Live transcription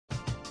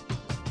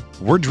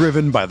We're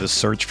driven by the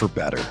search for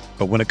better.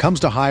 But when it comes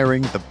to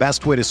hiring, the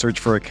best way to search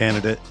for a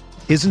candidate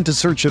isn't to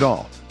search at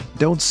all.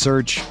 Don't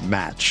search,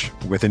 match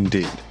with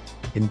Indeed.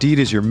 Indeed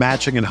is your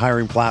matching and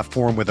hiring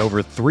platform with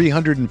over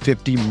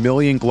 350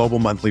 million global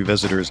monthly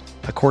visitors,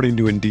 according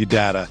to Indeed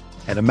data,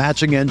 and a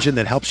matching engine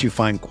that helps you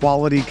find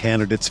quality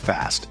candidates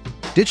fast.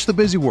 Ditch the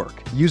busy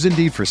work. Use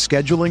Indeed for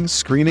scheduling,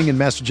 screening, and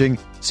messaging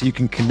so you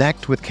can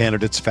connect with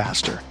candidates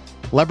faster.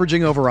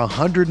 Leveraging over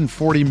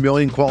 140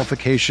 million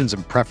qualifications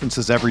and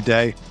preferences every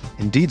day,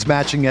 Indeed's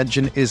matching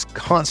engine is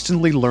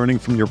constantly learning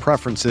from your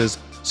preferences,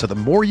 so the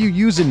more you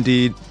use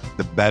Indeed,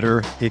 the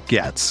better it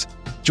gets.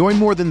 Join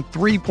more than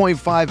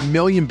 3.5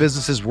 million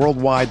businesses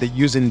worldwide that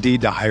use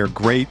Indeed to hire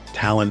great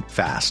talent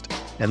fast.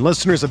 And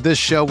listeners of this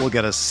show will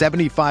get a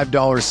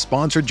 $75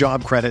 sponsored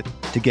job credit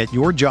to get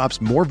your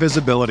jobs more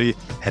visibility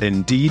at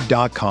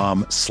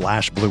Indeed.com/Blue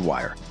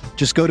Wire.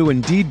 Just go to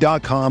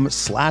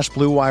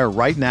Indeed.com/Blue Wire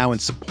right now and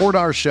support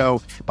our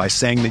show by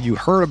saying that you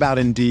heard about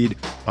Indeed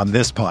on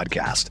this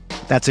podcast.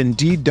 That's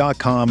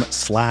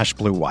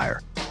Indeed.com/Blue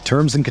Wire.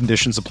 Terms and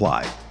conditions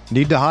apply.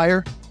 Need to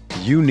hire?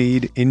 You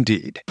need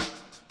Indeed.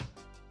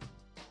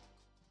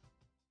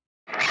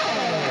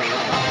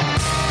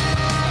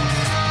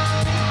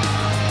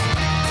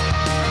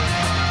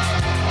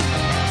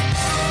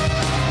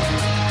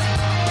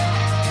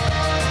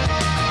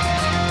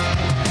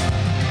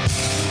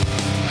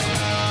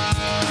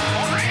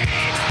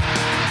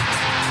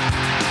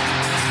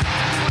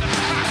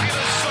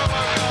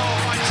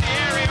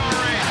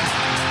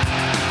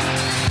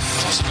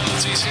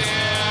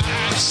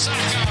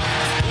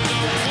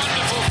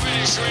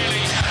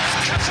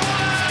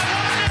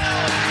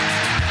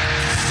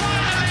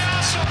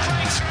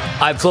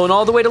 I've flown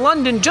all the way to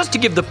London just to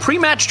give the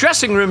pre-match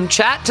dressing room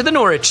chat to the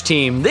Norwich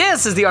team.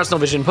 This is the Arsenal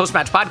Vision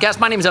post-match podcast.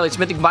 My name is Elliot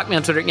Smith. You can block me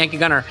on Twitter at Yankee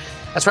Gunner.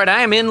 That's right,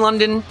 I am in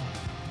London,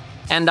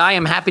 and I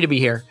am happy to be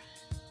here.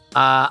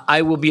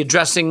 I will be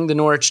addressing the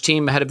Norwich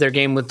team ahead of their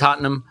game with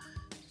Tottenham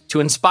to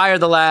inspire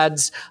the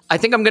lads. I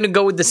think I'm going to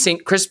go with the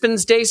St.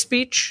 Crispin's Day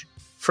speech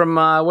from,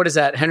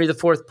 Henry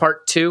IV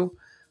Part 2.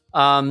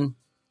 I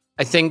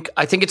think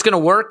it's going to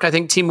work. I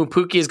think Teemu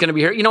Pukki is going to be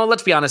here. You know,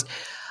 let's be honest.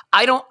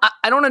 I don't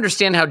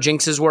understand how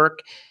jinxes work,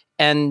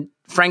 and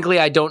frankly,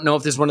 I don't know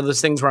if this is one of those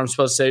things where I'm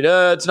supposed to say,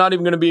 it's not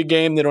even going to be a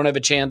game, they don't have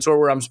a chance, or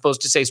where I'm supposed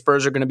to say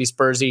Spurs are going to be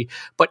Spursy.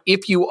 But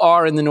if you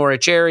are in the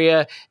Norwich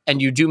area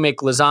and you do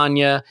make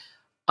lasagna,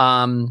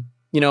 and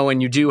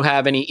you do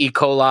have any E.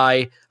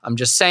 coli, I'm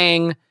just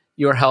saying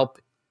your help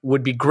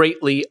would be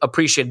greatly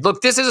appreciated.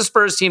 Look, this is a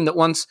Spurs team that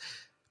once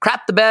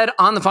crapped the bed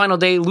on the final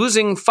day,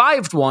 losing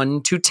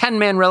 5-1 to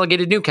 10-man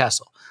relegated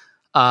Newcastle.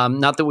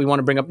 Not that we want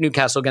to bring up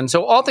Newcastle again.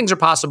 So all things are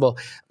possible.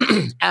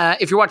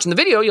 If you're watching the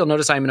video, you'll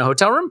notice I'm in a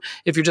hotel room.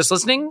 If you're just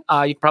listening,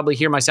 you can probably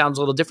hear my sounds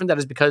a little different. That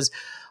is because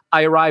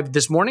I arrived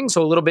this morning,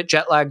 so a little bit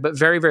jet lagged, but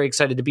very, very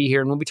excited to be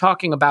here. And we'll be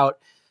talking about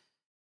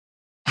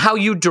how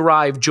you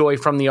derive joy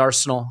from the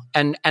Arsenal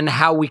and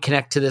how we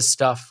connect to this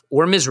stuff,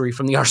 or misery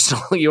from the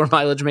Arsenal. Your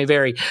mileage may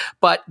vary.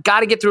 But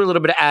got to get through a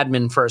little bit of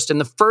admin first. And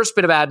the first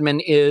bit of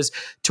admin is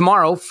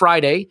tomorrow,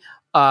 Friday,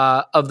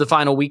 of the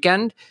final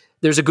weekend.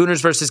 There's a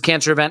Gooners versus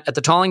Cancer event at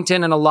the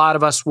Tollington, and a lot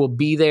of us will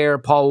be there.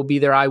 Paul will be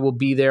there. I will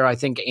be there. I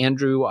think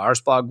Andrew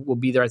Arsblog will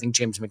be there. I think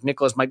James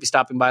McNicholas might be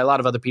stopping by. A lot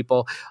of other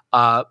people.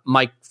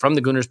 Mike from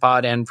the Gooners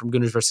pod and from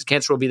Gooners versus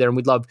Cancer will be there, and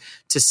we'd love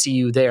to see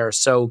you there.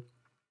 So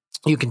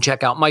you can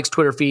check out Mike's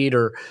Twitter feed,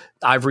 or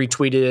I've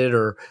retweeted it,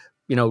 or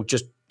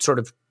just sort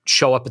of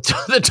show up at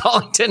the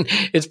Tollington.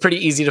 It's pretty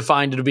easy to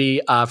find. It'll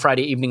be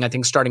Friday evening, I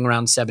think, starting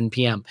around 7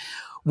 p.m.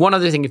 One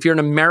other thing, if you're an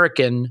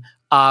American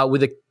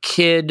with a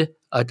kid,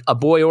 a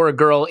boy or a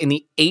girl in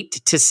the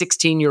 8 to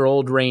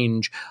 16-year-old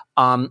range,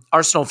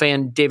 Arsenal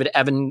fan David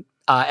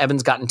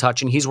Evans got in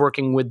touch, and he's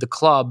working with the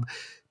club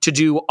to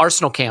do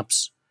Arsenal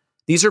camps.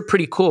 These are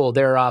pretty cool.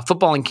 They're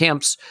footballing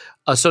camps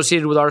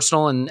associated with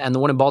Arsenal, and the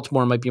one in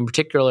Baltimore might be in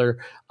particular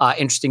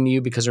interesting to you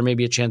because there may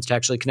be a chance to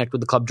actually connect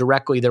with the club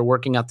directly. They're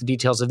working out the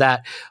details of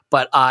that,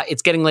 but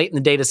it's getting late in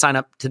the day to sign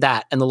up to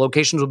that. And the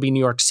locations will be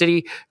New York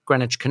City,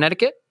 Greenwich,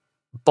 Connecticut,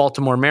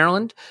 Baltimore,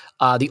 Maryland,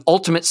 the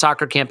ultimate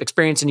soccer camp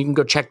experience. And you can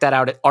go check that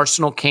out at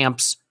Arsenal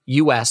Camps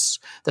US.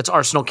 That's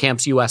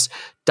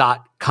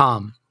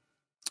arsenalcampsus.com.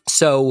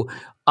 So,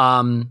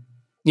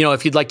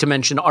 if you'd like to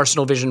mention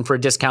Arsenal Vision for a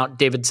discount,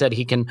 David said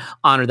he can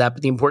honor that.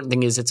 But the important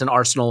thing is it's an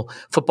Arsenal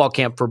football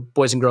camp for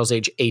boys and girls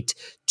age 8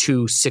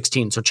 to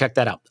 16. So check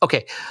that out.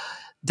 Okay.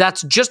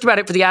 That's just about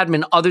it for the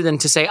admin, other than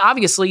to say,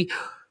 obviously,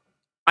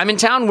 I'm in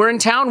town. We're in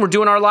town. We're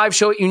doing our live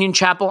show at Union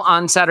Chapel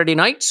on Saturday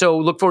night. So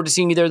look forward to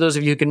seeing you there. Those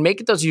of you who can make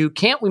it, those of you who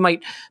can't, we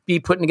might be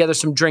putting together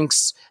some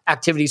drinks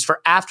activities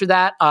for after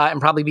that, and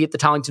probably be at the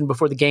Tollington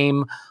before the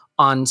game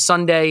on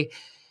Sunday.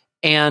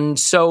 And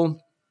so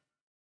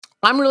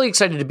I'm really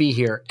excited to be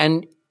here.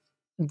 And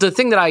the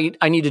thing that I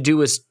need to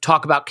do is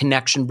talk about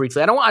connection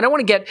briefly. I don't want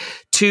to get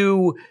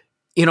too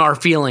in our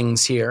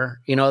feelings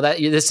here. That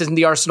this isn't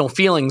the Arsenal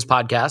Feelings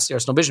podcast, the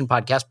Arsenal Vision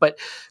podcast, but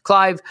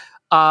Clive,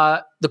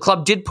 the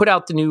club did put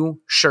out the new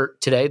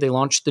shirt today. They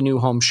launched the new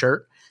home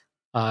shirt.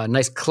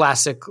 Nice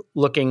classic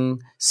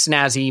looking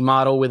snazzy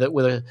model with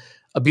a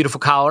beautiful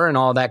collar and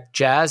all that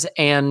jazz.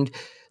 And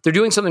they're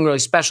doing something really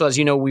special. As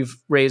you know, you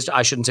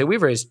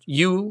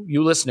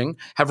listening,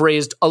 have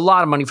raised a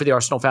lot of money for the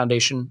Arsenal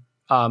Foundation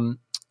on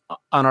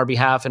our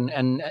behalf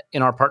and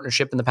in our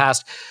partnership in the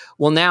past.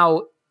 Well,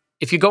 now,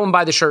 if you go and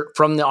buy the shirt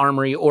from the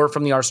Armory or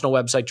from the Arsenal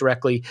website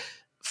directly,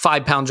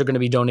 £5 are going to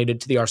be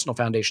donated to the Arsenal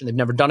Foundation. They've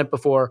never done it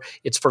before.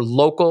 It's for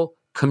local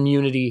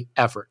community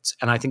efforts.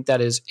 And I think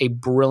that is a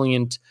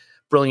brilliant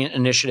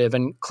initiative.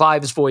 And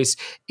Clive's voice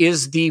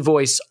is the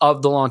voice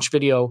of the launch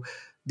video,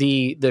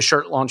 the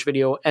shirt launch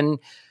video. And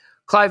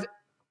Clive,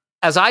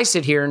 as I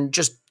sit here and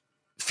just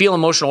feel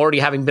emotional already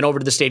having been over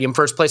to the stadium,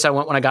 first place I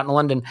went when I got into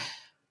London,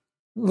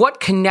 what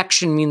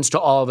connection means to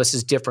all of us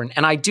is different.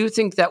 And I do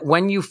think that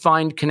when you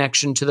find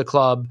connection to the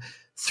club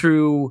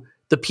through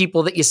the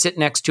people that you sit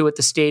next to at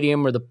the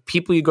stadium or the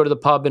people you go to the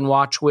pub and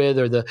watch with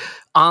or the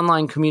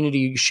online community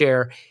you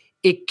share,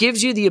 it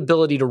gives you the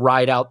ability to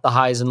ride out the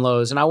highs and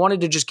lows. And I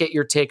wanted to just get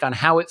your take on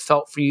how it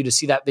felt for you to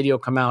see that video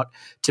come out,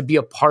 to be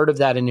a part of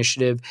that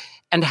initiative,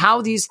 and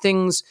how these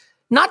things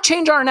not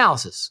change our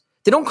analysis.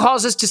 They don't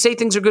cause us to say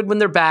things are good when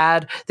they're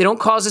bad. They don't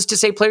cause us to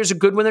say players are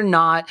good when they're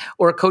not,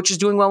 or a coach is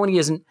doing well when he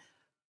isn't.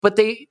 But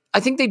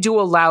I think they do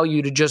allow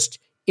you to just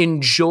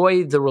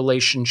enjoy the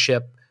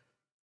relationship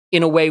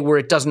in a way where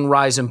it doesn't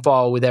rise and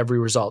fall with every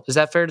result. Is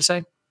that fair to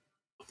say?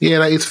 Yeah,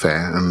 that is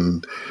fair.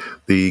 And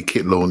the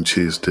kit launch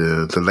is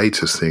the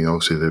latest thing.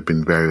 Obviously, there have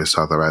been various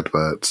other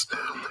adverts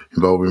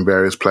involving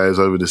various players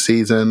over the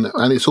season,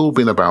 and it's all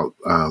been about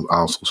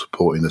Arsenal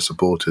supporting the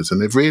supporters.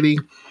 And they've really,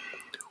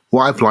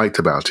 what I've liked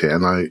about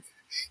it,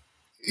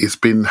 it's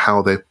been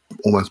how they've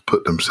almost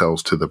put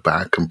themselves to the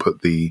back and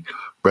put the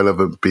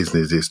relevant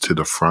businesses to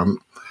the front,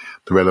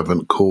 the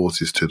relevant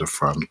causes to the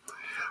front.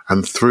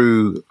 And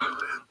through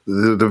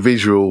the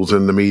visuals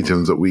and the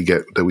mediums that we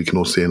can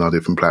all see in our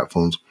different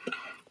platforms,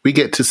 we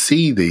get to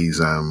see these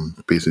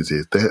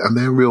businesses.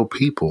 They're real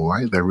people,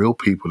 right? They're real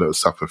people that have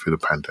suffered through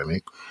the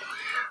pandemic.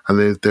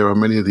 And there are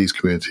many of these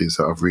communities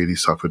that have really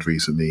suffered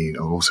recently.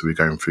 Also, we're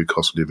going through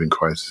cost of living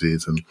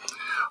crises, and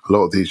a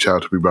lot of these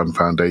charitably run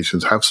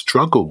foundations have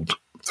struggled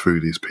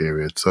through this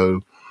period. So,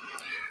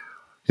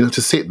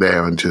 to sit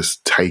there and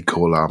just take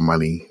all our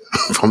money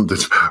from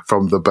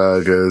the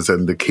burgers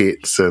and the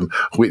kits, and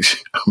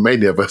which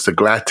many of us are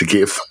glad to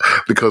give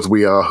because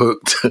we are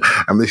hooked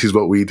and this is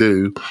what we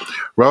do,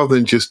 rather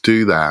than just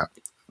do that,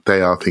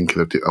 they are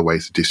thinking of a way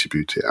to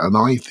distribute it. And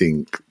I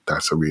think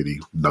that's a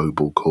really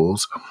noble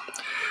cause.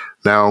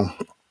 Now,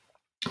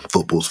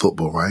 football's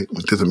football, right?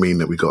 It doesn't mean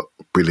that we got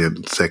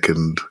brilliant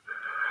second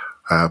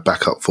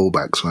backup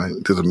fullbacks, right?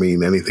 It doesn't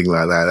mean anything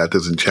like that. That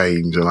doesn't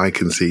change, and I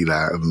can see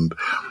that. And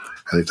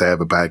if they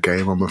have a bad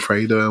game, I'm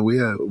afraid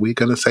we're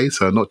going to say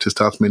so, not just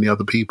us, many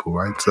other people,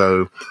 right?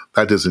 So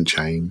that doesn't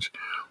change.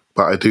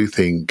 But I do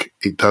think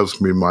it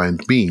does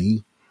remind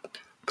me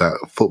that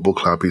a football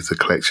club is a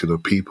collection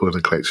of people and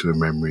a collection of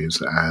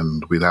memories,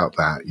 and without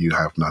that, you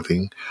have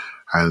nothing.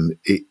 And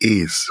it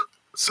is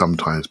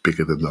sometimes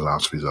bigger than the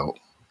last result.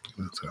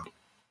 So.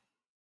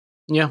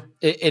 Yeah,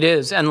 it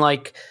is. And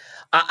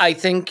I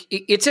think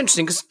it's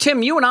interesting because,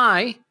 Tim, you and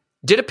I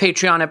did a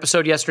Patreon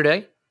episode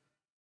yesterday.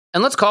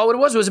 And let's call it what it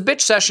was. It was a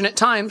bitch session at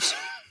times.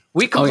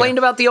 We complained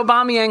about the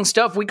Aubameyang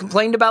stuff. We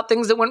complained about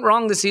things that went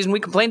wrong this season. We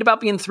complained about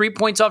being 3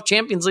 points off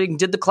Champions League.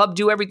 Did the club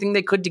do everything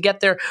they could to get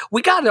there?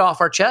 We got it off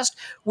our chest.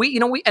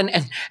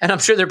 And I'm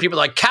sure there are people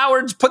like,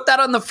 cowards, put that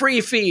on the free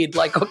feed.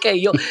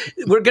 Okay,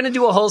 we're going to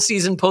do a whole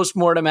season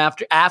postmortem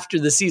after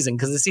the season,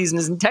 because the season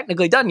isn't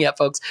technically done yet,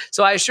 folks.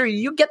 So I assure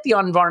you get the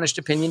unvarnished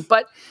opinion.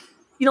 But,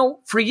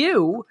 for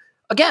you,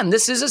 again,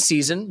 this is a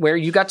season where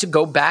you got to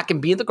go back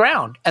and be in the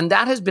ground. And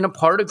that has been a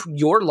part of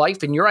your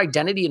life and your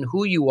identity and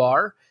who you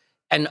are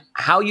and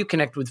how you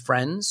connect with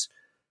friends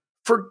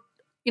for,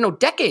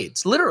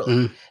 decades, literally.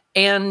 Mm.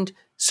 And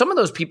some of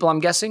those people, I'm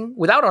guessing,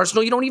 without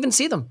Arsenal, you don't even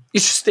see them.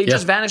 They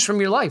just vanish from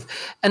your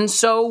life. And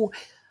so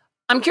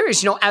I'm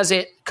curious,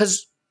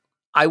 because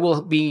I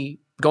will be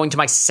going to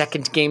my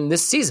second game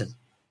this season.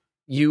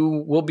 You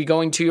will be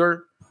going to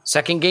your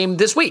second game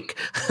this week.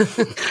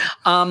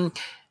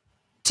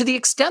 To the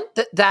extent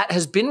that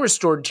has been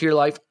restored to your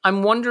life,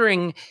 I'm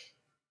wondering,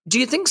 do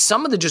you think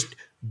some of the just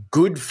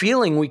good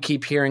feeling we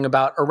keep hearing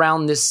about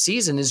around this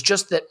season is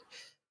just that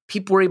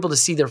people were able to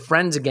see their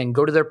friends again,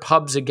 go to their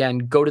pubs again,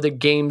 go to the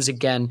games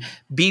again,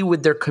 be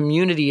with their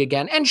community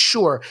again? And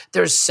sure,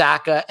 there's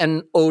Saka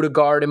and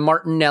Odegaard and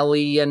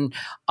Martinelli and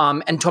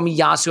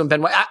Tomiyasu and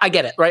Ben White. I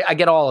get it, right? I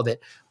get all of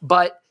it.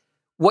 But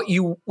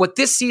what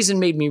this season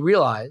made me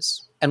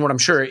realize, and what I'm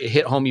sure it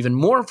hit home even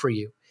more for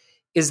you,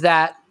 is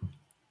that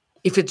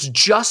if it's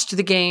just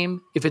the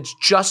game, if it's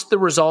just the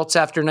results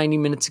after 90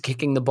 minutes of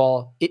kicking the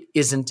ball, it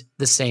isn't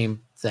the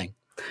same thing.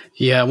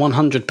 Yeah,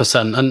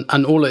 100%.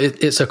 And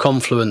it's a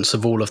confluence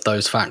of all of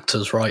those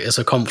factors, right? It's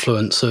a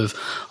confluence of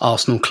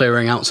Arsenal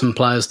clearing out some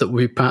players that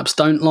we perhaps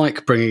don't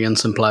like, bringing in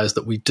some players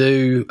that we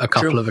do, a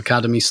couple of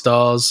academy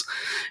stars.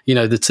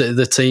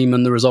 The team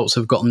and the results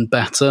have gotten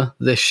better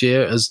this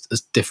year, as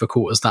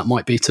difficult as that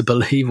might be to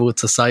believe or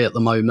to say at the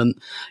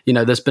moment.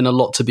 There's been a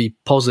lot to be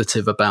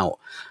positive about.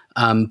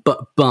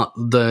 But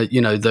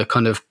the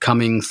kind of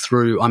coming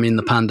through, I mean,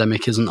 the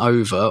pandemic isn't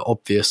over,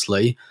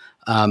 obviously.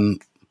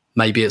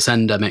 Maybe it's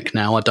endemic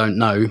now. I don't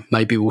know.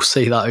 Maybe we'll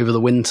see that over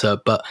the winter,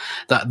 but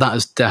that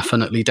has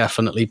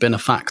definitely been a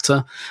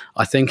factor.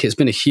 I think it's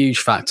been a huge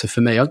factor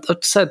for me. I've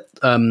said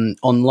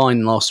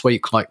online last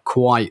week, like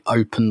quite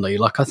openly,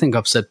 like I think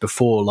I've said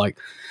before, like,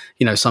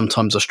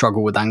 sometimes I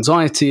struggle with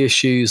anxiety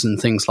issues and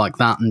things like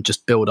that, and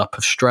just build up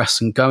of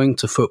stress, and going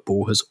to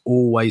football has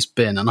always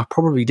been, and I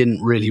probably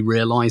didn't really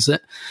realize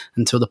it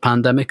until the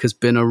pandemic, has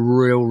been a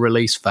real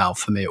release valve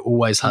for me. It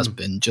always has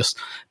been, just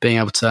being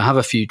able to have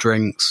a few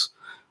drinks,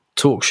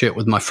 talk shit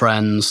with my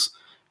friends,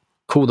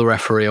 call the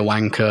referee a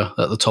wanker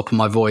at the top of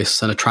my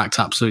voice, and attract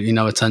absolutely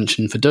no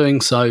attention for doing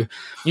so.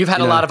 You've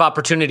had a lot of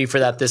opportunity for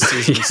that this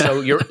season, Yeah.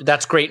 so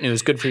that's great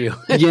news. Good for you.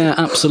 Yeah,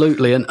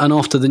 absolutely. And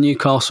after the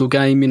Newcastle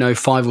game,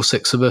 5 or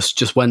 6 of us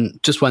just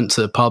went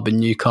to the pub in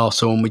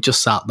Newcastle, and we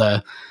just sat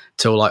there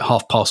till like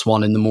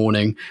 1:30 in the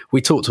morning.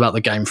 We talked about the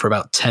game for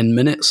about 10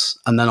 minutes,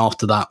 and then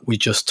after that we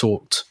just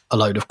talked a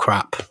load of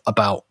crap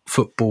about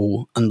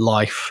football and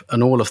life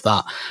and all of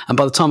that. And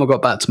by the time I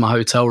got back to my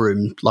hotel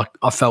room, like,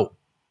 I felt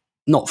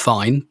not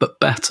fine, but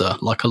better,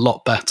 like a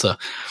lot better.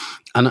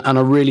 And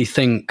I really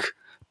think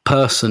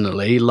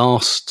personally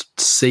last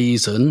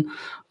season,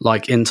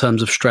 like in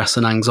terms of stress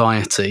and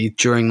anxiety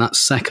during that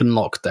second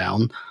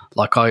lockdown,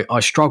 like I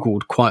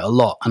struggled quite a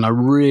lot. And I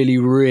really,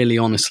 really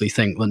honestly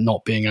think that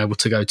not being able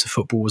to go to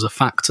football was a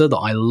factor, that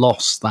I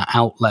lost that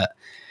outlet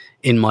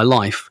in my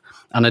life.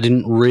 And I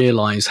didn't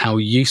realize how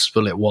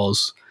useful it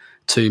was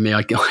to me,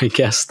 I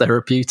guess,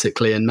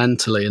 therapeutically and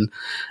mentally.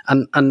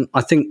 And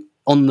I think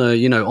on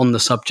the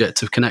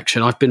subject of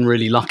connection, I've been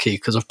really lucky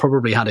because I've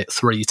probably had it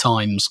 3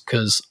 times,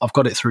 because I've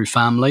got it through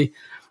family.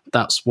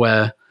 That's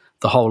where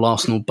the whole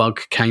Arsenal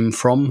bug came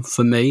from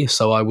for me.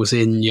 So I was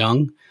in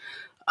young.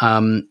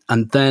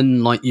 And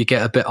then like you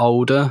get a bit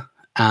older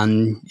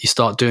and you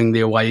start doing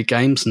the away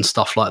games and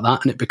stuff like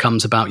that, and it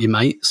becomes about your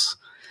mates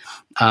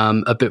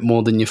a bit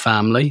more than your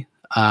family,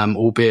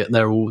 albeit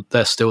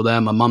they're still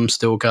there. My mum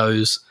still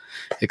goes,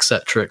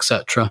 etc.,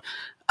 etc.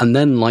 And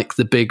then like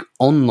the big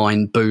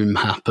online boom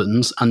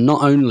happens, and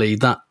not only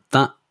that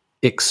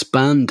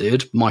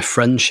expanded my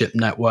friendship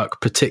network,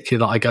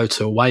 particularly that I go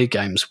to away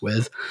games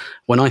with.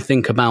 When I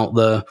think about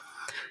the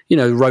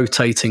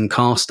rotating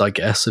cast, I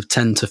guess, of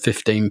 10 to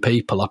 15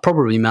 people, I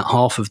probably met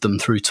half of them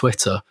through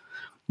Twitter,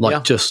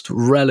 just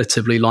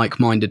relatively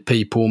like-minded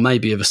people,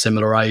 maybe of a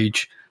similar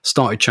age,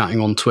 started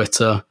chatting on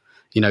Twitter,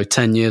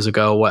 10 years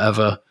ago or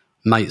whatever,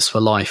 mates for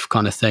life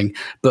kind of thing.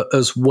 But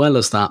as well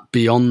as that,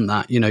 beyond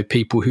that,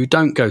 people who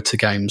don't go to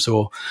games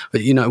or,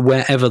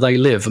 wherever they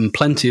live, and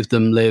plenty of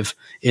them live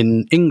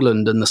in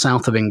England and the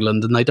south of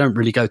England, and they don't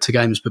really go to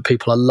games, but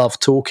people I love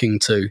talking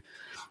to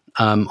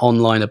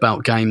online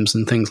about games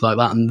and things like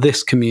that. And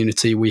this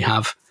community we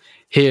have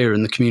here,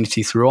 and the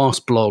community through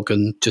Arseblog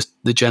and just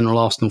the general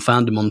Arsenal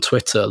fandom on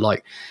Twitter,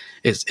 like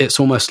it's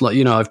almost like,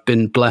 I've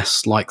been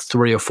blessed like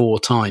 3 or 4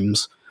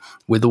 times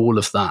with all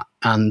of that.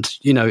 And,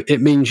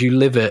 it means you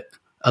live it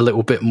a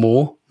little bit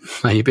more,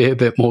 maybe a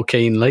bit more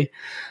keenly.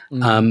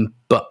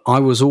 But I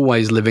was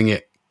always living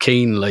it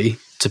keenly,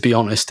 to be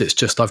honest. It's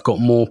just I've got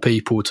more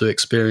people to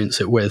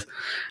experience it with.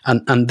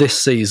 And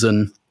this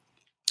season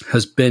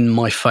has been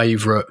my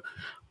favourite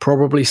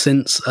probably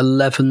since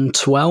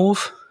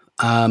 11-12.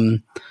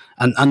 And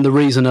the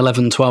reason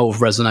 11-12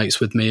 resonates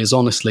with me is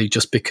honestly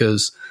just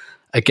because,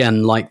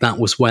 again, like that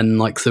was when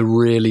like the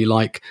really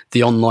like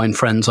the online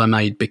friends I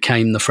made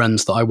became the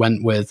friends that I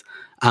went with.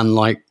 And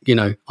like,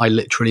 I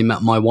literally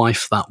met my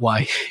wife that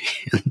way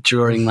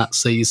during that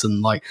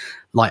season. Like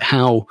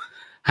how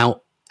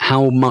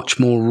much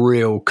more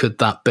real could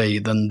that be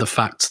than the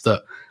fact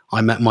that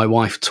I met my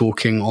wife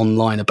talking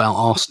online about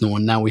Arsenal,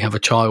 and now we have a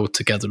child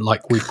together.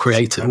 Like we've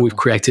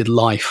created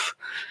life,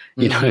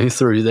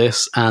 through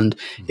this. And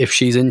if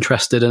she's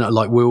interested in it,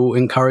 like we'll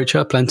encourage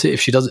her plenty.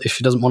 If she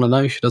doesn't want to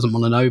know, she doesn't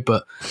want to know.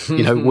 But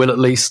we'll at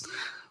least,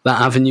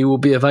 that avenue will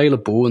be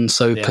available. And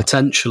so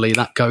potentially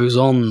that goes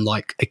on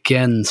like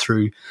again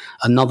through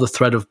another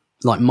thread of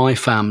like my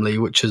family,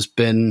 which has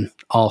been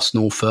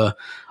Arsenal for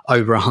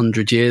over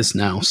 100 years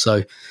now.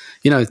 So,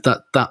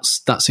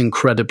 that's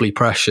incredibly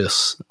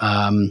precious.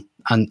 And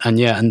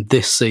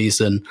this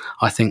season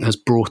I think has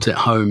brought it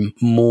home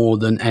more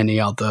than any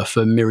other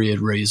for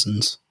myriad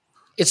reasons.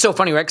 It's so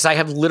funny, right? Because I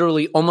have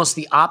literally almost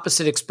the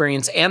opposite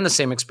experience and the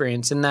same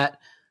experience in that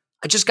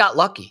I just got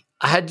lucky.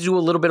 I had to do a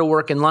little bit of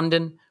work in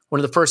London. One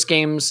of the first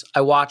games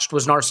I watched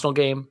was an Arsenal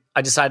game.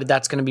 I decided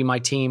that's going to be my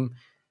team.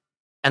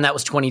 And that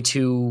was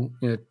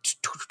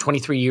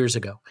 23 years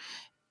ago.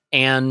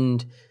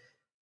 And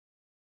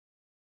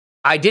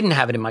I didn't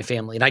have it in my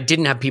family and I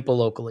didn't have people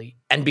locally.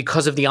 And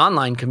because of the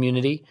online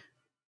community,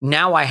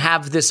 now I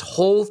have this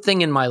whole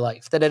thing in my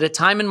life that at a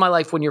time in my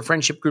life when your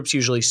friendship groups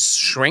usually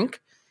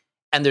shrink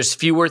and there's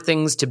fewer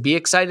things to be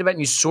excited about and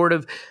you sort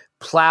of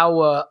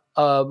plow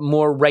a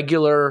more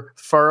regular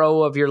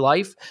furrow of your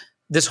life,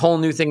 this whole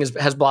new thing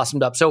has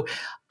blossomed up. So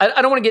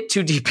I don't want to get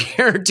too deep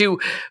here, too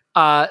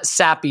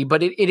sappy,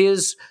 but it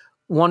is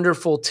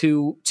wonderful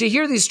to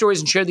hear these stories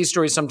and share these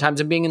stories sometimes.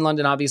 And being in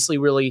London obviously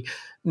really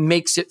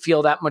makes it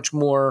feel that much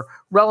more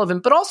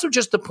relevant, but also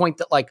just the point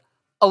that like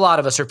a lot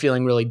of us are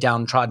feeling really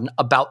downtrodden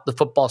about the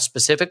football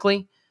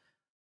specifically.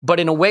 But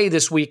in a way,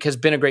 this week has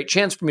been a great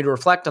chance for me to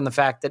reflect on the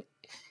fact that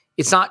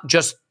it's not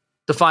just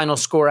the final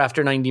score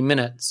after 90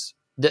 minutes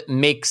that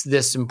makes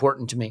this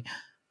important to me.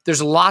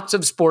 There's lots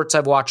of sports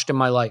I've watched in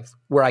my life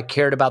where I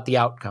cared about the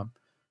outcome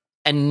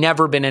and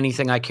never been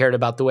anything I cared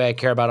about the way I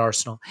care about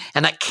Arsenal.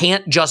 And that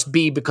can't just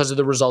be because of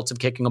the results of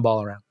kicking a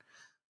ball around.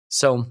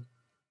 So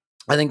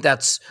I think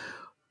that's,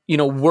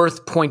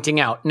 worth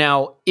pointing out.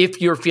 Now, if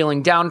you're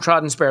feeling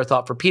downtrodden, spare a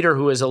thought for Peter,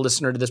 who is a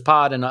listener to this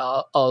pod and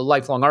a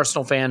lifelong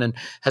Arsenal fan and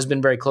has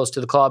been very close to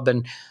the club.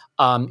 And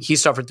he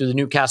suffered through the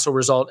Newcastle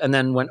result and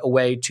then went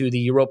away to the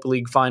Europa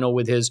League final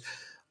with his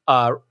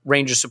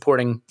Rangers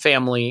supporting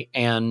family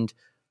and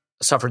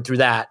suffered through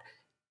that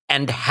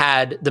and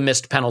had the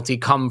missed penalty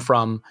come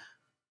from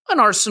an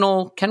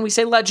Arsenal, can we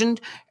say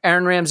legend,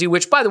 Aaron Ramsey,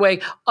 which, by the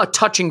way, a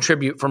touching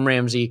tribute from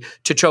Ramsey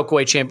to choke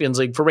away Champions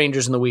League for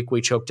Rangers in the week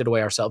we choked it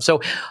away ourselves. So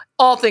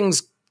all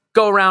things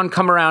go around,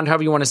 come around,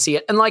 however you want to see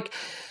it. And like,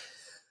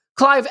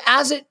 Clive,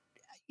 as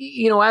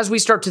we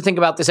start to think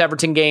about this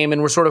Everton game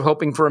and we're sort of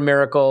hoping for a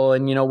miracle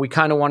and, we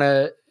kind of want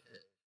to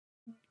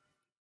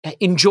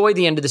enjoy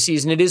the end of the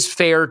season, it is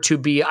fair to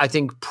be, I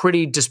think,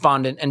 pretty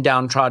despondent and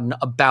downtrodden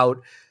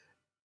about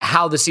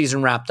how the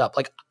season wrapped up.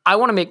 Like, I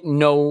want to make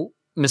no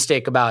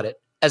mistake about it.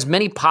 As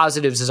many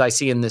positives as I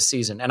see in this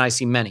season, and I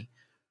see many,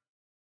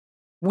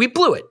 we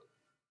blew it.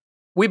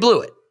 We blew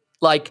it.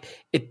 Like,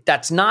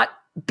 that's not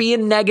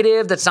being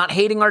negative. That's not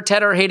hating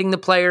Arteta or hating the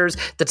players.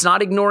 That's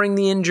not ignoring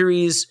the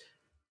injuries.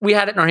 We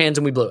had it in our hands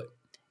and we blew it.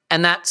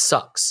 And that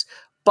sucks.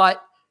 But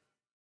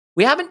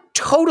we haven't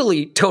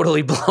totally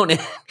blown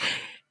it.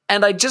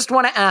 And I just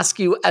want to ask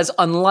you, as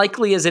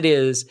unlikely as it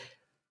is,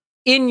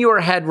 in your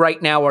head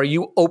right now, are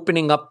you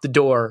opening up the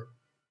door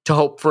to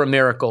hope for a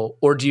miracle?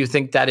 Or do you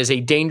think that is a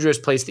dangerous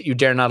place that you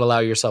dare not allow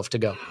yourself to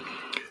go?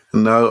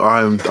 No,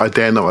 I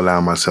dare not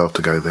allow myself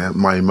to go there.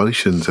 My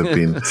emotions have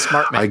been,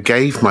 Smart man. I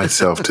gave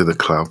myself to the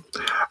club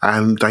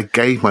and I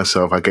gave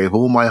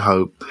all my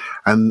hope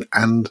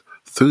and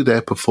through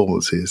their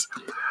performances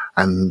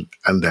and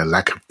their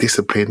lack of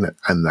discipline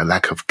and their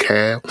lack of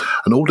care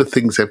and all the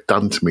things they've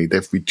done to me,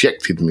 they've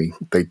rejected me.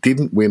 They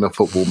didn't win a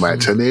football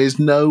match and there's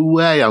no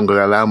way I'm going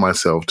to allow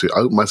myself to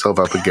open myself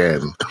up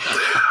again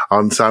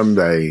on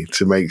Sunday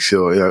to make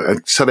sure,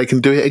 so they can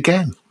do it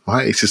again,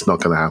 right? It's just not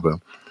going to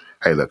happen.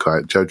 Hey, look,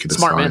 joking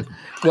Smart aside. Man.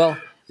 Well,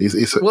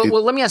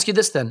 let me ask you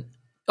this then.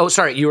 Oh,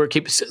 sorry, you were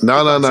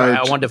No. Sorry,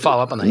 I wanted to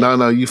follow up on that.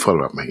 No, you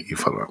follow up, mate. You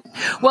follow up.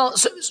 Well,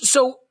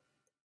 so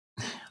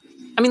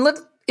I mean,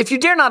 if you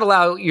dare not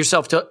allow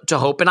yourself to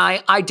hope, and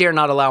I dare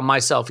not allow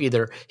myself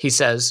either, he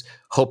says,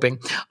 hoping,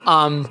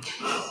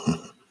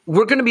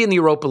 we're going to be in the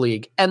Europa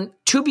League. And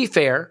to be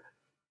fair,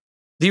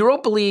 the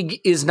Europa League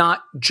is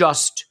not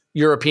just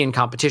European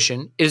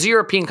competition. It is a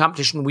European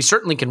competition we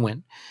certainly can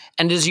win.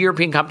 And it is a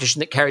European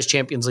competition that carries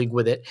Champions League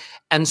with it.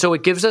 And so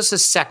it gives us a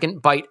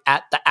second bite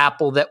at the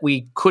apple that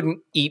we couldn't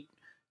eat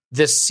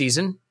this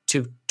season,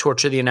 to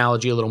torture the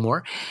analogy a little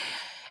more.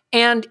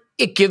 And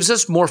it gives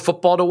us more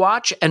football to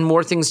watch and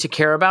more things to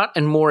care about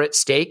and more at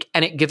stake.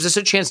 And it gives us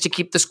a chance to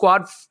keep the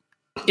squad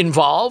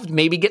involved,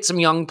 maybe get some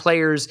young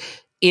players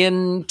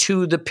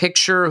into the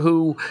picture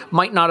who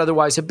might not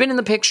otherwise have been in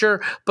the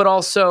picture, but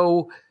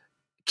also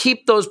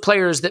keep those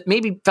players that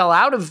maybe fell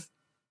out of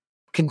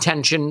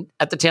contention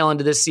at the tail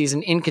end of this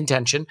season in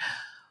contention.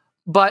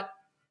 But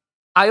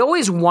I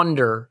always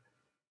wonder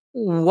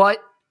the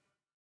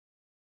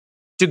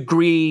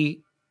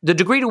degree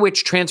to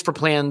which transfer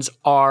plans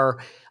are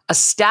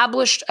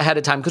established ahead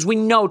of time, because we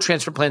know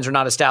transfer plans are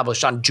not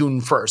established on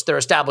June 1st. They're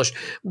established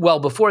well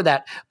before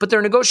that, but there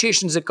are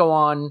negotiations that go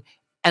on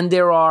and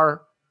there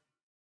are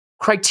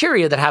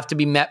criteria that have to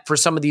be met for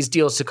some of these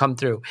deals to come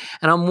through.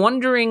 And I'm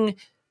wondering,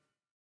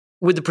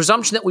 with the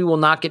presumption that we will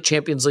not get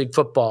Champions League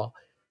football,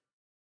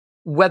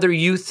 whether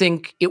you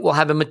think it will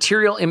have a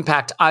material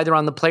impact either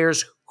on the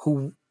players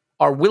who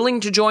are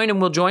willing to join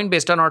and will join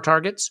based on our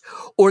targets,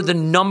 or the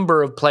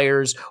number of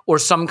players, or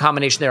some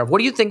combination thereof. What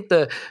do you think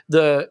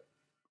the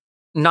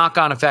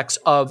knock-on effects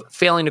of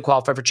failing to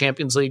qualify for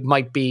Champions League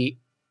might be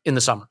in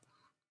the summer?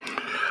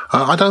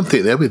 I don't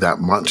think there'll be that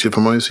much, if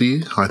I'm honest with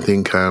you. I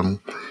think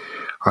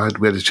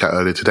we had a chat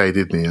earlier today,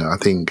 didn't we? I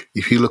think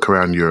if you look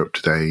around Europe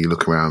today, you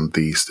look around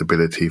the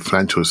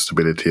financial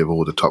stability of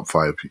all the top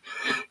 5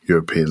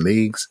 European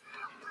leagues,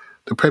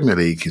 the Premier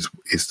League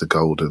is the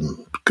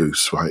golden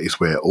goose, right? It's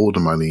where all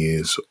the money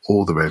is,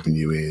 all the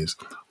revenue is,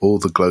 all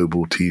the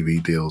global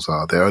TV deals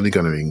are. They're only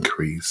going to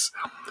increase.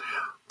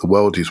 the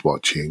world is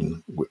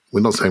watching.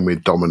 We're not saying we're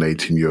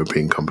dominating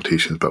European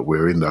competitions, but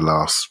we're in the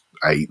last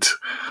 8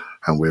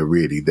 and we're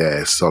really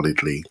there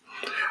solidly.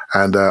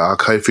 And our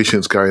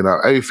coefficient's going up.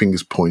 Everything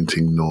is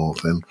pointing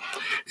north. And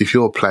if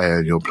you're a player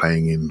and you're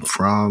playing in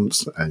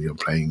France and you're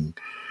playing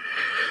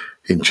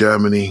in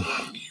Germany,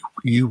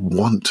 you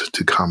want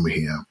to come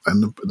here.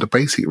 And the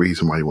basic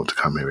reason why you want to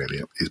come here,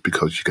 Elliot, is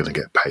because you're going to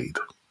get paid.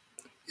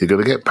 You're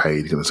going to get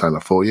paid. You're going to sign a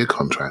 4-year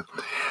contract.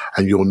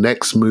 And your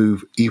next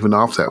move, even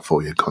after that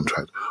 4-year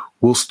contract,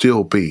 will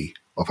still be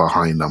of a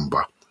high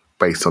number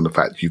based on the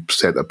fact you've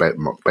set a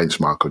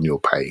benchmark on your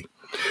pay.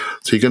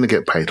 So you're going to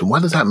get paid. And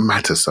why does that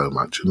matter so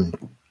much? And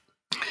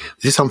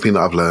this is something that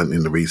I've learned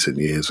in the recent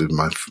years with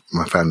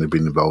my family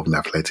being involved in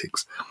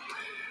athletics.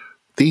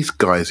 These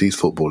guys, these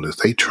footballers,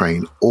 they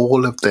train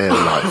all of their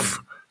life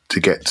to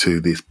get to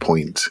this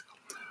point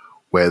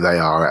where they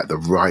are at the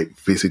right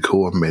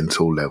physical and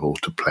mental level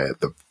to play at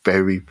the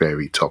very,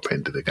 very top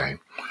end of the game,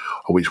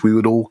 of which we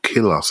would all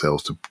kill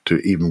ourselves to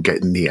even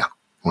get near.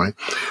 Right?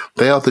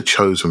 They are the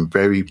chosen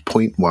very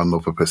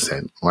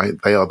 0.1%, right?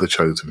 They are the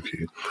chosen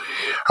few.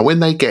 And when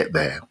they get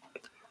there,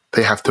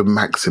 they have to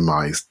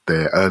maximize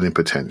their earning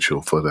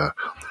potential for the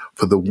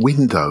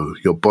window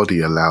your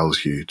body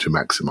allows you to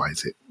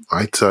maximize it,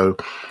 right? So,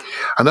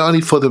 and not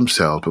only for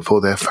themselves, but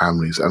for their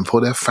families and for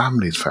their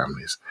families'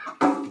 families.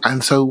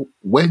 And so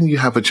when you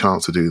have a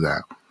chance to do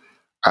that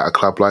at a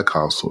club like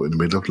Arsenal in the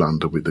middle of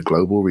London with the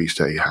global reach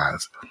that he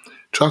has,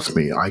 trust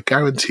me, I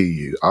guarantee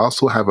you,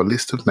 Arsenal have a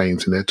list of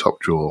names in their top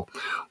drawer,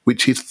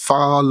 which is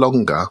far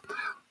longer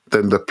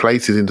than the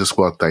places in the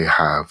squad they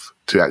have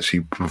to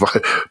actually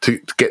provide, to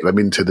get them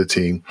into the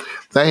team.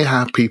 They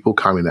have people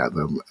coming at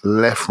them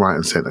left, right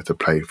and centre to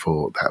play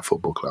for that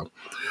football club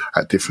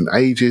at different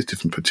ages,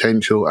 different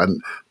potential,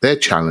 and their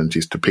challenge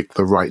is to pick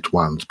the right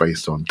ones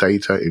based on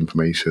data,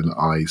 information,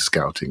 eyes,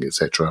 scouting,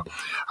 etc.,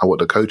 and what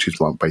the coaches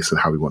want based on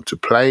how we want to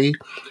play,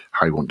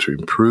 how we want to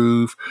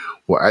improve,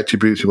 what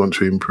attributes we want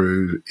to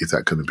improve. Is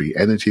that going to be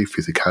energy,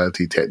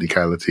 physicality,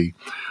 technicality,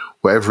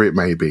 whatever it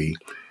may be?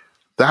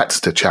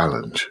 That's the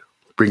challenge,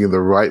 bringing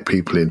the right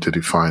people in to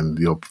define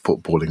your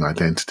footballing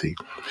identity.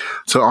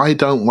 So I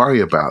don't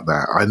worry about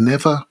that.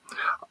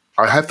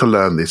 I had to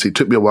learn this. It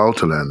took me a while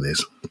to learn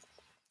this,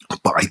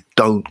 but I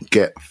don't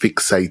get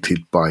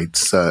fixated by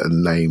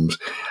certain names.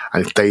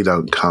 And if they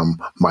don't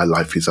come, my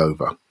life is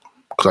over.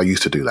 Because I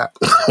used to do that.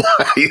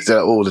 I used to do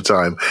that all the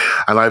time.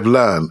 And I've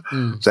learned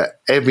that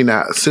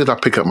as soon as I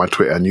pick up my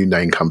Twitter, a new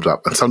name comes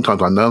up. And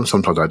sometimes I know them,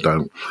 sometimes I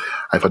don't.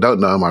 And if I don't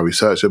know them, I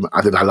research them,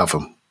 and then I love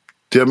them.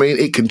 Do you know what I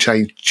mean? It can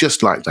change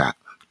just like that.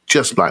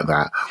 Just like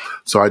that.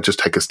 So I just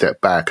take a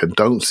step back and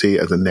don't see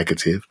it as a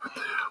negative,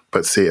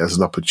 but see it as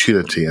an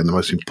opportunity. And the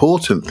most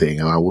important thing,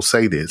 and I will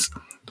say this,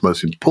 the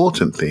most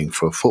important thing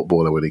for a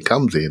footballer when he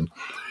comes in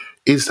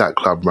is that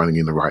club running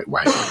in the right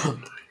way.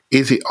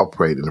 Is it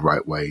operating the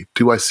right way?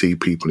 Do I see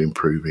people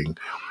improving?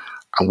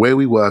 And where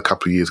we were a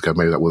couple of years ago,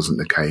 maybe that wasn't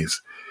the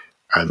case.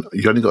 And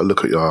you only got to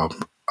look at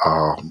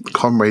our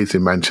comrades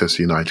in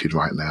Manchester United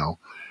right now.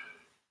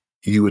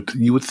 You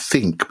would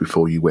think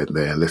before you went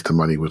there, unless the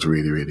money was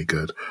really, really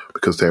good,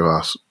 because there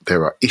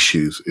are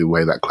issues in the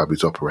way that club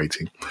is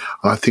operating.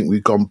 And I think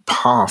we've gone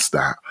past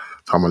that.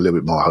 So I'm a little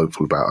bit more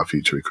hopeful about our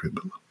future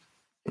recruitment.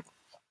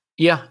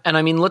 Yeah, and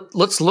I mean,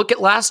 let's look at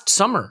last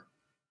summer.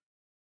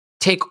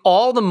 Take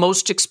all the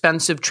most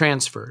expensive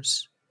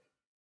transfers,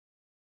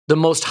 the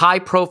most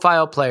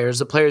high-profile players,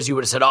 the players you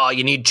would have said, oh,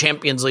 you need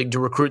Champions League to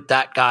recruit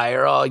that guy,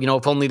 or, oh,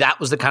 if only that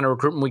was the kind of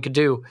recruitment we could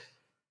do.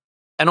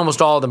 And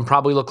almost all of them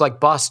probably look like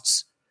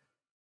busts.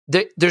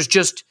 There's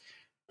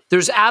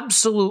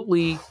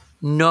absolutely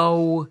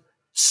no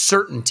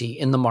certainty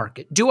in the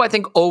market. Do I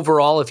think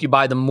overall, if you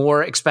buy the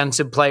more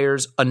expensive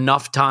players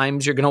enough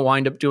times, you're going to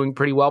wind up doing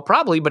pretty well?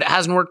 Probably, but it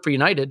hasn't worked for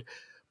United.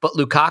 But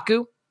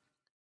Lukaku,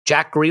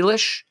 Jack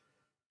Grealish,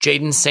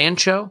 Jadon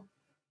Sancho,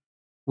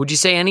 would you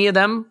say any of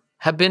them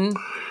have been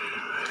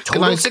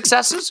total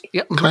successes?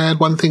 Yep. Can I add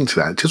one thing to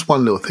that? Just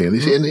one little thing.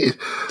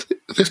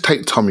 Let's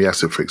take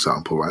Tomiyasu, for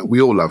example, right?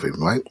 We all love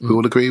him, right? We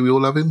all agree we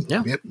all love him?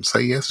 Yeah. Yep.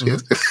 Say yes,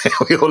 yes.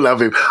 We all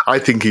love him. I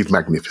think he's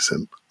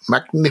magnificent.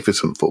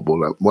 Magnificent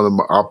footballer. One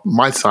of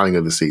my signing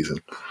of the season.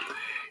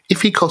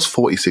 If he cost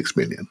 46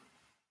 million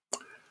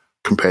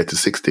compared to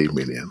 16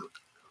 million,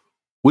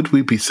 would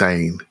we be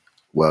saying,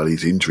 well,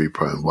 he's injury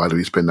prone, why do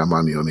we spend that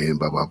money on him,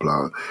 blah, blah,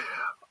 blah?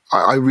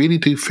 I really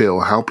do feel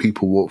how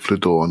people walk through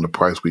the door and the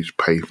price we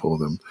pay for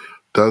them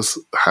does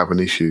have an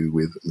issue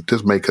with,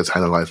 does make us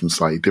analyse them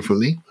slightly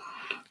differently.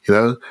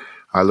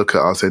 I look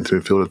at our centre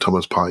midfielder,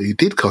 Thomas Partey. He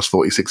did cost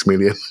 46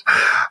 million.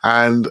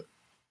 And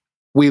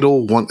we'd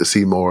all want to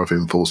see more of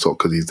him full stop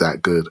because he's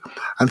that good.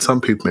 And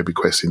some people may be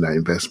questioning that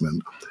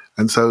investment.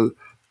 And so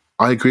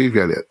I agree with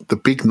you, Elliot. The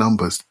big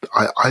numbers,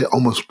 I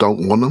almost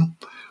don't want them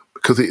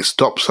because it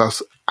stops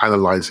us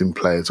analysing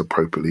players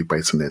appropriately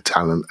based on their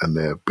talent and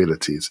their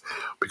abilities,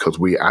 because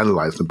we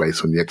analyse them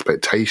based on the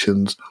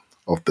expectations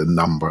of the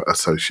number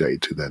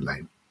associated to their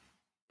name.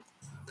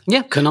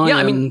 Yeah. Can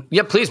I?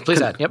 Yeah, please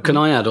add. Yep. Can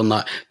I add on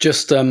that?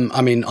 Just, I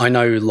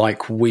know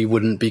like we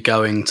wouldn't be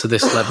going to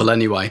this level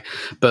anyway,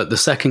 but the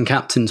Second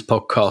Captains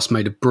podcast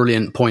made a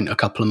brilliant point a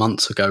couple of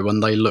months ago when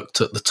they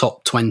looked at the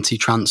top 20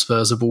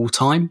 transfers of all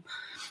time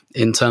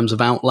in terms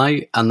of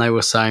outlay, and they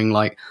were saying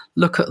like,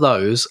 look at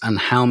those, and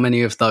how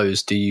many of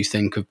those do you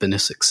think have been a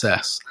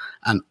success?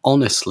 And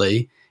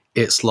honestly,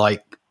 it's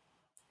like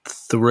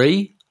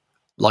 3,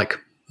 like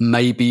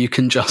maybe you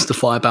can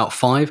justify about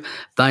 5.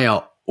 They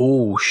are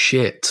all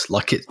shit.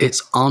 Like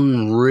it's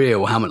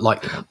unreal how much,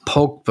 like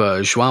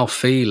Pogba, Joao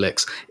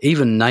Felix,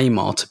 even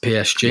Neymar to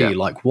PSG. Yeah.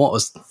 Like what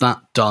has that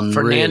done?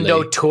 Fernando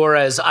really?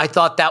 Torres. I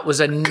thought that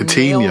was a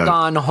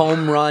nailed-on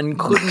home run.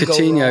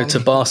 Coutinho to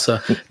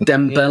Barca,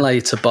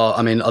 Dembele to Barca.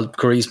 I mean,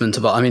 Griezmann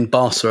to Barca. I mean,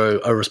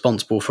 Barca are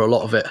responsible for a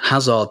lot of it.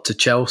 Hazard to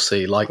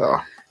Chelsea. Like.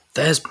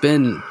 There's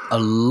been a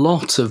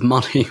lot of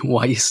money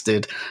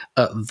wasted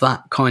at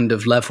that kind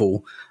of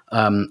level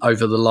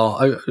over the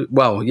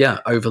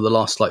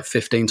last like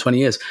 15, 20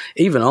 years.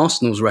 Even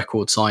Arsenal's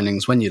record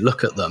signings, when you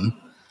look at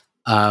them,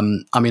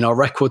 our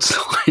record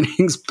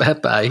signings,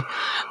 Pepe,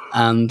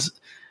 and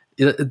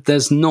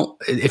there's not,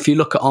 if you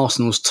look at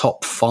Arsenal's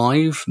top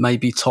 5,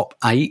 maybe top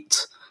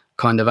 8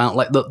 kind of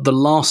outlet, the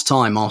last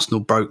time Arsenal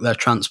broke their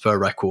transfer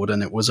record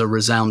and it was a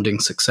resounding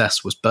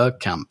success was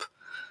Bergkamp.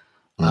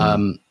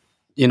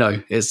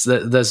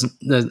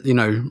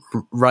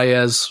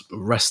 Reyes,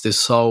 rest his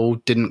soul,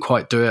 didn't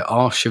quite do it.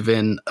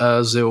 Arshavin,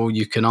 Ozil,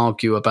 you can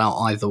argue about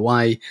either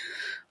way.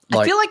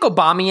 I feel like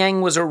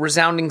Aubameyang was a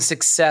resounding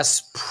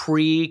success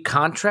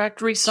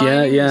pre-contract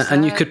re-signing. Yeah,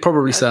 and you could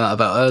probably say that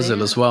about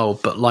Ozil as well.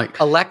 But like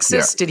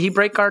Alexis, did he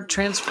break our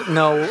transfer?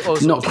 No,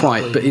 Ozil not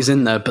quite, but he's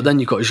in there. But then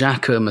you've got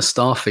Xhaka,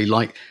 Mustafi,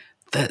 like.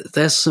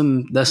 There's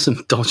some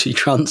dodgy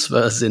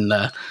transfers in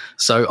there.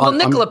 So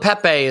Nicola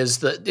Pepe is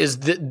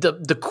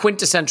the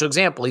quintessential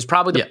example. He's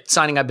probably the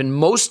signing I've been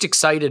most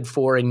excited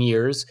for in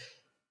years.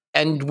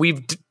 And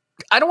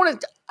I don't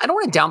want to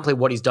downplay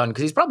what he's done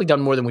because he's probably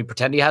done more than we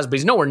pretend he has, but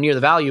he's nowhere near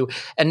the value.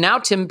 And now,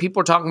 Tim,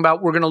 people are talking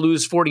about we're going to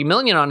lose 40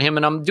 million on him,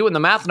 and I'm doing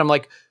the math, and I'm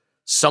like,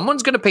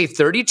 someone's going to pay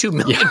 32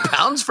 million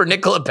pounds for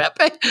Nicola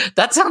Pepe?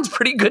 That sounds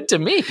pretty good to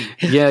me.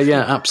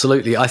 Yeah,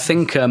 absolutely. I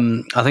think it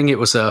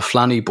was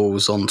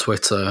Flanny on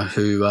Twitter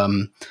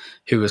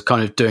who was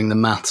kind of doing the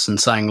maths and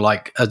saying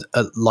like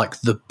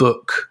the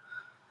book.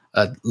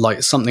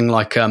 Like something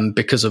like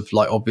because of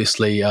like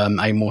obviously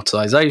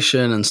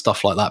amortization and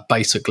stuff like that,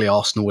 basically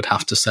Arsenal would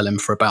have to sell him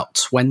for about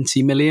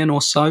 20 million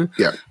or so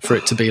for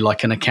it to be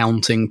like an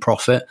accounting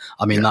profit.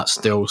 I mean that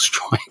still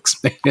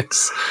strikes me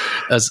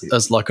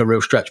as like a real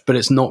stretch, but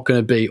it's not going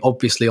to be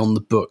obviously on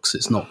the books.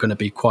 It's not going to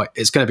be quite.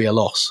 It's going to be a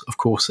loss, of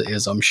course it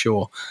is. I'm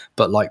sure,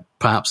 but like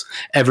perhaps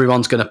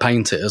everyone's going to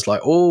paint it as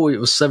like, oh, it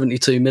was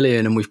 72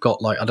 million and we've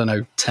got like I don't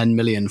know 10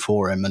 million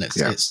for him, and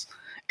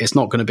it's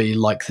not going to be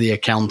like the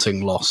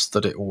accounting loss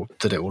that it will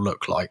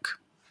look like.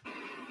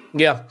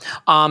 Yeah.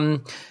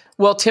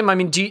 Well, Tim, I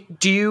mean, do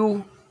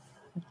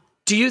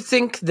you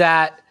think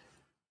that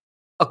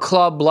a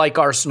club like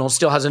Arsenal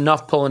still has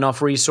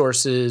enough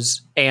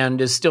resources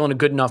and is still in a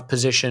good enough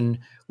position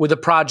with a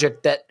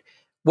project that,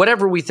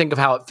 whatever we think of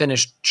how it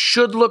finished,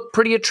 should look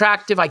pretty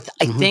attractive? I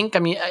think. I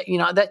mean,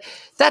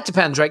 that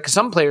depends, right? Because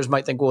some players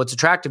might think, well, what's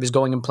attractive is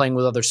going and playing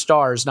with other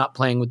stars, not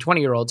playing with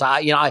 20-year-olds.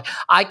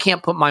 I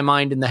can't put my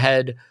mind in the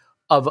head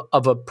of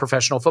a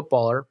professional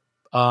footballer,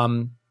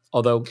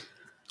 although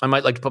I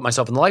might like to put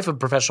myself in the life of a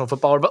professional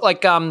footballer. But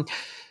like,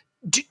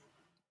 do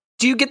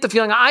you get the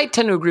feeling? I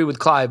tend to agree with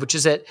Clive, which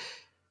is that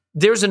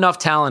there's enough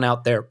talent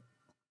out there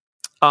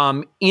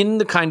in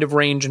the kind of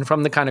range and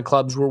from the kind of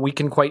clubs where we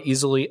can quite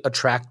easily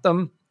attract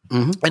them.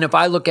 Mm-hmm. And if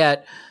I look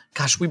at,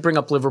 gosh, we bring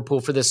up Liverpool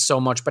for this so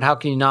much, but how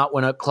can you not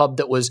when a club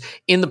that was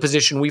in the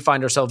position we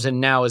find ourselves in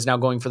now is now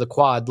going for the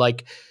quad?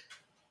 Like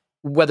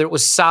whether it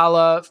was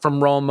Salah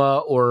from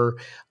Roma or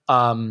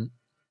Mane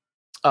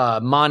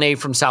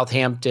from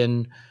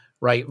Southampton,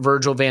 right?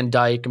 Virgil van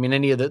Dijk. I mean,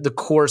 any of the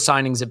core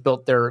signings that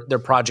built their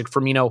project.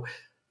 Firmino,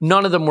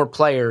 none of them were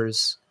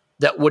players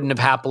that wouldn't have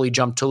happily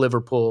jumped to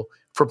Liverpool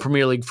for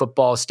Premier League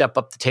football, step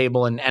up the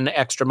table and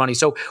extra money.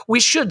 So we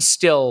should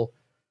still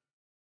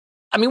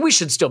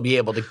be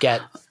able to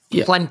get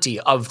plenty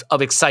of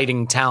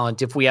exciting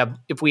talent if we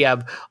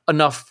have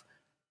enough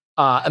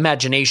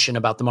imagination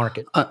about the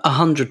market.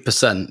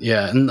 100%,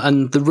 yeah.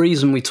 And the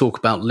reason we talk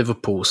about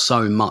Liverpool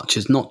so much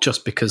is not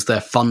just because their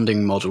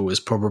funding model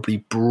is probably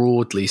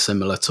broadly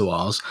similar to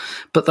ours,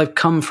 but they've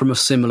come from a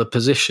similar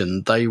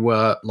position. They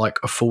were like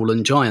a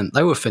fallen giant.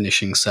 They were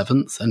finishing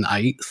 7th and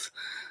 8th.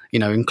 You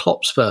know, in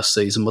Klopp's first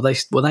season, were they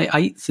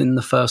 8th in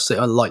the first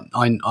season? Like,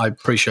 I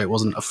appreciate it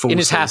wasn't a full in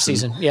his season. Half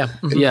season, yeah.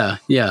 Mm-hmm.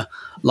 Yeah.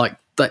 Like,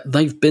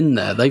 they've been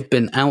there. They've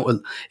been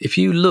out. If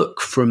you look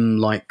from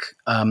like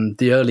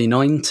the early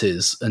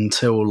 90s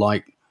until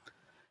like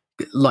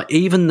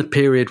even the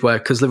period where,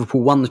 because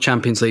Liverpool won the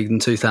Champions League in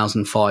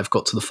 2005,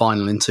 got to the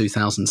final in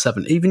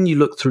 2007. Even you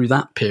look through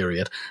that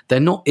period, they're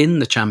not in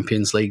the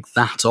Champions League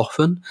that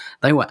often.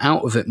 They were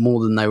out of it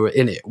more than they were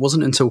in it. It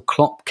wasn't until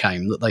Klopp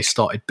came that they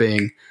started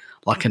being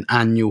like an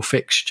annual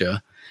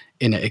fixture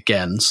in it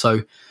again.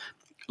 So,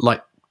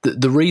 like,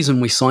 the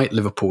reason we cite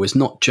Liverpool is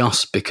not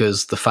just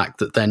because the fact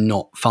that they're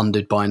not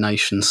funded by a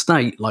nation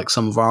state like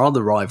some of our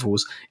other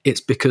rivals.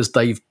 It's because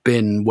they've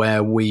been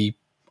where we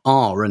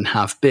are and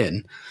have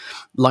been.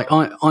 Like,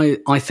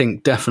 I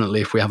think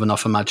definitely if we have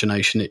enough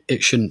imagination,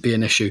 it shouldn't be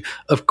an issue.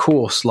 Of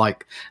course,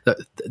 like,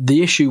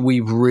 the issue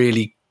we've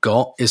really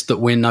got is that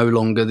we're no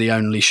longer the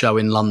only show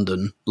in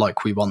London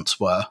like we once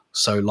were.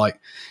 So, like,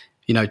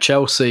 you know,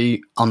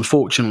 Chelsea,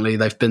 unfortunately,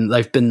 they've been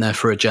there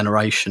for a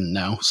generation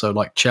now. So,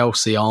 like,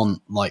 Chelsea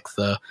aren't like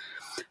for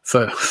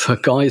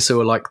guys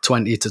who are like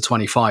 20 to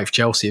 25,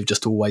 Chelsea have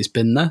just always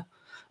been there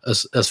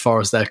as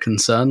far as they're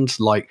concerned.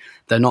 Like,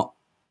 they're not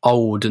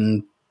old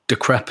and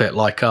decrepit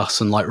like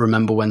us, and like,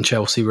 remember when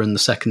Chelsea were in the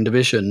second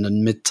division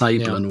and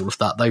mid-table and all of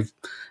that.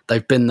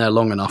 They've been there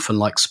long enough, and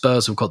like,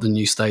 Spurs have got the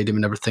new stadium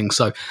and everything.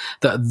 So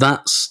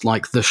that's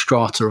like the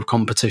strata of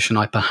competition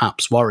I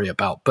perhaps worry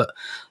about. But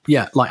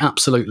yeah, like,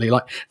 absolutely.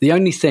 Like, the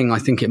only thing I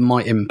think it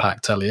might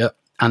impact, Elliot,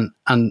 and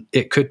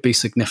it could be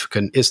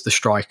significant, is the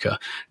striker.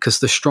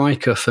 Because the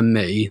striker, for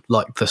me,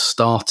 like the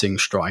starting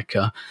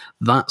striker,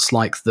 that's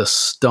like the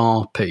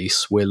star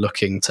piece we're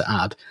looking to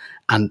add.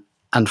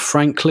 And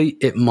frankly,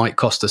 it might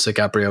cost us a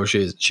Gabriel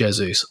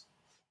Jesus,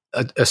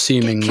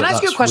 assuming Can I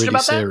ask you a question really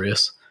about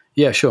serious. That?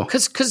 Yeah, sure.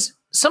 Because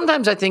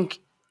sometimes I think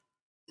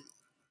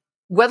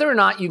whether or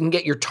not you can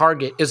get your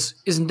target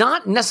is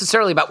not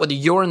necessarily about whether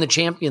you're in the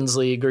Champions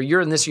League or you're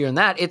in this, you're in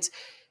that.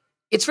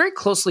 It's very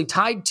closely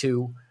tied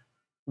to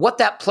what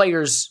that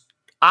player's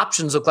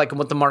options look like and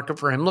what the market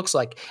for him looks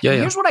like. Yeah,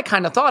 Here's what I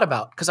kind of thought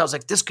about, because I was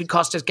like, this could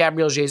cost us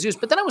Gabriel Jesus.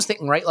 But then I was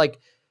thinking, right, like,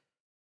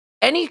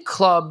 any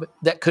club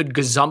that could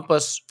gazump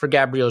us for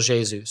Gabriel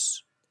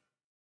Jesus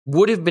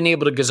would have been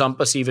able to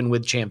gazump us even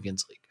with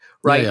Champions League,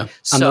 right? Yeah.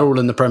 And they're all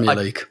in the Premier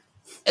League.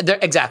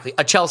 Exactly.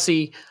 A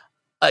Chelsea,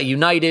 a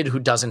United, who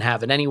doesn't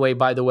have it anyway,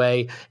 by the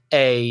way,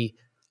 a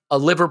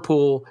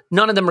Liverpool,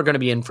 none of them are going to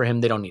be in for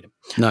him. They don't need him.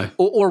 No,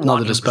 or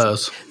neither do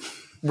Spurs.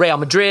 Real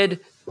Madrid,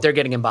 they're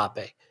getting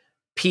Mbappe.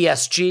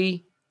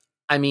 PSG,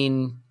 I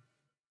mean,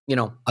 you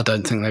know. I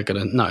don't think they're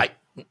going to, no.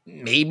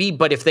 Maybe,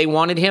 but if they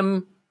wanted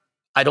him,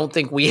 I don't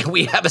think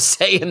we have a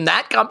say in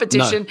that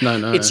competition.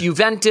 No. It's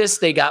Juventus.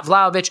 They got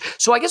Vlahovic.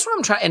 So I guess what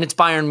I'm trying, and it's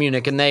Bayern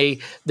Munich, and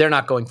they're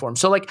not going for him.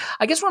 So, like,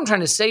 I guess what I'm trying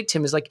to say,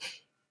 Tim, is like,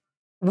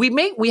 we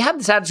have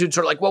this attitude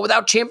sort of like, well,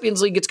 without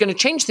Champions League, it's going to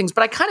change things.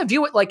 But I kind of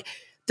view it like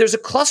there's a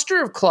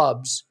cluster of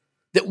clubs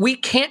that we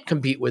can't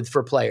compete with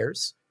for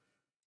players.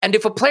 And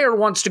if a player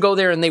wants to go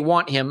there and they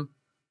want him,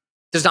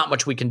 there's not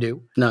much we can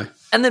do. No.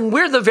 And then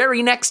we're the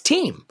very next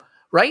team.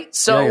 Right?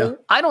 So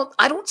yeah.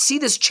 I don't see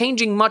this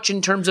changing much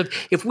in terms of,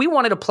 if we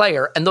wanted a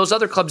player and those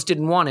other clubs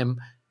didn't want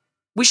him,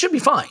 we should be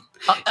fine.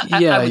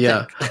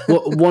 Yeah.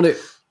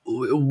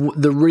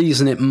 The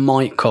reason it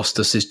might cost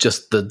us is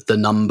just the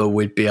number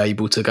we'd be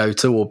able to go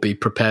to or be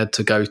prepared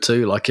to go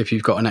to. Like, if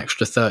you've got an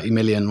extra 30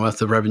 million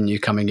worth of revenue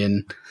coming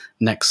in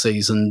next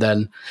season,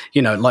 then,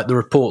 you know, like the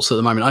reports at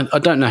the moment, I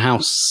don't know how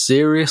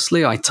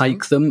seriously I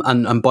take them.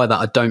 And by that,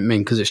 I don't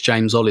mean because it's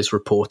James Ollie's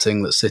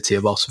reporting that City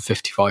have asked for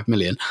 55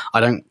 million. I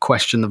don't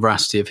question the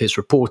veracity of his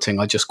reporting.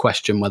 I just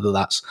question whether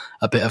that's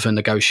a bit of a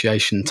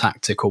negotiation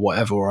tactic or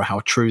whatever, or how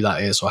true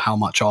that is, or how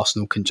much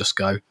Arsenal can just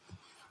go,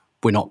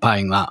 we're not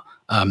paying that.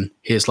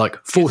 Here's like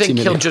 40 million.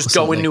 You think he'll just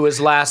go into his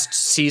last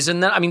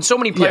season then? I mean, so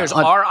many players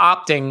are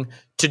opting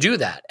to do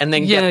that and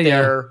then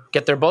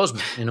get their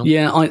Bozeman, you know?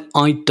 Yeah,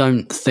 I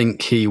don't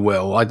think he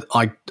will.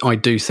 I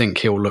do think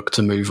he'll look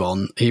to move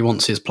on. He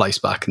wants his place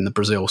back in the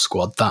Brazil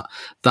squad.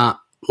 That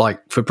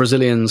like, for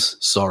Brazilians,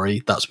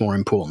 sorry, that's more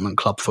important than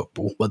club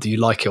football. Whether you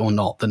like it or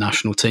not, the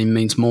national team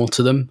means more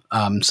to them.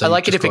 So I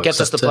like it if it gets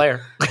us the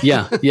player.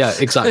 Yeah,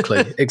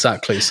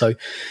 exactly. So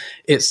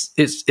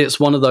it's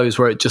one of those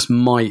where it just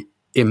might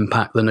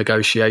impact the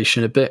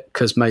negotiation a bit,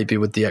 because maybe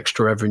with the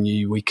extra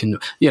revenue we can,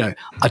 you know,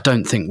 I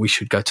don't think we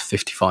should go to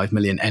 55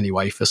 million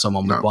anyway for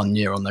someone with 1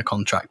 year on their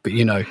contract. But,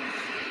 you know,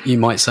 you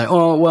might say,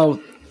 oh, well,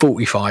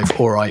 45,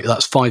 all right,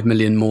 that's 5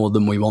 million more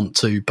than we want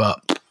to,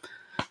 but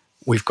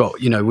we've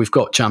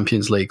got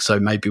Champions League, so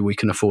maybe we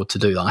can afford to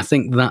do that. I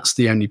think that's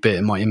the only bit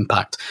it might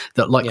impact.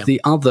 That, like, the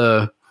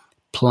other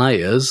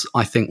players,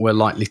 I think we're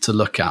likely to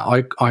look at.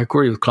 I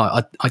agree with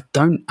Clive. I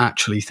don't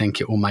actually think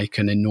it will make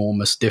an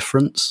enormous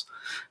difference,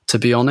 to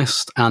be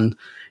honest. And,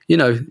 you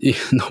know,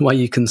 the way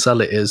you can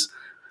sell it is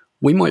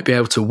we might be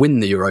able to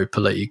win the Europa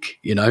League,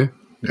 you know?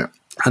 Yeah.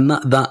 And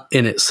that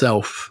in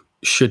itself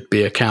should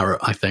be a carrot,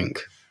 I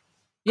think.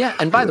 Yeah.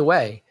 And by the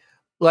way,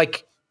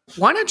 like,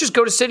 why not just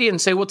go to City and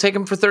say, we'll take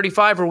him for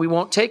 35 or we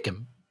won't take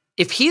him?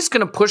 If he's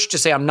going to push to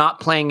say, I'm not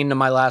playing into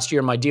my last year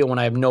of my deal when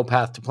I have no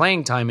path to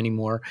playing time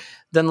anymore,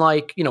 then,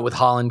 like, you know, with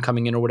Haaland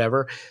coming in or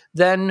whatever,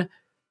 then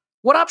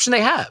what option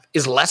they have?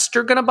 Is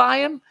Leicester going to buy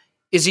him?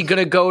 Is he going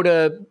to go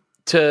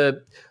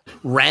to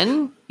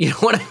Rennes? You know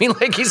what I mean?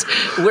 Like,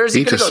 where's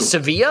he going to go?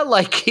 Sevilla?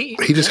 Like, he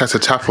just has to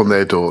tap on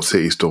their door,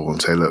 City's door,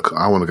 and say, look,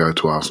 I want to go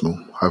to Arsenal.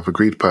 I've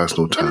agreed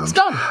personal terms. And it's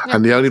done. Yeah,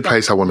 and the only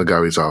place I want to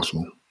go is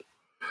Arsenal.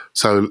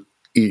 So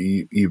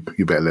you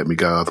better let me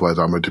go, otherwise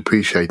I'm a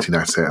depreciating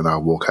asset and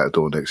I'll walk out the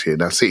door next year.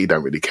 Now, City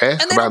don't really care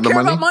about the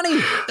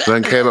money. They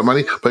don't care about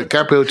money. But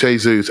Gabriel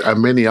Jesus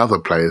and many other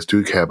players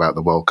do care about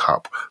the World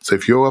Cup. So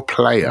if you're a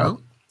player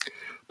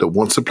that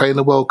wants to play in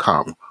the World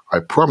Cup, I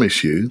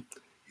promise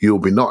you'll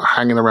be not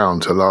hanging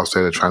around till the last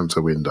day of the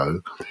transfer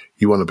window.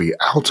 You want to be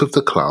out of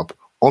the club,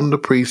 on the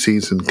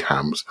pre-season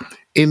camps,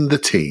 in the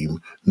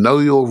team, know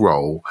your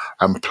role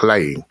and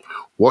playing.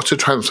 Watch the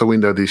transfer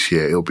window this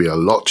year. It'll be a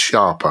lot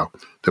sharper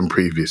than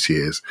previous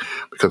years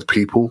because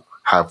people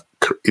have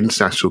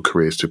international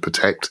careers to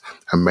protect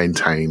and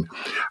maintain,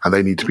 and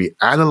they need to be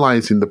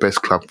analysing the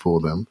best club for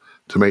them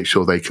to make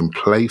sure they can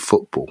play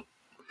football.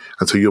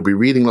 And so you'll be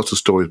reading lots of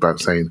stories about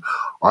saying,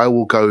 I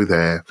will go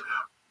there,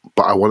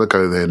 but I want to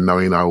go there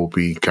knowing I will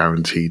be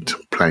guaranteed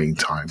playing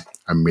time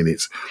and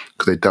minutes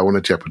because they don't want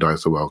to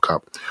jeopardise the World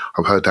Cup.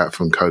 I've heard that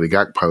from Cody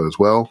Gakpo as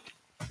well.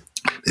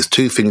 There's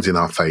two things in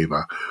our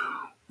favour.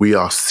 We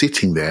are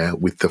sitting there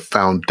with the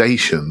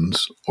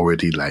foundations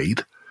already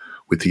laid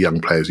with the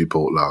young players we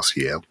bought last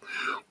year.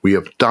 We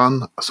have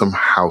done some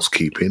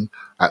housekeeping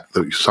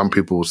some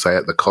people will say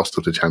at the cost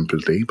of the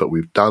Champions League, but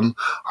we've done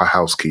our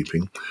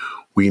housekeeping.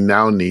 We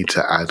now need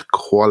to add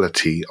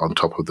quality on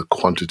top of the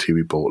quantity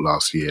we bought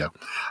last year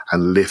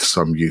and lift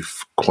some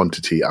youth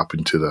quantity up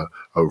into the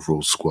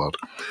overall squad.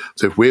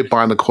 So if we're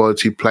buying a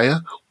quality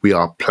player, we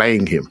are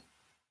playing him.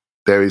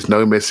 There is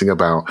no messing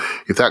about.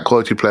 If that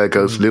quality player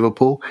goes to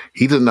Liverpool,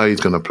 he doesn't know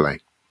he's going to play.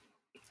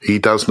 He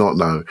does not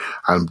know.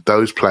 And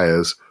those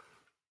players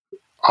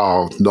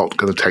are not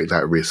going to take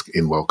that risk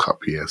in World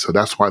Cup year. So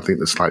that's why I think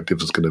the slight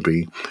difference is going to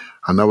be.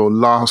 Another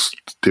last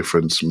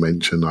difference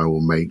mention I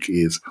will make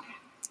is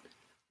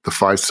the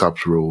 5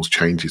 subs rules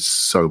changes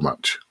so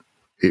much.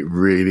 It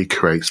really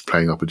creates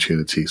playing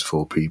opportunities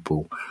for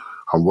people.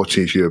 I'm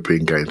watching these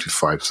European games with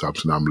 5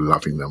 subs and I'm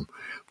loving them.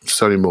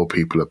 So many more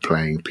people are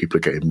playing. People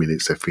are getting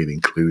minutes. They feel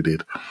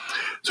included.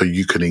 So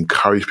you can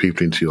encourage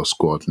people into your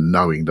squad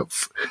knowing that,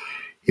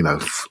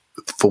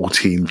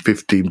 14,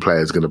 15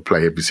 players are going to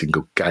play every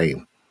single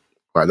game.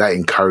 Right? That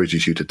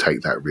encourages you to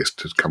take that risk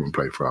to come and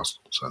play for us.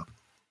 So,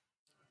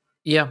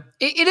 yeah,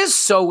 it is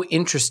so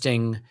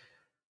interesting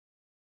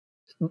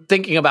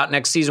thinking about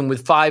next season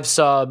with 5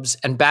 subs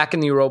and back in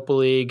the Europa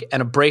League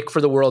and a break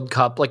for the World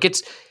Cup. Like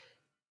it's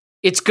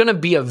going to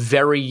be a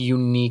very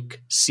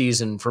unique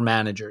season for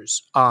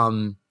managers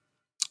to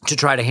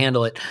try to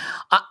handle it.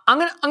 I'm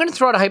going to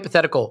throw out a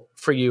hypothetical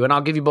for you, and I'll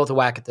give you both a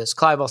whack at this.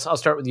 Clive, I'll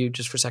start with you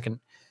just for a second.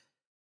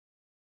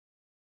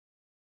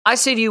 I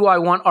say to you, I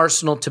want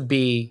Arsenal to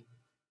be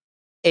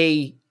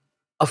a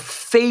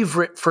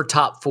favorite for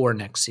top 4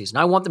 next season.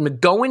 I want them to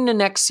go into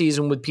next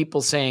season with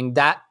people saying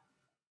that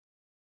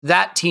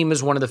team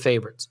is one of the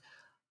favorites.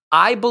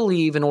 I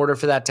believe in order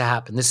for that to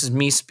happen, this is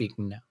me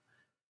speaking now,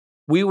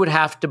 we would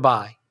have to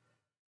buy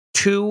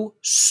 2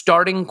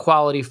 starting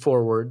quality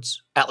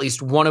forwards, at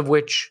least one of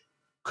which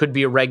could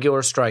be a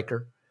regular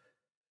striker,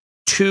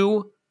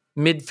 2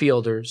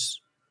 midfielders,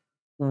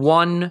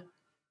 1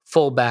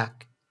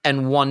 fullback,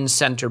 and 1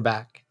 center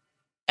back.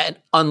 And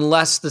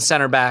unless the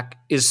center back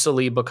is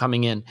Saliba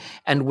coming in.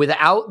 And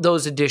without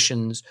those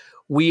additions,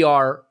 we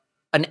are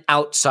an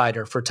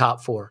outsider for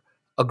top 4.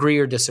 Agree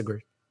or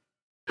disagree?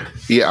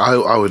 Yeah,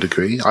 I would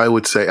agree. I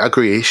would say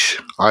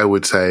agree-ish. I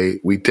would say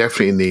we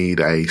definitely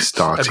need a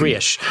starting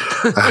agree-ish.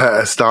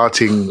 a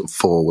starting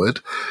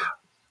forward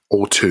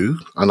or 2,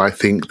 and I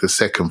think the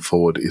second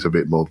forward is a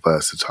bit more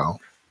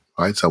versatile.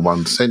 Right, so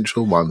 1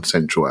 central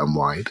and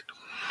wide.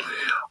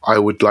 I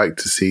would like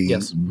to see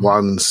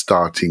 1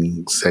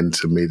 starting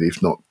centre mid,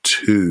 if not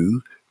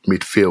 2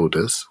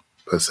 midfielders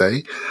per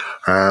se.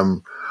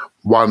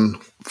 1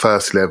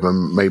 first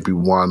 11, maybe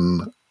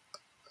 1.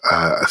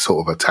 A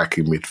sort of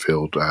attacking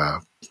midfield,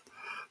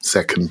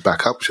 second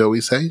backup, shall we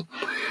say.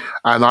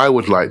 And I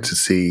would like to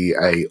see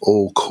a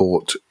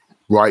all-court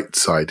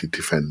right-sided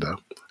defender,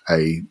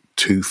 a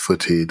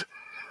 2-footed,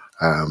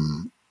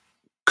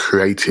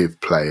 creative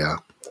player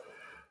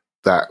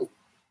that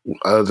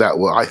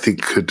I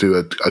think could do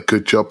a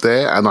good job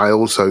there. And I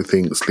also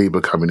think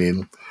Saliba coming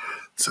in,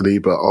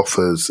 Saliba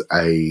offers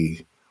a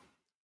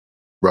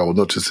role,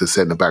 not just as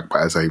centre-back,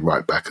 but as a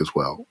right-back as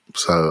well.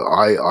 So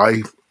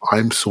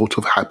I'm sort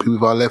of happy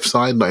with our left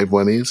side. Not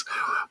everyone is,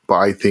 but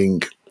I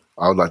think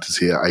I would like to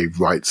see a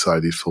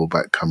right-sided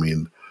fullback come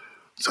in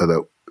so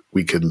that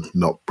we can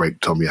not break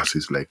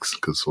Tomiyasu's legs,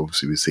 because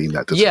obviously we've seen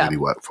that doesn't really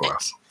work for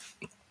us.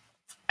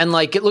 And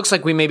it looks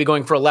like we may be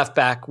going for a left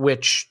back,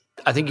 which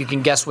I think you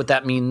can guess what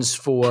that means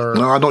for.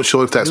 No, I'm not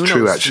sure if that's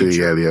true.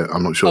 Actually, Elliot,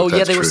 I'm not sure. Oh, if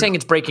that's they true. were saying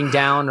it's breaking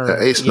down, or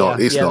it's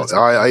not. It's not.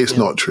 It's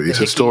not true. It's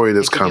a story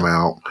that's come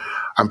out,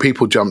 and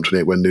people jumped on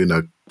it when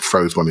Nuno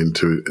throws one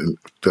into and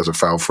does a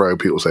foul throw.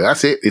 People say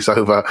that's it, it's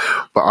over.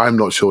 But I'm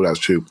not sure that's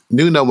true.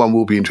 Nuno one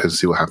will be interested to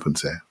see what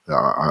happens there.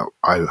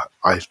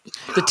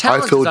 The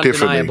talent feel is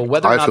undeniable.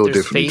 Whether or not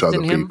there's faith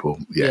in him, people.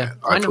 Yeah,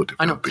 I feel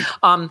differently.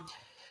 I know.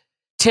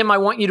 Tim, I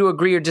want you to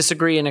agree or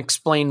disagree and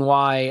explain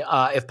why,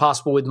 if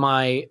possible, with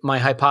my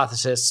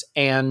hypothesis.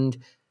 And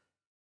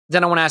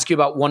then I want to ask you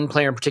about one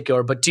player in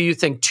particular, but do you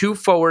think two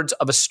forwards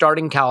of a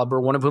starting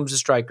caliber, one of whom's a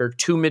striker,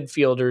 two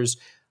midfielders,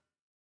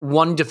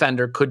 one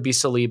defender could be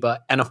Saliba,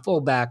 and a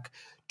fullback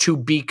to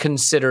be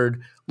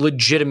considered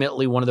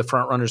legitimately one of the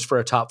front runners for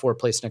a top 4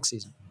 place next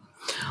season?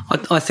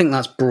 I think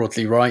that's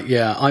broadly right.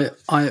 Yeah,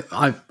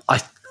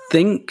 I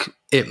think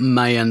it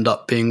may end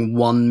up being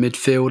one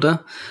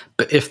midfielder,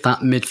 but if that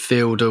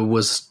midfielder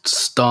was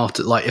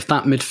started, like if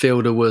that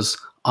midfielder was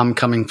I'm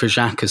coming for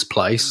Xhaka's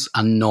place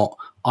and not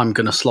I'm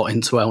going to slot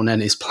into El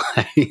Nene's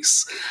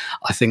place,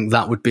 I think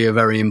that would be a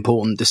very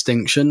important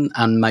distinction,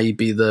 and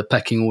maybe the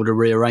pecking order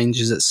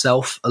rearranges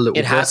itself a little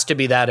bit. It has to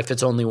be that if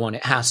it's only one.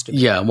 It has to be.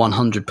 Yeah,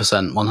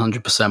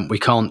 100%. We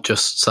can't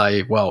just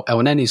say, well,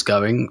 El Nene's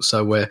going,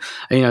 so we're,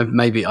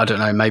 maybe, I don't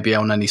know, maybe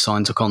El Nene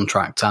signs a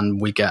contract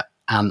and we get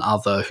an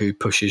other who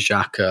pushes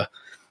Xhaka.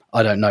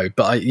 I don't know.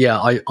 But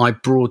I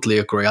broadly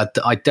agree.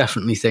 I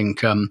definitely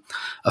think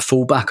a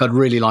fullback, I'd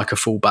really like a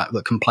fullback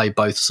that can play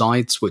both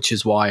sides, which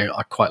is why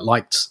I quite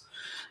liked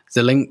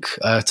the link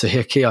to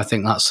Hickey. I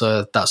think that's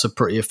a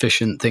pretty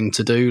efficient thing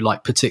to do,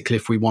 like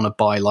particularly if we want to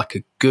buy like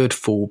a good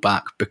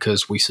fullback,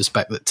 because we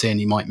suspect that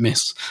Tierney might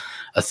miss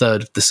a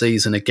third of the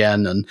season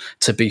again. And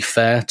to be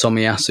fair,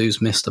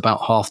 Tomiyasu's missed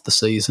about half the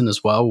season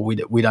as well.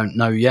 We don't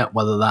know yet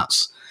whether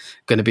that's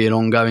going to be an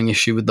ongoing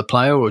issue with the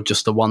player or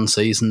just a one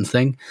season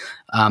thing.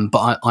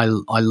 But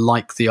I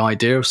like the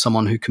idea of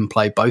someone who can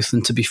play both.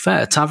 And to be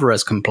fair,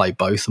 Tavares can play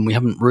both, and we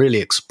haven't really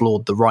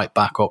explored the right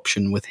back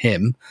option with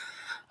him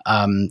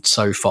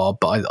so far.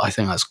 But I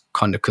think that's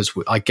kind of because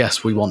I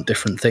guess we want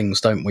different things,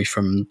 don't we,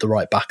 from the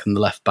right back and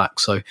the left back.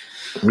 So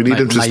we need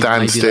him to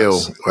stand still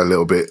a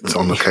little bit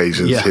on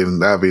occasions. Yeah.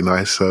 That'd be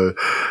nice. So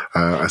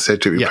I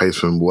said to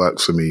replacement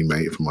works for me,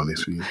 mate, if I'm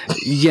honest with you.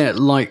 Yeah,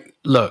 like,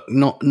 look,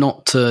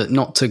 not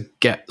to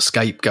get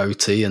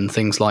scapegoaty and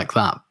things like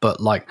that, but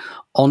like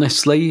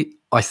honestly,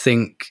 I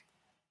think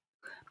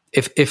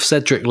if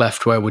Cedric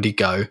left, where would he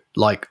go?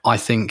 Like, I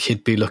think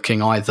he'd be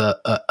looking either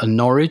at a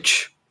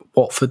Norwich,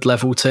 Watford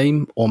level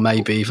team, or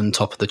maybe even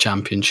top of the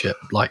Championship.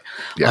 Like,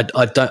 yeah.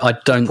 I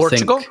don't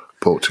Portugal? think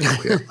Portugal,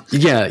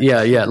 yeah.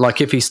 yeah.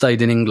 Like if he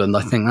stayed in England,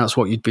 I think that's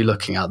what you'd be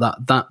looking at.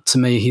 That to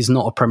me, he's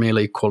not a Premier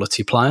League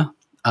quality player,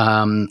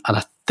 and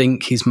I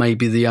think he's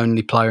maybe the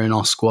only player in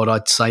our squad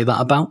I'd say that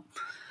about.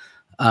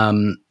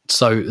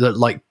 So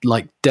that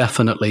like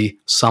definitely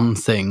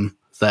something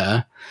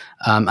there,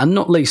 and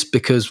not least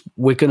because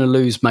we're going to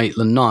lose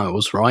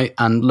Maitland-Niles, right?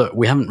 And look,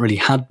 we haven't really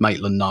had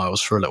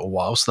Maitland-Niles for a little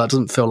while, so that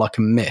doesn't feel like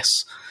a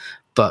miss.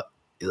 But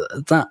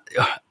that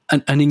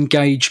an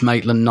engaged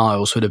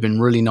Maitland-Niles would have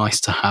been really nice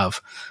to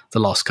have the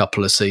last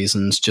couple of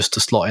seasons, just to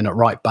slot in at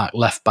right back,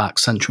 left back,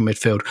 central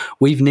midfield.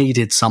 We've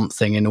needed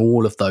something in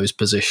all of those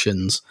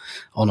positions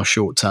on a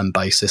short-term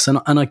basis. And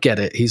I get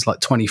it. He's like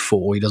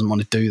 24. He doesn't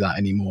want to do that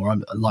anymore.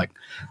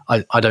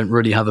 I don't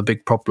really have a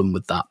big problem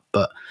with that.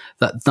 But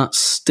that's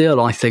still,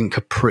 I think,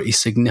 a pretty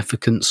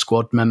significant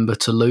squad member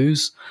to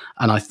lose.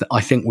 And I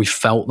think we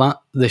felt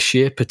that this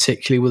year,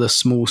 particularly with a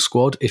small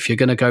squad. If you're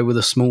going to go with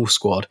a small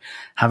squad,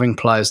 having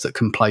players that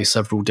can play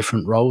several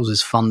different roles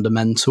is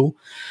fundamental.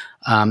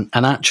 And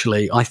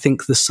actually, I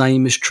think the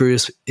same is true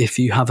as if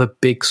you have a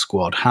big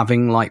squad,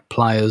 having like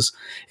players.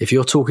 If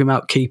you're talking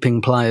about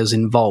keeping players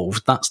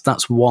involved,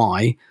 that's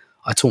why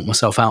I talk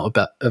myself out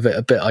of it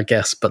a bit, I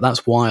guess. But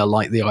that's why I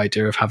like the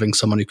idea of having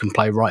someone who can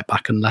play right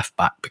back and left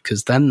back,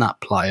 because then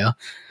that player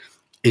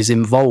is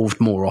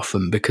involved more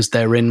often because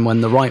they're in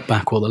when the right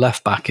back or the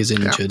left back is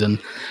injured. Yeah.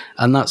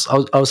 And that's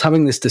I was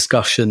having this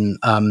discussion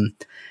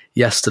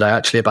yesterday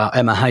actually about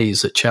Emma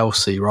Hayes at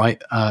Chelsea, right?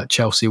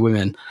 Chelsea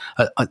women.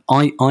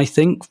 I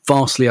think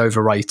vastly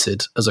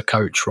overrated as a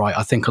coach, right?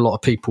 I think a lot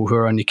of people who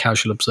are only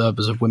casual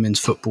observers of women's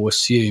football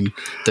assume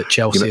that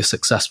Chelsea is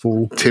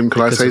successful. Tim,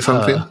 can I say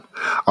something?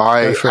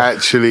 I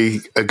actually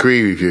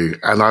agree with you,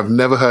 and I've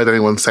never heard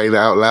anyone say that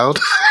out loud.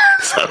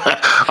 So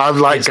I'm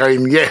like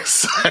going,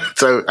 yes.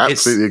 So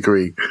absolutely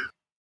agree.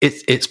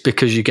 It's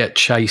because you get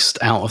chased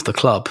out of the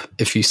club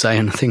if you say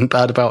anything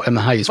bad about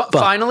Emma Hayes. But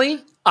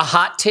finally, a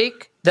hot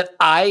take that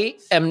I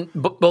am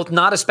both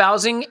not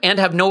espousing and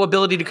have no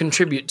ability to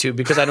contribute to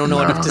because I don't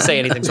know enough to say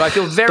anything. So I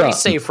feel very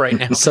safe right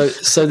now. So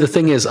the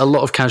thing is, a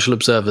lot of casual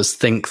observers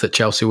think that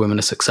Chelsea women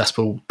are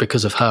successful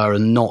because of her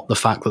and not the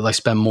fact that they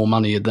spend more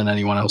money than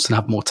anyone else and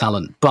have more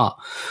talent. But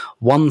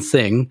one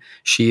thing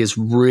she is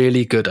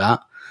really good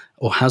at,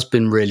 or has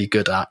been really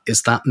good at,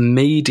 is that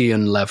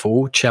median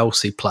level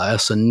Chelsea player,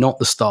 so not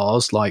the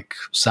stars like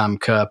Sam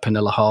Kerr,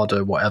 Pernilla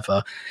Harder,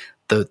 whatever,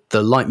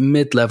 the like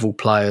mid-level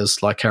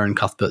players like Erin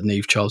Cuthbert and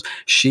Eve Charles.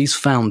 She's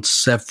found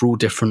several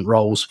different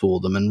roles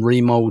for them and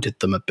remoulded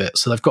them a bit.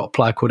 So they've got a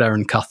player called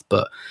Erin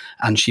Cuthbert,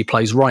 and she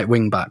plays right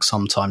wing back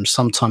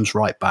sometimes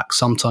right back,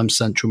 sometimes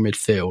central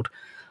midfield.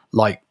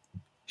 Like,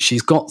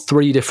 she's got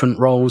 3 different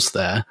roles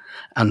there,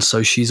 and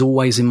so she's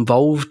always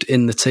involved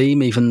in the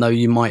team, even though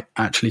you might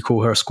actually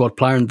call her a squad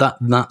player. And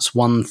that's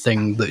one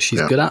thing that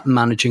she's good at,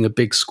 managing a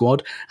big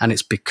squad, and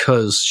it's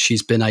because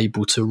she's been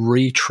able to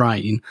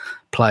retrain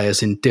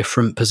players in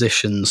different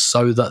positions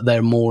so that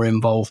they're more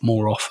involved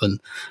more often.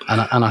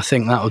 And I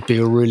think that would be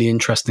a really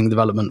interesting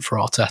development for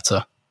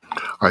Arteta.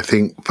 I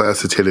think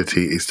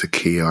versatility is the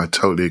key. I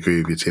totally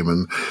agree with you, Tim.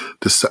 And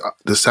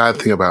the sad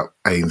thing about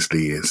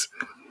Ainsley is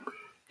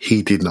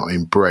he did not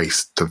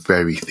embrace the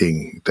very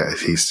thing that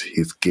is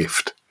his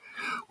gift,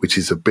 which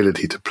is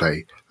ability to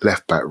play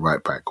left back,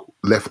 right back,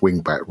 left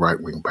wing back,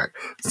 right wing back,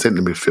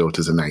 centre midfield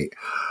as an 8,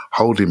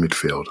 holding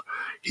midfield.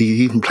 He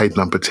even played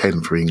number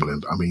 10 for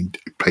England. I mean,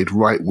 played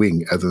right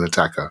wing as an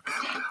attacker.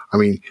 I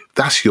mean,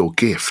 that's your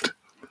gift.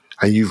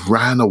 And you've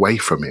ran away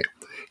from it.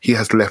 He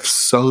has left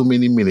so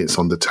many minutes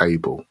on the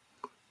table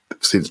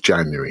since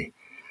January.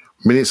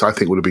 Minutes I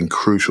think would have been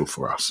crucial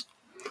for us.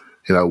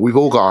 You know, we've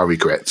all got our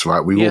regrets,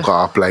 right? We've all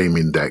got our blame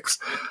index.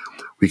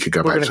 We could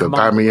go back to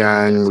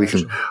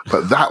Aubameyang.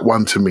 But that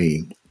one to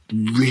me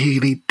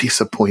really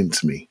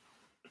disappoints me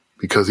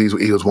because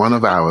he was one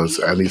of ours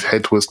and his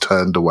head was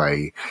turned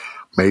away,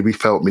 maybe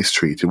felt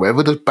mistreated.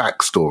 Whatever the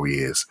backstory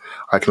is,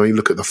 I can only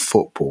look at the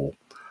football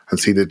and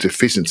see the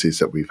deficiencies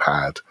that we've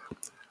had.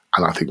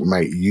 And I think,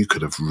 mate, you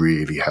could have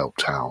really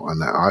helped out.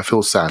 And I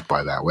feel sad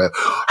by that.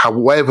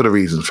 Whatever the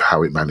reasons for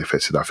how it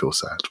manifested, I feel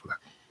sad for that.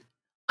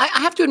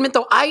 I have to admit,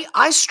 though,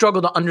 I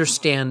struggle to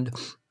understand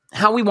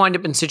how we wind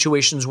up in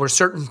situations where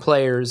certain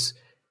players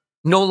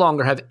no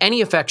longer have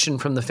any affection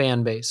from the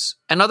fan base.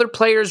 And other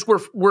players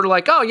were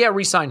like, oh, yeah,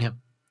 re-sign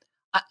him.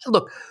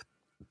 Look,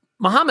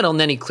 Mohamed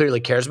Elneny clearly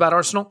cares about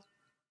Arsenal.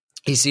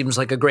 He seems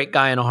like a great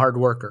guy and a hard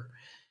worker.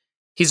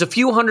 He's a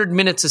few hundred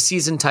minutes a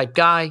season type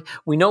guy.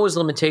 We know his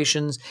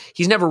limitations.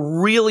 He's never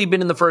really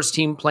been in the first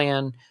team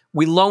plan.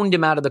 We loaned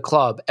him out of the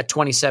club at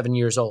 27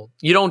 years old.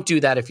 You don't do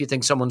that if you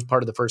think someone's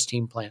part of the first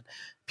team plan.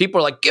 People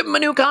are like, give him a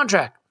new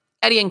contract.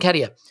 Eddie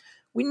Nketiah.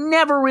 We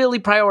never really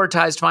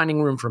prioritized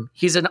finding room for him.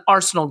 He's an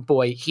Arsenal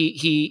boy.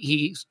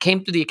 He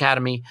came through the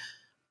academy.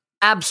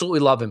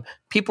 Absolutely love him.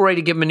 People ready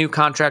to give him a new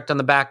contract on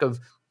the back of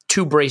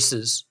 2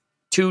 braces,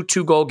 two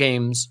goal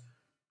games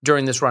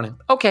during this run-in.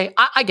 Okay,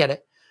 I get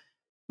it.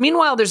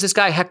 Meanwhile, there's this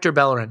guy, Hector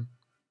Bellerin,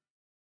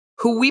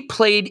 who we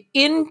played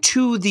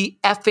into the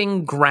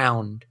effing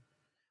ground,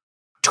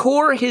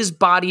 tore his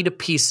body to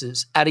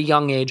pieces at a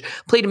young age,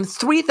 played him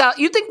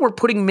 3,000. You think we're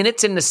putting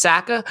minutes into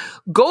Saka?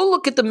 Go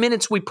look at the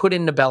minutes we put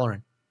into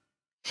Bellerin.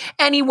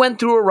 And he went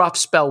through a rough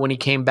spell when he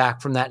came back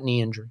from that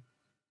knee injury.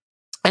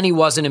 And he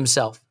wasn't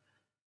himself.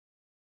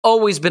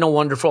 Always been a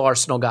wonderful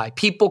Arsenal guy.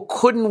 People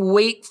couldn't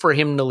wait for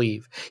him to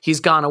leave. He's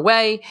gone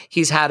away.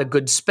 He's had a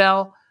good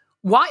spell.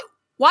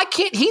 Why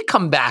can't he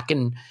come back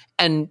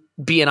and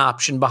be an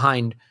option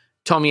behind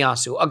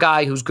Tomiyasu, a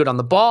guy who's good on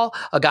the ball,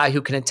 a guy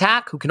who can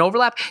attack, who can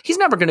overlap? He's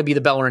never going to be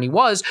the Bellerin he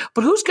was,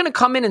 but who's going to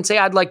come in and say,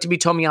 I'd like to be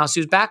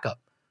Tomiyasu's backup?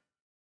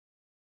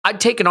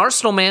 I'd take an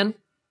Arsenal man.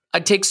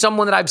 I'd take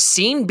someone that I've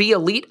seen be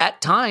elite at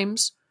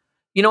times.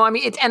 You know, I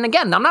mean, and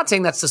again, I'm not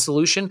saying that's the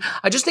solution.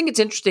 I just think it's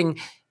interesting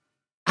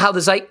how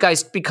the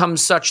zeitgeist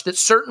becomes such that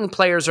certain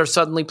players are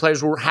suddenly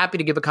players we're happy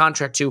to give a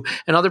contract to,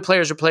 and other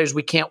players are players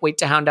we can't wait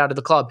to hound out of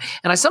the club.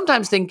 And I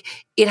sometimes think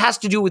it has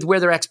to do with where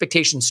their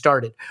expectations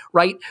started,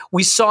 right?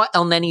 We saw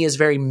Elneny as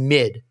very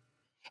mid,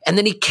 and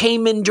then he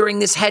came in during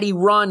this heady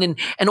run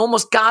and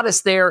almost got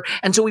us there.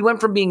 And so we went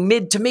from being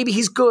mid to maybe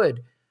he's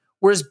good.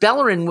 Whereas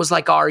Bellerin was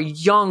like our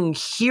young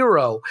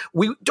hero.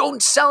 We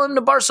don't sell him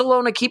to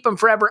Barcelona, keep him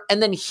forever.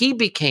 And then he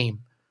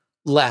became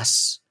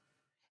less.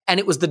 And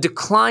it was the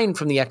decline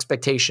from the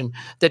expectation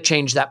that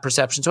changed that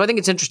perception. So I think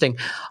it's interesting.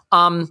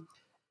 And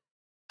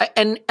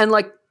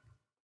like,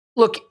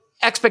 look,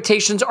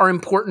 expectations are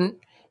important.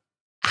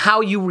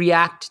 How you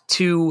react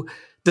to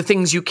the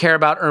things you care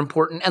about are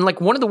important. And like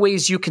one of the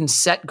ways you can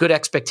set good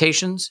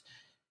expectations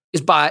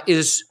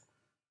is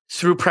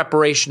through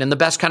preparation. And the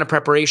best kind of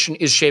preparation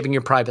is shaving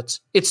your privates.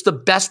 It's the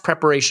best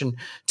preparation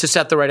to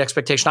set the right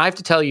expectation. I have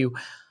to tell you,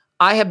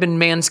 I have been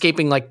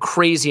manscaping like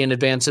crazy in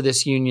advance of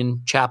this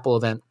Union Chapel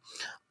event.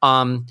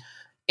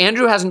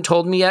 Andrew hasn't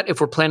told me yet if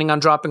we're planning on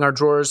dropping our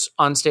drawers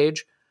on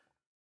stage.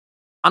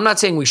 I'm not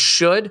saying we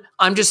should.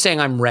 I'm just saying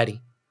I'm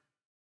ready.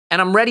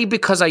 And I'm ready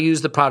because I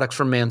use the products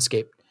from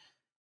Manscaped.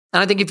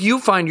 And I think if you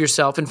find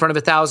yourself in front of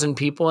 1,000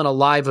 people in a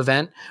live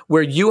event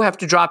where you have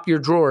to drop your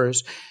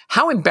drawers,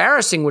 how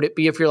embarrassing would it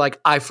be if you're like,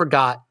 I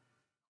forgot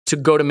to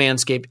go to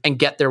Manscaped and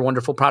get their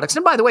wonderful products?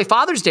 And by the way,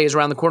 Father's Day is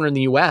around the corner in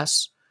the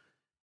US.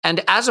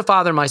 And as a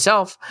father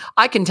myself,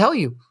 I can tell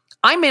you,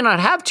 I may not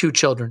have 2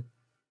 children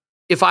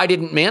if I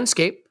didn't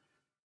Manscape,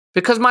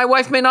 because my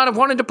wife may not have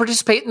wanted to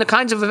participate in the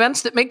kinds of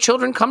events that make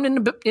children come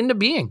into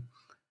being.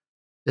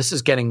 This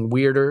is getting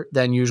weirder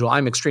than usual.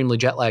 I'm extremely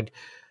jet lagged.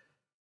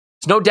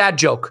 It's no dad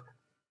joke.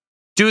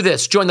 Do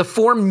this. Join the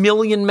 4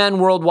 million men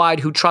worldwide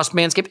who trust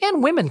Manscaped,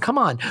 and women, come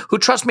on, who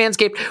trust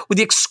Manscaped with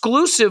the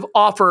exclusive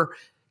offer.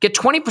 Get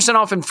 20%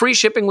 off and free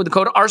shipping with the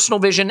code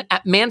ArsenalVision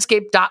at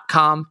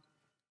manscaped.com.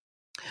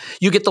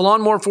 You get the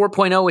Lawnmower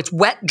 4.0. It's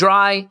wet,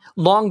 dry,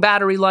 long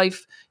battery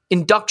life,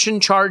 induction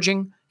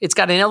charging. It's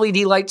got an LED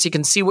light so you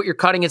can see what you're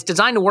cutting. It's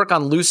designed to work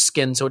on loose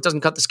skin, so it doesn't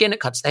cut the skin, it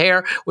cuts the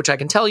hair, which I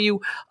can tell you,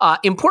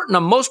 important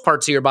on most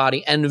parts of your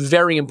body and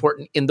very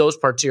important in those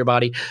parts of your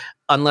body,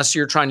 unless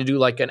you're trying to do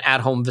like an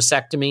at-home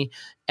vasectomy.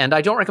 And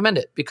I don't recommend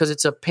it because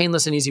it's a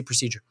painless and easy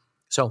procedure.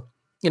 So,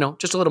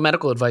 just a little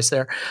medical advice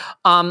there.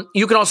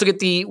 You can also get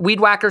the Weed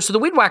Whacker. So the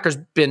Weed Whacker's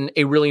been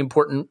a really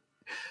important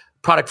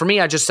product for me.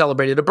 I just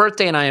celebrated a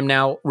birthday and I am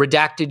now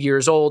redacted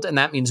years old, and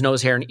that means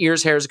nose hair and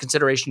ears hair is a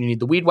consideration. You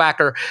need the Weed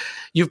Whacker.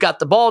 You've got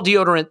the ball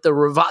deodorant,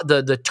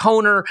 the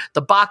toner,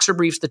 the boxer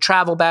briefs, the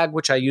travel bag,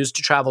 which I use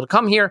to travel to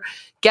come here.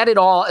 Get it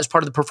all as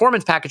part of the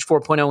Performance Package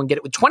 4.0 and get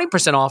it with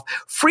 20% off,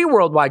 free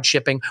worldwide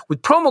shipping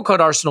with promo code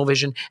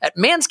ArsenalVision at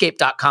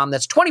manscaped.com.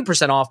 That's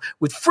 20% off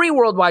with free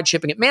worldwide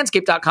shipping at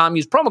manscaped.com.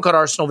 Use promo code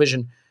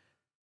ArsenalVision.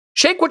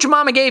 Shake what your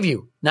mama gave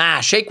you. Nah,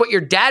 shake what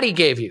your daddy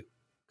gave you.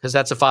 Because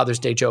that's a Father's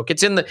Day joke.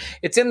 It's in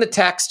the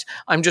text.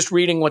 I'm just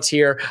reading what's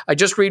here. I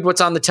just read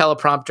what's on the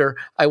teleprompter.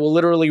 I will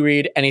literally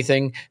read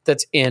anything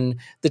that's in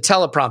the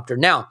teleprompter.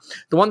 Now,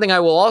 the one thing I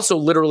will also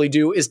literally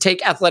do is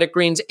take Athletic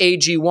Greens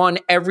AG1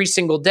 every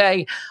single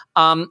day.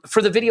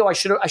 For the video, I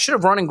should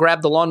have run and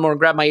grabbed the lawnmower and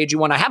grabbed my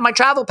AG1. I have my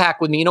travel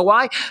pack with me. You know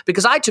why?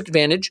 Because I took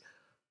advantage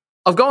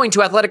of going to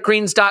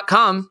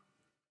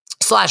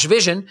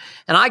athleticgreens.com/vision,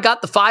 and I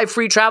got the 5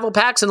 free travel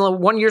packs and a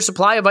 1-year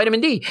supply of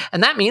vitamin D.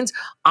 And that means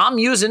I'm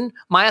using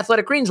my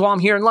Athletic Greens while I'm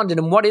here in London.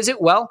 And what is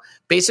it? Well,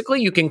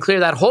 basically, you can clear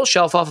that whole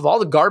shelf off of all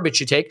the garbage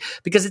you take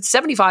because it's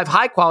 75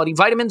 high-quality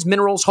vitamins,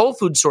 minerals, whole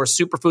food source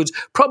superfoods,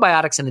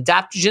 probiotics, and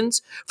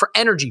adaptogens for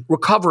energy,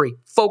 recovery,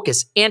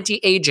 focus,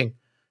 anti-aging.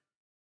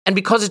 And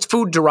because it's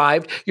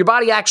food-derived, your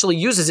body actually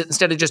uses it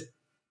instead of just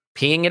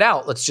peeing it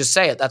out. Let's just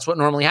say it. That's what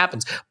normally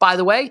happens. By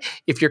the way,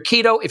 if you're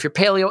keto, if you're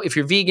paleo, if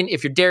you're vegan,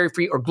 if you're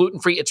dairy-free or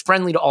gluten-free, it's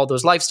friendly to all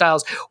those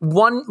lifestyles.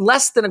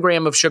 Less than a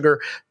gram of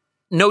sugar,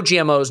 no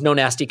GMOs, no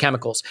nasty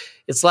chemicals.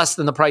 It's less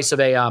than the price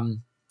of a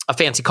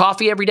fancy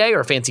coffee every day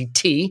or a fancy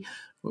tea.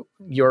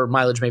 Your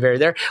mileage may vary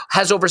there.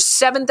 Has over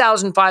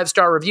 7,000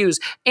 5-star reviews.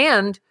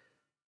 And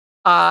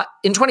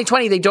in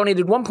 2020, they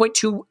donated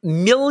 1.2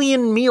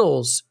 million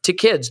meals to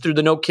kids through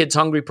the No Kids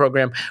Hungry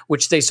program,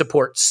 which they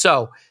support.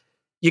 So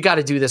you got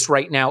to do this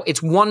right now.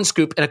 It's 1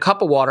 scoop in a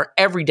cup of water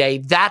every day.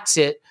 That's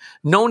it.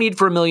 No need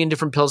for a million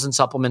different pills and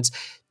supplements.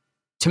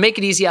 To make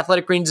it easy,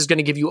 Athletic Greens is going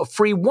to give you a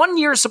free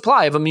 1-year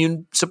supply of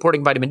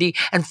immune-supporting vitamin D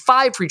and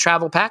 5 free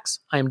travel packs.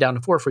 I am down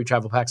to 4 free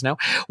travel packs now.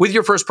 With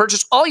your first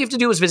purchase, all you have to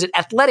do is visit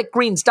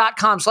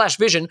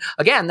athleticgreens.com/vision.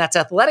 Again, that's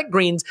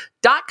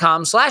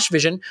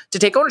athleticgreens.com/vision to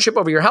take ownership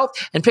over your health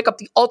and pick up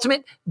the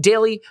ultimate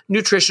daily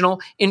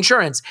nutritional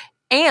insurance.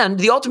 And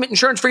the ultimate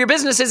insurance for your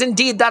business is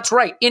Indeed. That's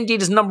right.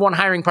 Indeed is the #1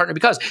 hiring partner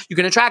because you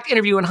can attract,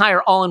 interview, and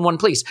hire all in one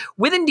place.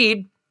 With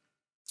Indeed,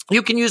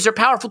 you can use their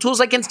powerful tools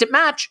like Instant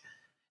Match.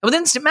 And with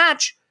Instant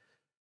Match,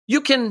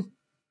 you can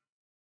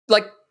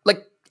like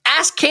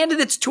ask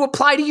candidates to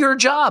apply to your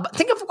job.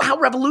 Think of how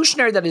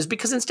revolutionary that is,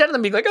 because instead of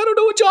them being like, I don't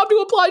know what job to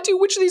apply to,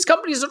 which of these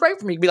companies is right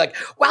for me, you'd be like,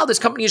 wow, this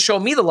company is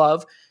showing me the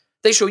love.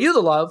 They show you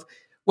the love.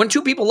 When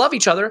 2 people love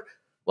each other,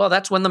 well,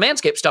 that's when the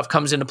Manscaped stuff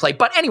comes into play.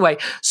 But anyway,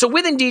 so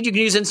with Indeed, you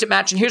can use Instant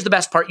Match. And here's the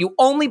best part. You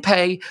only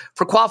pay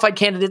for qualified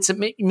candidates that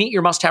meet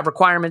your must-have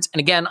requirements. And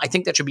again, I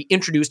think that should be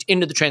introduced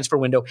into the transfer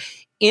window.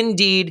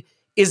 Indeed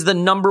is the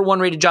 #1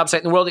 rated job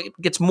site in the world. It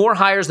gets more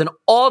hires than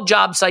all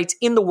job sites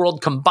in the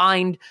world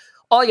combined.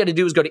 All you got to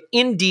do is go to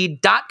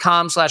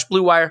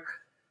Indeed.com/Blue Wire.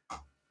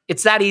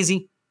 It's that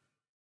easy.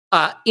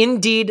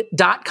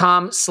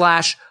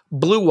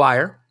 Indeed.com/Blue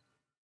Wire.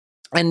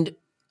 And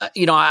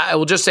I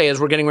will just say, as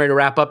we're getting ready to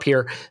wrap up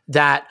here,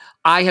 that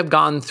I have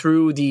gone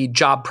through the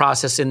job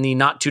process in the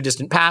not too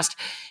distant past.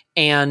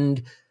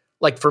 And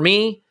for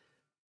me,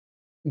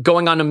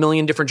 going on a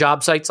million different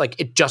job sites,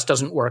 it just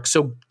doesn't work.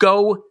 So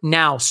go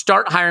now.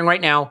 Start hiring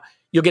right now.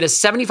 You'll get a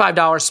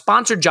 $75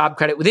 sponsored job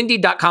credit with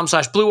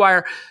Indeed.com/Blue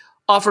Wire.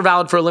 Offer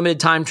valid for a limited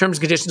time. Terms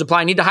and conditions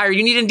apply. Need to hire.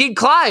 You need Indeed.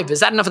 Clive,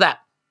 is that enough of that?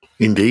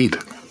 Indeed.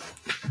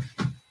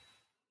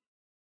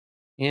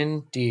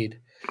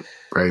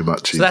 Very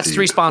much. So that's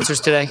 3 sponsors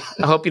today.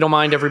 I hope you don't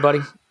mind, everybody.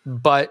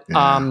 But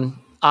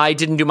I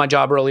didn't do my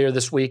job earlier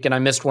this week, and I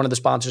missed one of the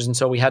sponsors, and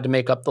so we had to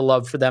make up the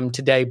love for them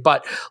today.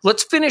 But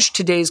let's finish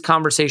today's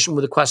conversation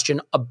with a question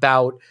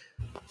about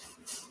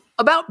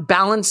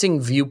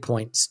balancing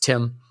viewpoints,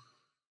 Tim.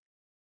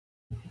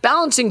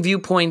 Balancing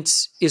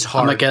viewpoints is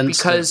hard. I'm against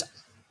because it.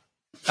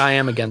 I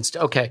am against it.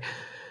 Okay.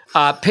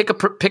 Pick a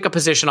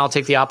position. I'll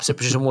take the opposite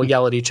position. We'll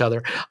yell at each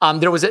other.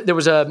 There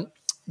was a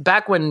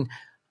back when.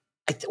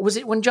 Was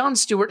it when Jon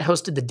Stewart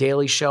hosted The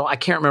Daily Show? I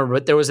can't remember,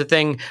 but there was a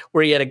thing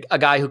where he had a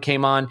guy who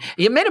came on.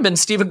 It may have been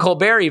Stephen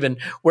Colbert even,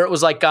 where it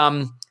was or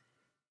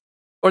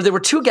there were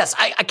 2 guests.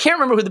 I can't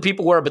remember who the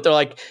people were, but they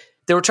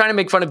were trying to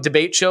make fun of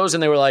debate shows,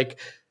 and they were like,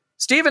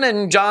 Stephen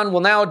and John will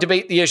now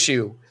debate the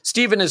issue.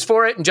 Stephen is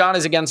for it and John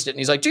is against it. And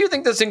he's like, do you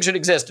think this thing should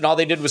exist? And all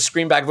they did was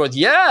scream back and forth,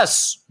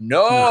 yes,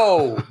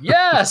 no,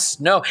 yes,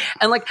 no.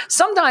 And like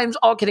sometimes,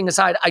 all kidding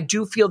aside, I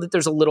do feel that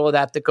there's a little of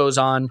that goes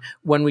on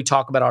when we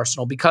talk about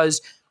Arsenal,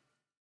 because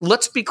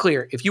let's be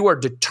clear, if you are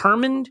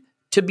determined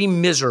to be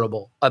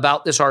miserable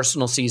about this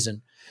Arsenal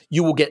season,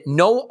 you will get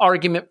no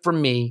argument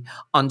from me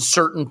on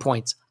certain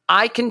points.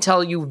 I can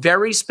tell you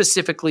very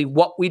specifically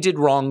what we did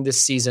wrong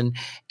this season,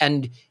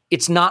 and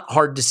it's not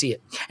hard to see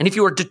it. And if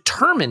you are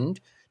determined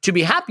to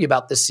be happy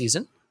about this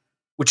season,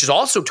 which is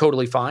also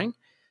totally fine,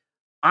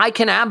 I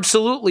can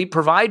absolutely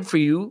provide for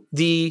you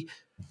the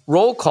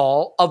roll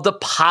call of the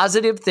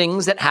positive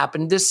things that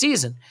happened this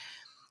season.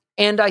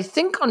 And I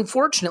think,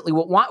 unfortunately,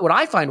 what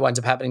I find winds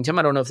up happening, Tim,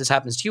 I don't know if this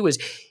happens to you, is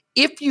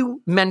if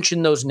you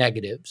mention those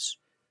negatives,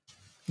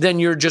 then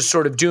you're just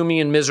sort of doomy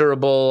and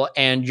miserable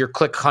and you're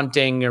click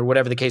hunting or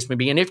whatever the case may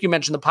be. And if you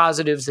mention the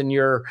positives, then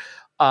you're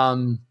a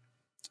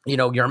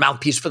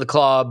mouthpiece for the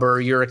club or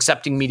you're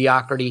accepting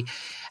mediocrity.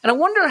 And I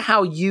wonder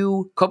how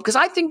you cope, because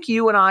I think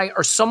you and I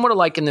are somewhat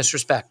alike in this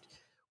respect.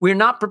 We're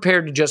not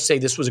prepared to just say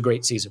this was a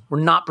great season. We're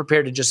not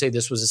prepared to just say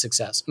this was a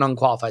success, an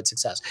unqualified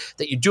success.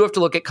 That you do have to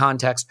look at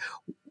context,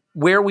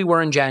 where we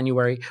were in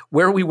January,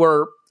 where we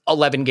were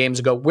 11 games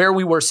ago, where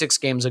we were 6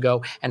 games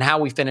ago, and how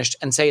we finished,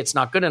 and say it's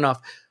not good enough.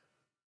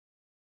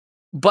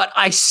 But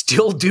I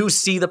still do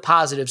see the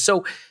positives.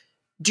 So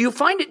do you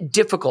find it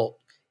difficult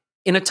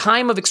in a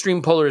time of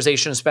extreme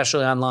polarization,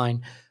 especially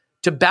online,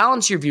 to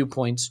balance your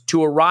viewpoints,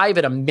 to arrive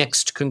at a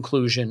mixed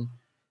conclusion?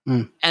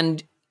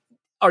 And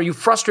are you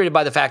frustrated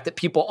by the fact that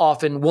people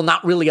often will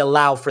not really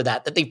allow for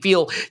that they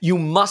feel you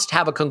must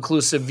have a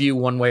conclusive view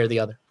one way or the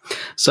other?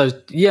 So,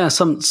 yeah,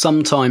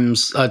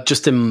 sometimes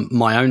just in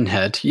my own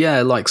head,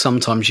 like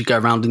sometimes you go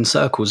around in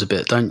circles a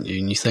bit, don't you?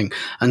 And you think,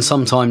 and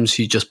sometimes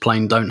you just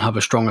plain don't have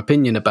a strong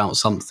opinion about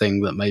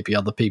something that maybe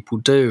other people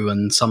do.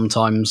 And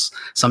sometimes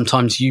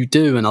you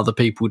do and other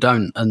people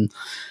don't. And,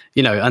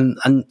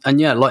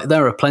 and yeah, like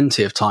there are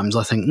plenty of times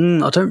I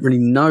think, I don't really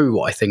know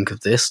what I think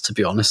of this, to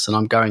be honest. And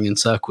I'm going in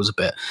circles a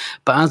bit.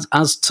 But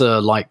as to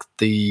like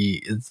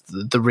the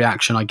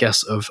reaction, I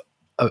guess, of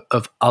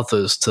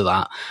others to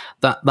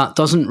that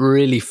doesn't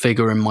really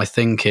figure in my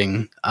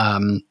thinking.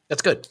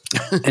 That's good.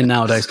 in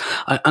nowadays.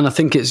 And I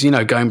think it's,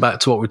 going back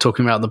to what we were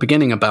talking about at the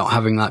beginning about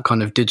having that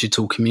kind of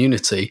digital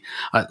community.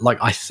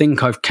 I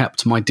think I've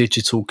kept my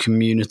digital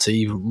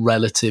community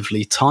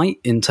relatively tight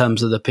in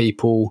terms of the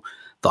people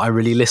that I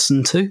really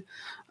listen to.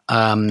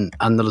 And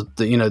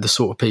the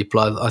sort of people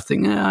I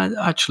think,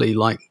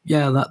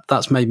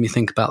 that's made me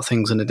think about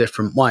things in a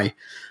different way.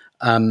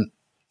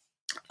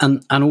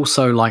 And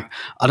also, like,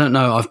 I don't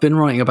know, I've been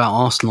writing about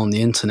Arsenal on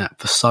the internet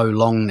for so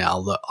long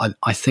now that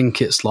I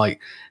think it's like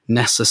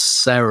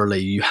necessarily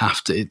you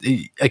have to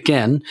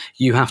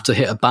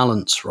hit a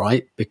balance,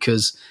 right?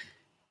 Because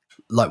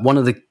like one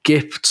of the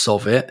gifts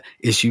of it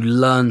is you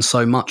learn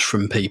so much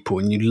from people,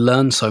 and you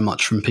learn so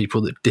much from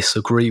people that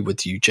disagree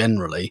with you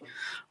generally,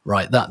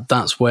 right?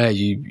 That's where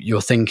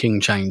your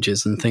thinking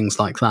changes and things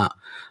like that.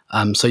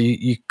 So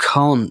you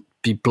can't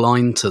be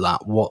blind to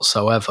that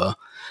whatsoever.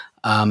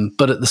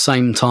 But at the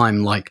same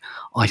time, like,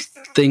 I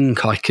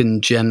think I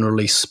can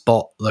generally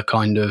spot the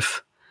kind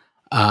of,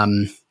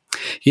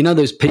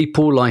 those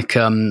people like,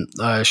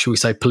 should we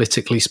say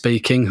politically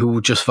speaking, who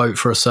will just vote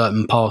for a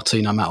certain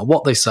party no matter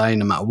what they say,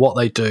 no matter what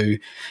they do.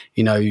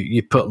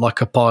 You put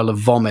like a pile of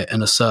vomit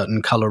in a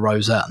certain colour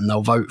rosette and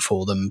they'll vote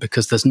for them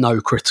because there's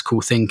no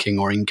critical thinking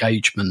or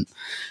engagement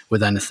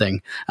with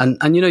anything.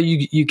 And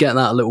you get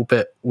that a little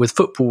bit with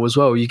football as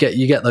well. You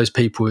get those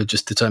people who are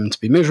just determined to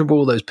be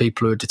miserable, those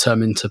people who are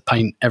determined to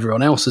paint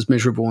everyone else as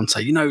miserable and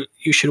say,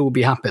 you should all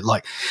be happy.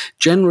 Like,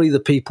 generally the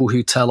people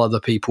who tell other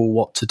people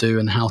what to do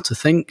and how to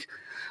think,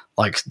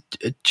 like,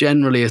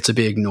 generally are to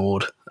be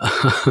ignored,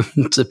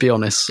 to be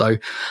honest. So,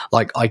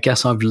 like, I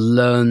guess I've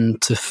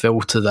learned to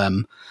filter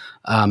them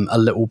a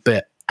little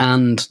bit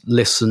and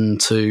listen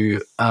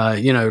to,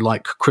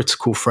 like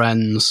critical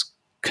friends,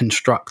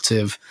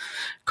 constructive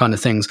kind of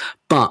things.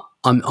 But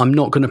I'm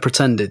not going to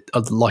pretend it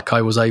like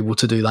I was able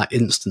to do that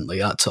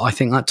instantly. I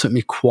think that took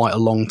me quite a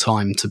long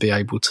time to be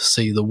able to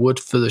see the wood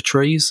for the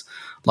trees.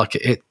 Like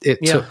it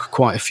took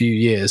quite a few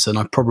years, and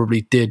I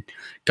probably did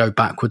go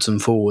backwards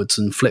and forwards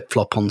and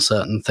flip-flop on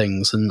certain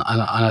things. And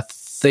I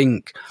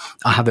think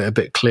I have it a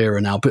bit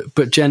clearer now.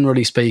 But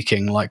generally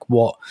speaking, like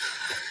what,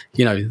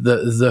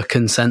 the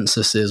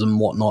consensus is and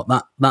whatnot,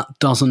 that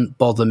doesn't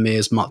bother me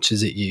as much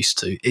as it used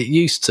to. It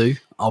used to,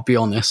 I'll be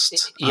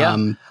honest.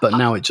 But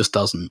now it just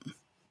doesn't.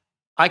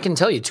 I can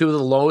tell you 2 of the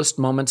lowest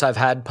moments I've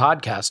had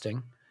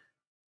podcasting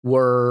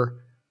were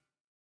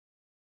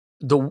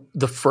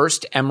the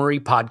first Emery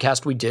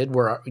podcast we did,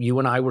 where you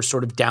and I were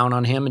sort of down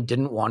on him and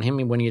didn't want him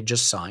when he had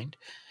just signed,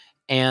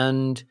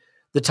 and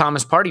the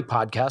Thomas Partey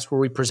podcast, where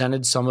we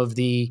presented some of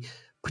the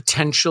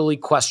potentially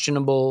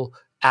questionable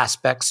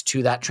aspects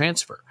to that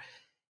transfer.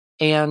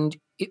 And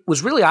it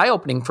was really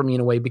eye-opening for me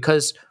in a way,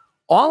 because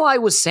all I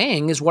was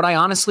saying is what I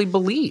honestly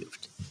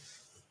believed.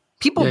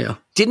 People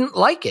didn't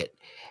like it.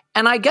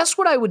 And I guess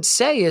what I would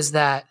say is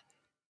that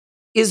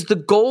is the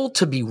goal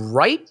to be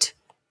right?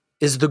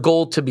 Is the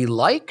goal to be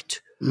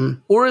liked?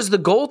 Or is the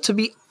goal to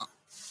be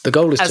The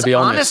goal is to be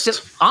honest.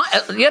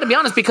 To be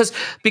honest,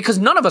 because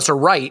none of us are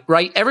right?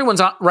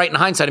 Everyone's right in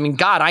hindsight. I mean,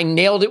 God, I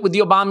nailed it with the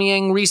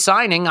Aubameyang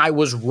re-signing. I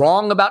was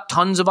wrong about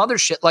tons of other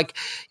shit. Like,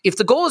 if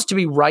the goal is to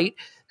be right,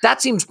 that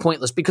seems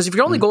pointless, because if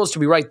your only goal is to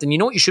be right, then you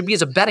know what you should be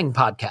is a betting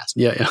podcast.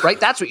 Yeah. Right?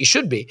 That's what you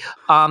should be.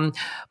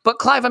 But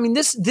Clive, I mean,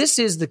 this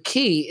is the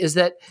key, is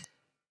that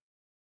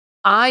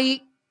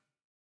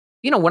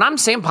when I'm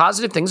saying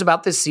positive things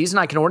about this season,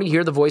 I can already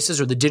hear the voices,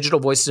 or the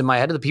digital voices in my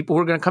head, of the people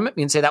who are going to come at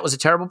me and say that was a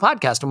terrible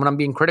podcast. And when I'm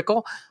being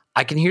critical,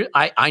 I can hear,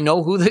 I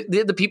know who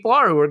the people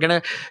are who are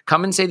going to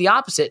come and say the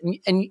opposite.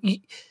 And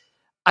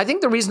I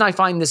think the reason I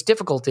find this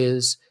difficult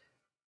is,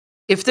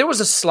 if there was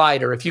a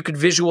slider, if you could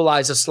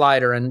visualize a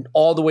slider and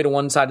all the way to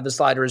one side of the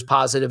slider is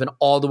positive and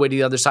all the way to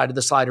the other side of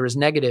the slider is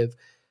negative,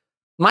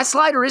 my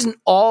slider isn't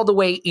all the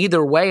way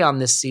either way on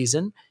this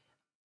season.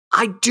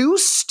 I do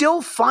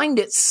still find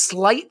it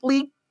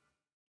slightly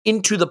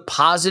into the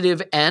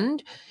positive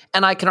end,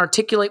 and I can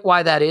articulate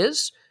why that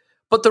is.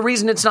 But the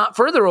reason it's not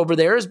further over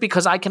there is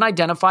because I can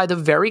identify the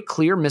very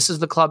clear misses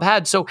the club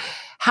had. So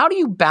how do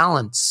you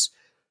balance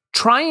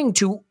trying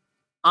to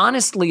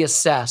honestly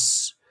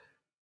assess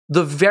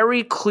the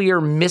very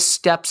clear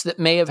missteps that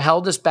may have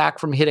held us back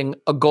from hitting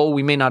a goal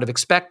we may not have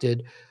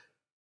expected,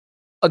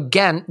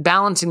 again,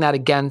 balancing that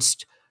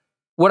against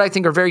what I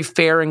think are very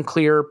fair and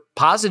clear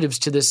positives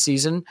to this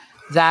season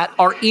that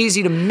are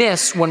easy to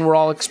miss when we're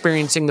all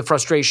experiencing the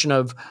frustration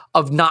of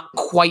not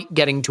quite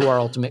getting to our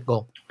ultimate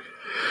goal?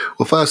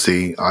 Well,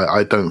 firstly,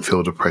 I don't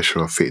feel the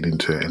pressure of fitting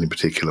into any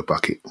particular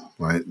bucket,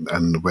 right?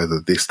 And whether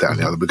this, that, and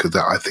the other, because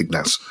I think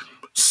that's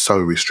so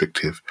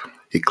restrictive.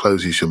 It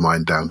closes your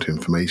mind down to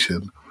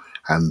information,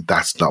 and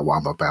that's not what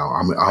I'm about.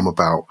 I'm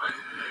about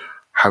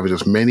having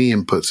as many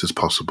inputs as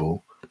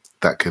possible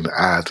that can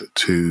add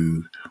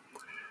to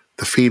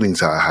the feelings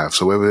that I have.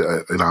 So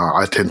whether,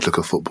 I tend to look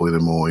at football in a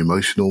more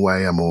emotional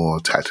way, a more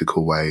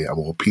tactical way, a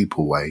more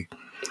people way.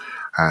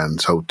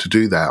 And so to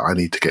do that, I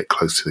need to get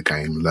close to the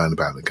game, learn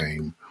about the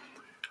game.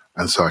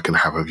 And so I can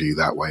have a view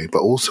that way.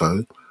 But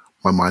also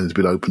my mind has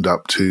been opened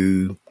up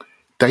to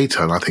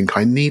data. And I think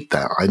I need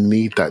that. I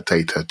need that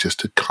data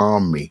just to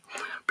calm me,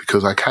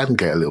 because I can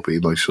get a little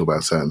bit emotional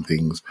about certain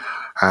things.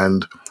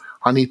 And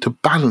I need to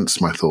balance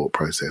my thought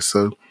process.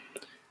 So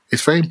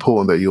it's very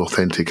important that you're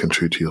authentic and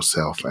true to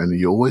yourself, and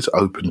you're always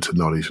open to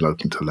knowledge and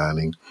open to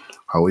learning.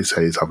 I always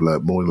say I've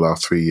learned more in the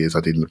last 3 years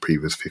I did in the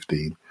previous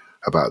 15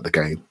 about the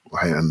game,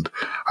 right? And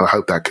I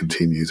hope that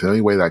continues. The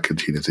only way that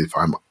continues is if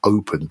I'm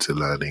open to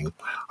learning,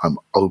 I'm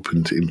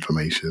open to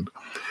information.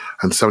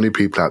 And so many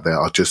people out there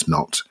are just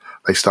not.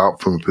 They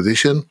start from a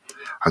position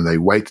and they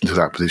wait until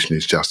that position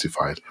is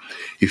justified.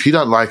 If you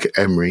don't like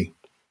Emery,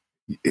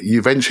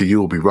 eventually you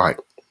will be right,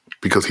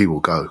 because he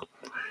will go.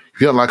 If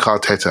you don't like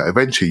Arteta,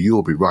 eventually you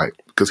will be right,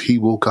 because he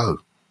will go.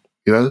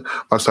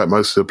 Much like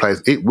most of the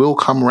players, it will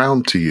come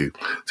round to you.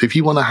 So if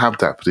you want to have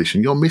that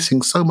position, you're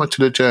missing so much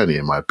of the journey,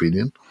 in my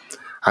opinion.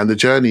 And the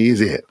journey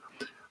is it.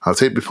 I'll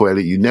say it before,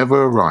 Elliot, you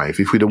never arrive.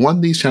 If we'd have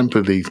won these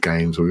Champions League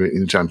games, or in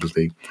the Champions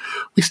League,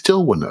 we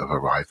still wouldn't have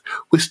arrived.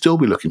 We'd still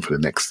be looking for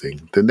the next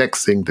thing, the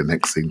next thing, the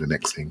next thing, the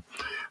next thing.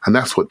 And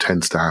that's what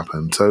tends to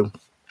happen. So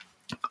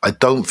I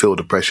don't feel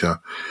the pressure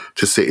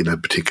to sit in a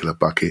particular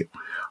bucket.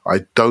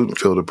 I don't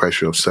feel the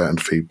pressure of certain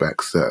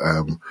feedbacks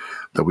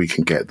that we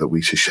can get, that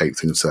we should shape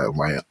things a certain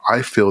way.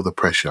 I feel the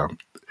pressure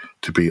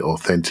to be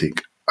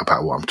authentic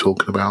about what I'm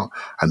talking about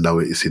and know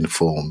it is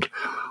informed.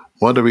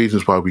 One of the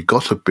reasons why we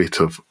got a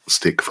bit of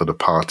stick for the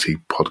Party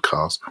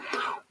podcast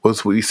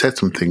was we said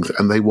some things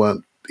and they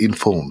weren't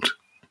informed,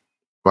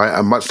 right?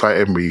 And much like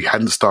Emery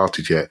hadn't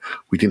started yet,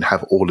 we didn't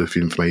have all of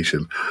the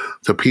information.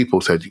 So people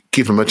said,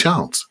 give him a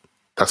chance.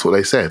 That's what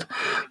they said.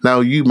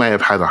 Now, you may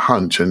have had a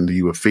hunch and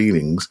you were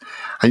feelings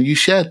and you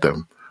shared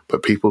them,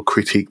 but people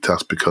critiqued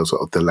us because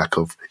of the lack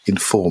of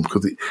informed,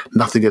 because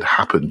nothing had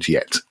happened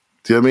yet.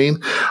 Do you know what I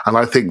mean? And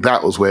I think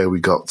that was where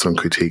we got some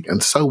critique.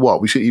 And so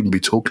what? We shouldn't even be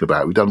talking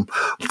about it. We've done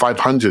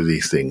 500 of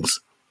these things.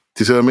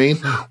 Do you see what I mean?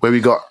 Where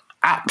we got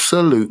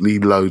absolutely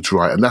loads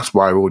right. And that's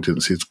why our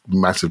audience is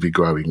massively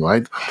growing,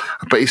 right?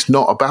 But it's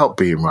not about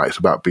being right. It's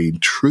about being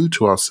true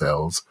to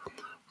ourselves,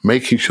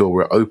 making sure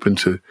we're open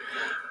to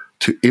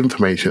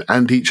information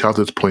and each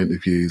other's point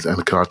of views,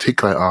 and can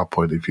articulate our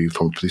point of view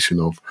from a position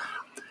of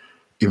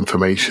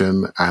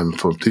information and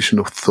from a position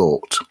of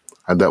thought,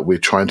 and that we're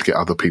trying to get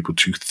other people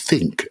to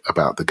think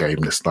about the game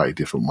in a slightly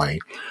different way,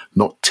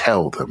 not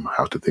tell them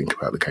how to think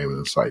about the game in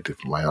a slightly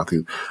different way. I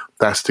think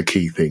that's the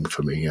key thing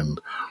for me,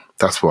 and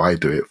that's why I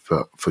do it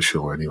for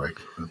sure anyway.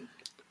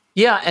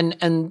 Yeah,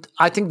 and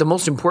I think the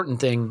most important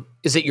thing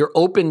is that you're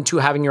open to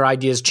having your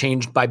ideas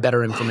changed by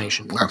better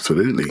information.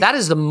 Absolutely. That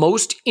is the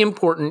most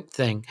important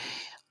thing.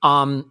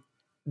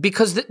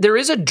 Because there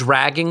is a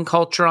dragging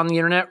culture on the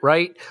internet,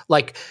 right?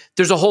 Like,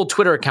 there's a whole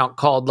Twitter account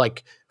called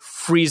like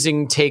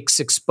Freezing Takes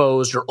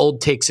Exposed or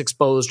Old Takes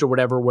Exposed or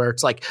whatever, where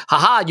it's like,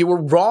 haha, you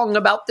were wrong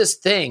about this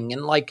thing.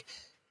 And like,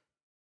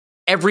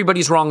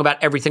 everybody's wrong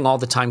about everything all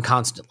the time,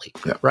 constantly,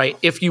 right?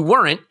 If you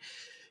weren't,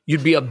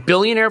 You'd be a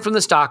billionaire from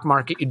the stock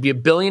market. You'd be a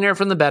billionaire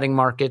from the betting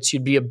markets.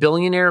 You'd be a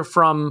billionaire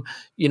from,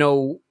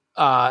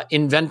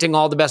 inventing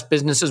all the best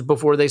businesses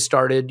before they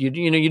started.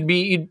 You'd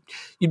be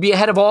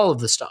ahead of all of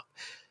the stuff.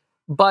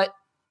 But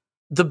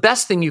the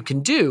best thing you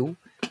can do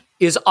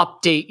is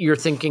update your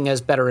thinking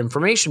as better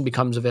information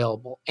becomes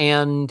available.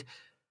 And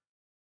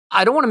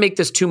I don't want to make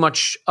this too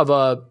much of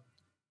a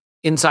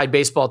inside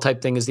baseball type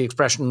thing, is the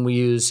expression we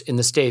use in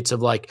the States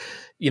of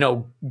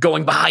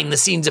going behind the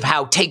scenes of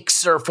how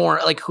takes are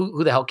formed. Like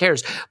who the hell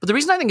cares? But the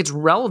reason I think it's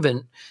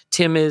relevant,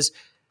 Tim, is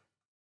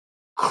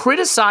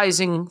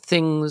criticizing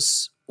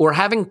things or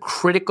having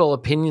critical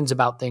opinions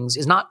about things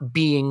is not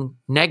being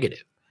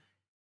negative.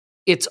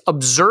 It's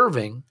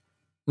observing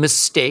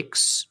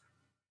mistakes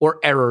or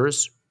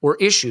errors or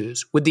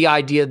issues with the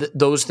idea that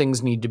those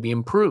things need to be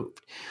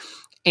improved.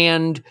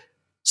 And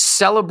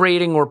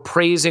celebrating or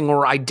praising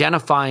or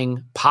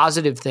identifying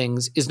positive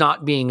things is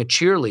not being a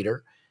cheerleader.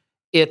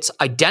 It's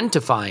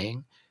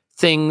identifying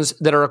things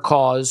that are a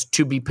cause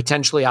to be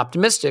potentially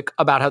optimistic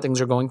about how things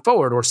are going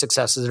forward or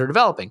successes that are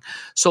developing.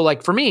 So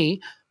like for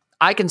me,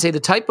 I can say the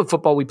type of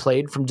football we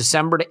played from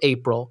December to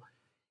April,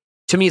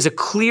 to me, is a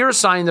clear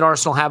sign that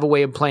Arsenal have a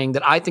way of playing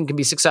that I think can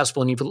be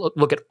successful. And if you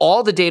look at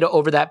all the data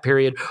over that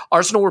period,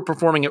 Arsenal were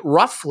performing at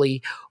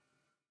roughly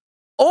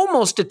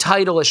almost a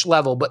title-ish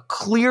level, but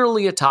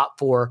clearly a top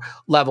 4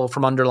 level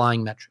from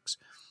underlying metrics.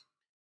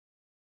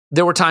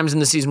 There were times in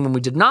the season when we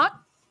did not.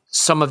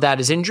 Some of that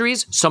is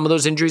injuries. Some of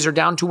those injuries are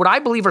down to what I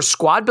believe are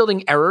squad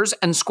building errors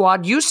and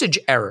squad usage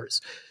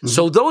errors. Mm-hmm.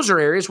 So those are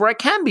areas where I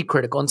can be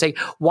critical and say,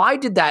 why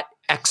did that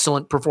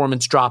excellent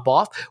performance drop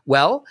off?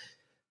 Well,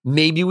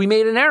 maybe we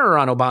made an error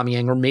on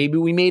Aubameyang, or maybe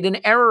we made an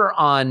error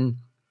on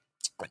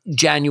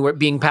January,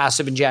 being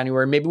passive in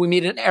January. Maybe we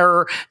made an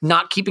error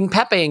not keeping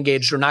Pepe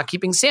engaged or not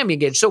keeping Sammy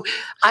engaged. So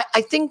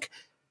I think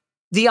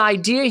the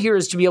idea here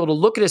is to be able to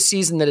look at a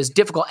season that is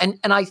difficult. And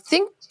I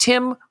think,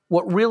 Tim,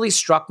 what really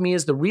struck me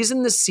is the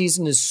reason this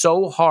season is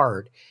so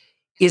hard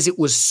is it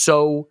was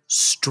so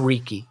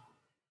streaky.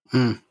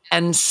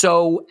 And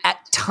so at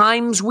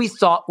times we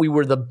thought we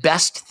were the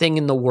best thing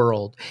in the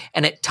world.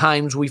 And at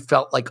times we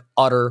felt like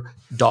utter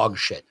dog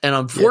shit. And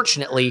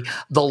unfortunately,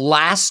 the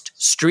last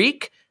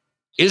streak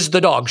is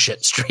the dog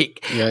shit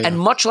streak. And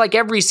much like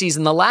every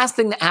season, the last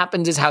thing that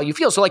happens is how you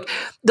feel. So like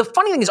the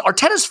funny thing is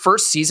Arteta's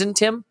first season,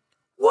 Tim,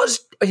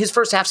 his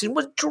first half season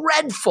was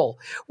dreadful.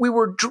 We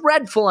were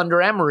dreadful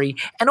under Emery.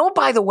 And oh,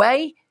 by the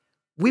way,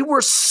 we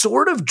were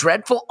sort of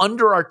dreadful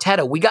under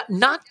Arteta. We got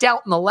knocked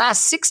out in the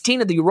last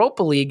 16 of the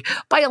Europa League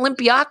by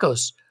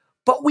Olympiacos.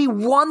 But we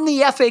won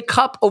the FA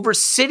Cup over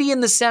City in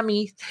the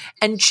semi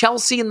and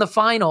Chelsea in the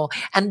final.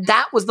 And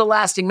that was the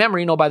lasting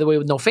memory, by the way,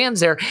 with no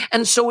fans there.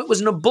 And so it was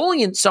an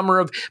ebullient summer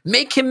of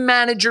make him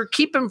manager,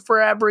 keep him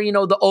forever,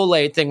 the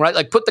Ole thing, right?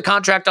 Like put the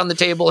contract on the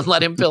table and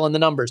let him fill in the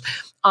numbers.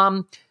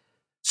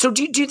 So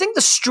do you think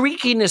the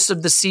streakiness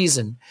of the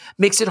season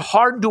makes it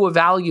hard to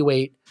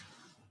evaluate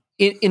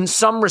in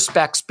some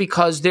respects,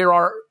 because there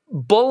are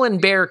bull and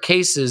bear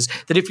cases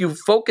that if you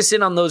focus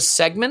in on those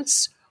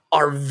segments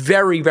are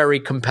very,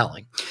 very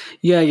compelling?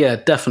 Yeah,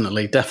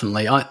 definitely.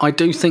 I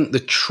do think the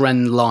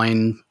trend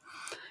line,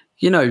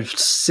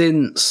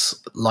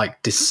 since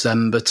like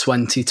December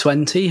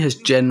 2020 has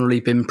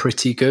generally been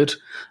pretty good.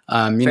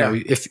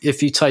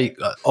 If you take,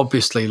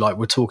 obviously, like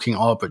we're talking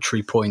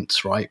arbitrary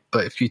points, right?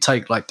 But if you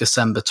take like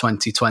December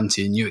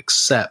 2020 and you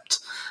accept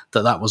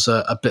that was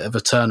a bit of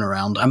a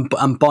turnaround,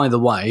 and by the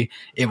way,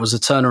 it was a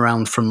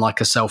turnaround from like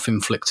a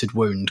self-inflicted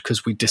wound,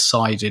 because we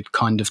decided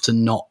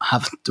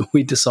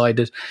we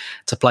decided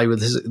to play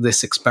with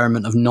this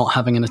experiment of not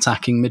having an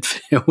attacking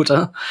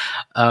midfielder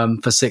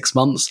for 6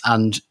 months,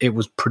 and it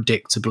was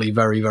predictably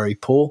very, very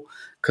poor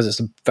because it's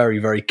a very,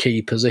 very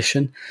key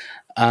position.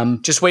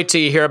 Just wait till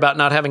you hear about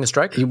not having a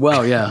striker.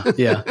 Well, yeah.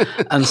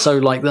 And so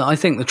like I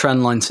think the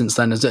trend line since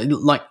then is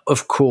like,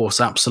 of course,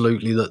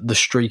 absolutely the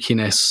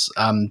streakiness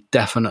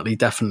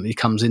definitely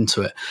comes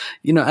into it.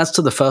 As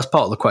to the first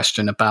part of the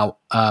question about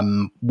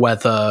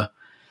whether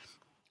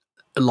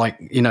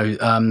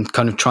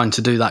kind of trying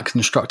to do that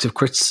constructive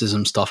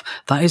criticism stuff,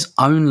 that is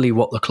only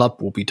what the club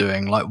will be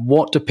doing. Like,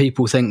 what do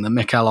people think that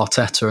Mikel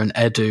Arteta and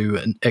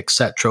Edu and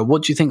etc.,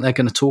 what do you think they're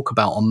going to talk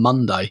about on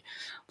Monday?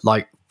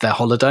 Like their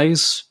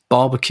holidays,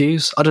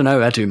 barbecues? I don't know.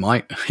 Edu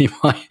might.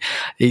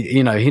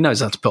 He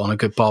knows how to put on a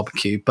good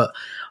barbecue. But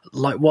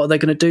like, what are they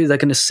going to do? They're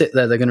going to sit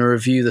there. They're going to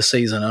review the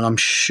season, and I'm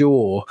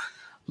sure,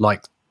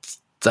 like,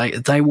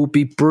 they will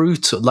be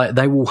brutal. Like,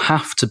 they will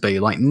have to be,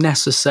 like,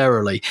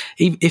 necessarily.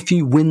 If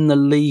you win the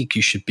league,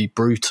 you should be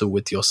brutal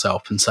with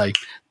yourself and say,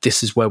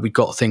 this is where we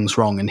got things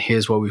wrong, and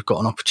here's where we've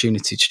got an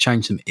opportunity to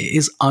change them. It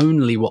is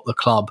only what the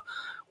club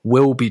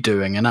will be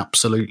doing and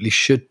absolutely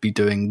should be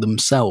doing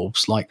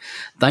themselves. Like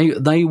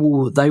they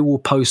will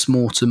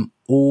post-mortem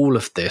all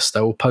of this.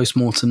 They will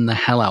post-mortem the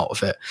hell out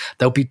of it.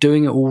 They'll be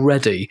doing it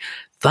already.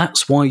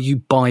 That's why you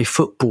buy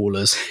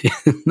footballers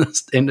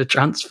in the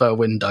transfer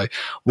window.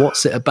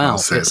 What's it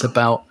about? It's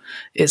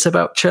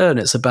about churn.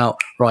 It's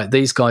about, right,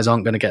 these guys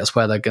aren't going to get us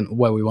where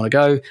we want to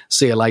go.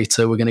 See you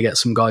later. We're going to get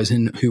some guys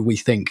in who we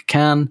think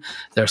can.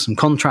 There are some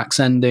contracts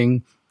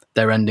ending.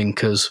 They're ending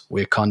because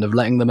we're kind of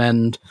letting them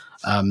end.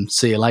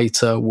 See you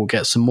later. We'll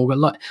get some more.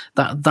 Like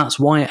that. That's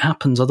why it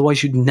happens.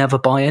 Otherwise, you'd never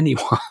buy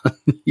anyone.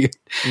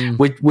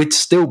 We'd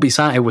still be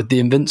sat here with the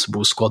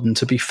Invincible squad. And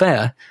to be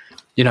fair,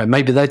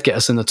 maybe they'd get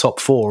us in the top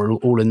 4,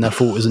 all in their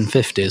 40s and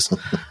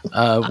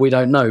 50s. We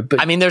don't know,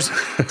 but I mean, there's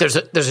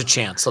a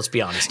chance. Let's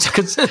be honest,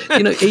 because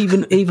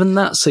even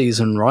that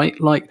season, right?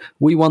 Like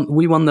we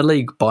won the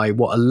league by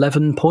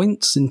 11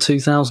 points in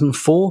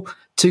 2004,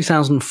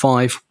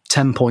 2005,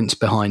 10 points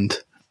behind.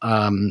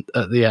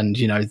 At the end,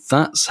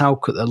 that's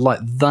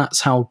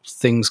how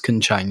things can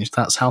change.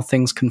 That's how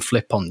things can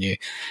flip on you,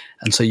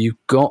 and so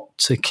you've got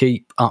to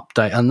keep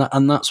update.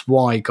 And that's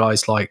why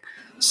guys like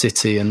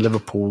City and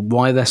Liverpool,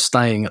 why they're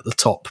staying at the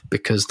top,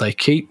 because they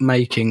keep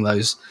making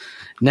those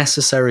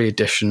necessary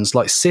additions.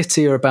 Like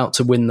City are about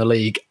to win the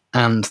league,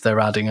 and they're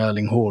adding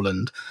Erling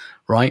Haaland,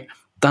 right?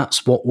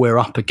 That's what we're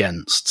up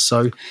against.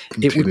 So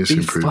it would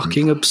be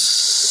fucking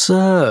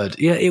absurd.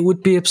 Yeah, it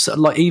would be absurd.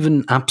 Like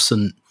even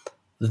absent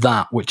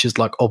that, which is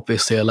like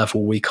obviously a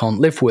level we can't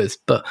live with,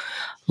 but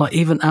like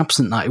even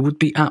absent that, it would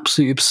be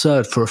absolutely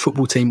absurd for a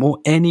football team or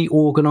any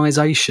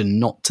organisation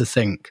not to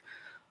think,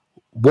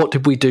 what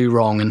did we do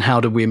wrong and how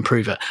did we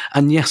improve it?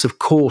 And yes, of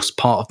course,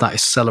 part of that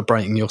is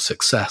celebrating your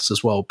success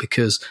as well,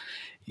 because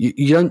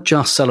you don't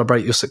just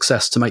celebrate your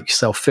success to make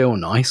yourself feel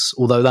nice,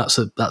 although that's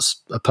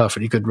a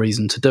perfectly good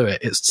reason to do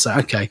it. It's to say,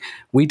 okay,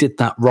 we did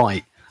that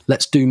right.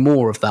 Let's do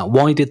more of that.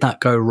 Why did that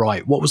go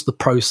right? What was the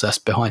process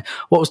behind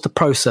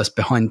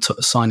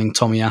signing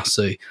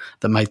Tomiyasu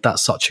that made that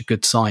such a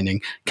good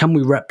signing? Can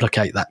we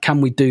replicate that?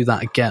 Can we do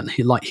that again?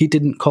 He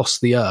didn't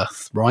cost the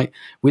earth, right?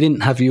 We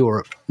didn't have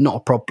Europe, not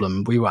a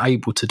problem. We were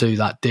able to do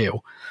that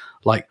deal.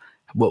 Like,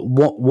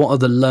 what are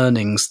the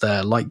learnings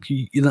there? Like,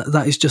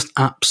 that is just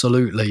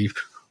absolutely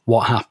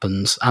what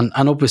happens. And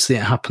obviously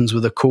it happens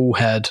with a cool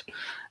head.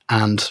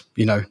 And,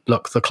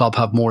 look, the club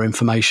have more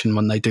information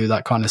when they do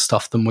that kind of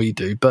stuff than we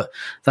do. But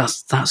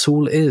that's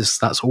all it is.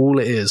 That's all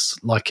it is.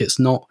 Like, it's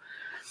not,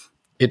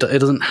 it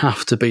doesn't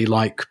have to be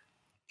like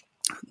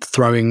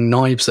throwing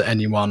knives at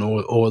anyone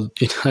or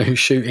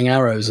shooting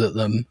arrows at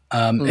them.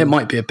 It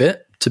might be a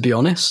bit, to be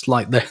honest.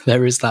 Like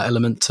there is that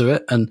element to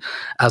it. And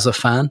as a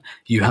fan,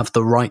 you have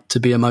the right to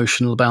be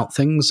emotional about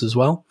things as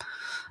well.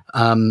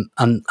 And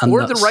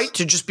or the right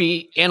to just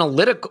be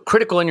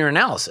critical in your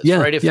analysis,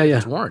 right? If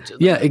it's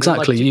warranted. Yeah,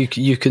 exactly.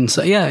 You can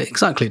say, yeah,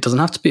 exactly. It doesn't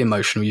have to be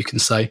emotional. You can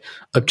say,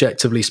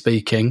 objectively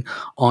speaking,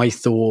 I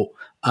thought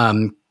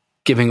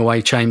giving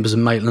away Chambers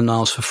and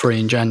Maitland-Niles for free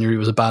in January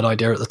was a bad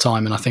idea at the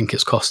time, and I think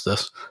it's cost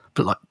us.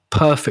 But like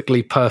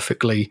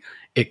perfectly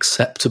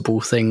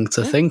acceptable thing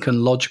to think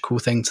and logical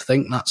thing to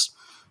think. That's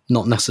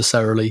not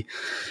necessarily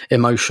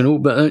emotional,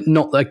 but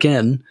not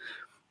again.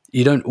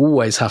 You don't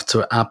always have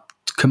to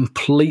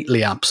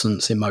completely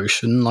absence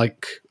emotion,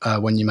 like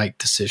when you make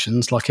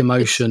decisions. Like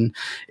emotion,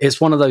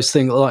 it's one of those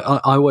things. Like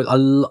I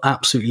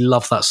absolutely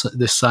love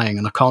this saying,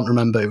 and I can't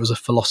remember. It was a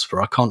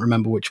philosopher. I can't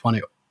remember which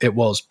one it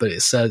was, but he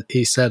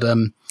said,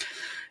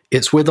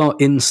 "It's with our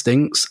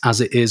instincts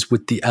as it is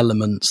with the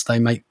elements. They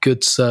make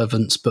good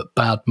servants but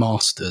bad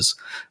masters."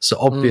 So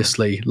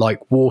obviously, like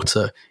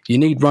water, you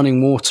need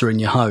running water in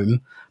your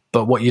home.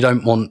 But what you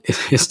don't want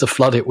is to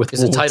flood it with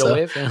water. A tidal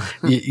wave. Yeah.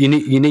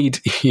 You need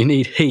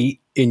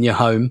heat in your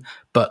home,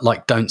 but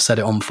like don't set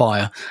it on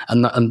fire.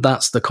 And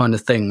that's the kind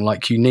of thing.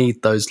 Like you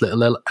need those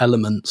little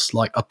elements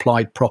like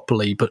applied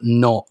properly, but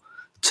not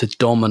to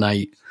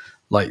dominate.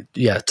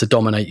 To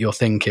dominate your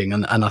thinking.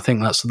 And I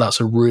think that's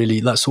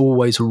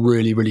always a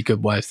really, really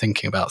good way of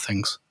thinking about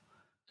things.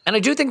 And I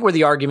do think where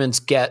the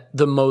arguments get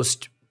the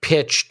most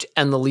pitched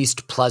and the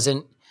least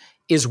pleasant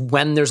is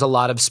when there's a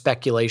lot of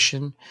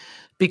speculation.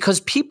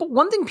 Because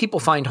one thing people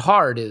find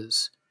hard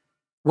is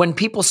when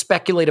people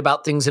speculate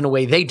about things in a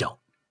way they don't,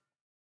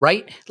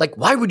 right? Like,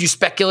 why would you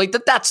speculate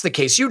that that's the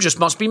case? You just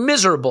must be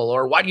miserable.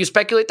 Or why do you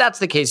speculate that's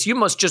the case? You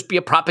must just be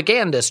a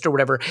propagandist or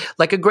whatever.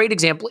 Like a great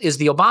example is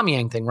the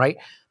Aubameyang thing, right?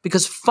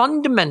 Because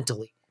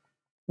fundamentally,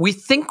 we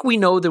think we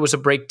know there was a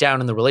breakdown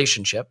in the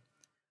relationship,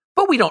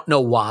 but we don't know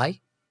why.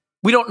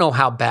 We don't know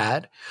how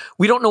bad.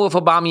 We don't know if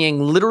Aubameyang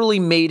literally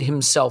made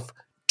himself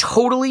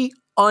totally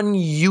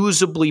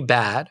unusably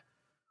bad,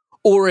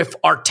 or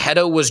if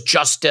Arteta was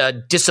just a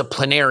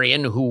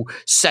disciplinarian who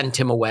sent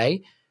him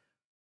away.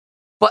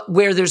 But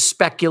where there's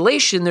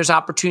speculation, there's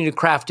opportunity to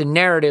craft a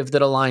narrative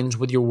that aligns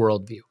with your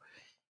worldview.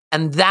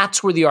 And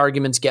that's where the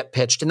arguments get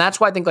pitched. And that's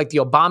why I think like the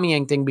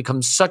Aubameyang thing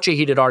becomes such a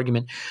heated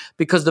argument,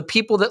 because the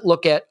people that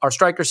look at our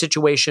striker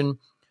situation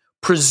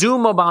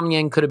presume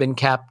Aubameyang could have been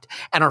kept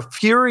and are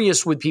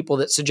furious with people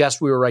that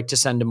suggest we were right to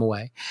send him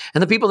away.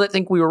 And the people that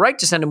think we were right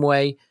to send him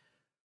away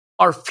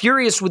are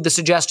furious with the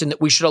suggestion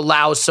that we should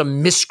allow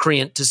some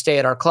miscreant to stay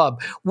at our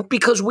club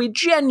because we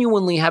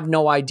genuinely have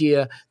no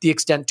idea the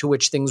extent to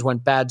which things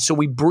went bad. So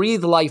we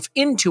breathe life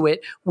into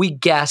it, we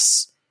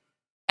guess.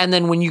 And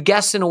then when you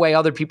guess in a way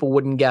other people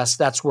wouldn't guess,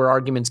 that's where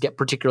arguments get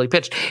particularly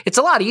pitched. It's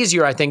a lot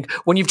easier, I think,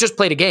 when you've just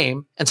played a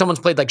game and someone's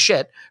played like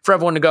shit, for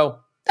everyone to go,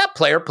 that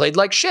player played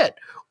like shit.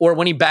 Or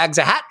when he bags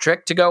a hat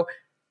trick to go,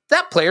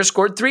 that player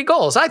scored 3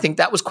 goals. I think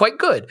that was quite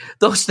good.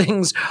 Those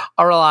things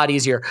are a lot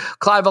easier.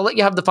 Clive, I'll let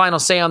you have the final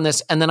say on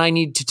this, and then I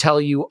need to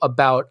tell you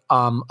about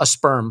a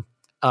sperm.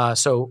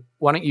 So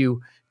why don't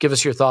you give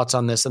us your thoughts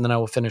on this, and then I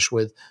will finish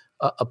with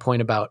a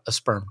point about a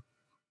sperm.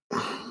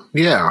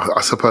 Yeah,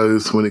 I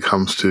suppose when it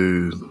comes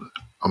to,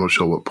 I'm not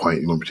sure what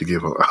point you want me to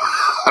give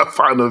a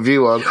final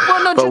view on,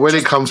 but when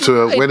it comes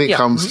to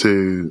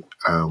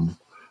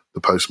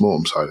the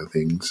post-mortem side of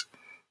things,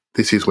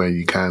 this is where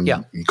you've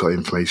got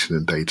information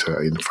and data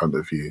in front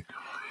of you.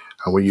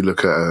 And when you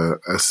look at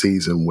a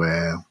season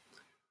where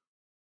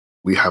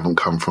we haven't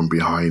come from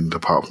behind,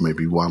 apart from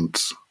maybe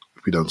once,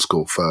 if we don't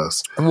score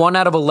first. 1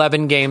 out of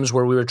 11 games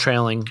where we were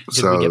trailing,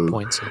 we get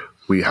points?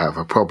 We have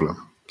a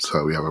problem.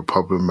 So we have a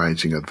problem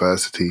managing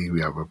adversity.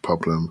 We have a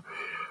problem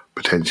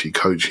potentially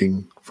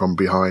coaching from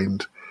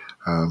behind.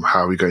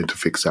 How are we going to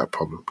fix that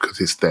problem? Because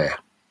it's there.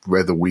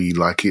 Whether we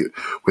like it,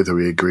 whether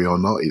we agree or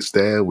not, it's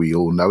there. We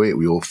all know it.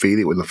 We all feel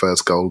it when the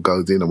first goal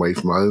goes in away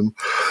from home.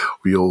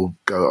 We all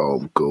go,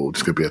 oh, God,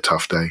 it's going to be a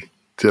tough day.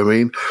 Do you know what I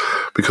mean?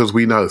 Because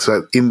we know,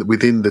 so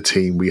within the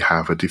team, we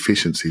have a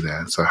deficiency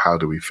there. So how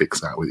do we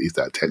fix that? Is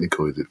that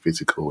technical? Is it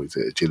physical? Is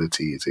it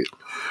agility? Is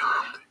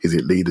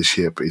it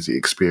leadership? Is it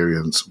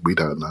experience? We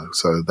don't know.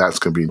 So that's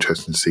going to be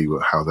interesting to see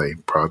how they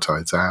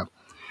prioritize that.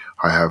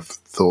 I have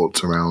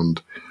thoughts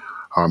around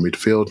our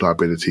midfield, our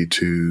ability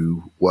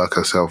to work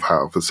ourselves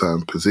out of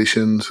certain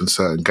positions and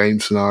certain game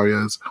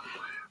scenarios,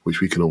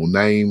 which we can all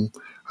name,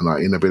 and our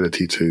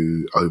inability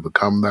to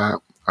overcome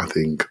that. I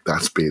think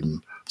that's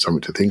been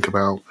something to think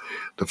about.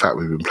 The fact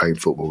we've been playing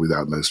football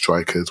without no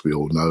strikers, we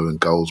all know, and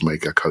goals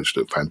make our coach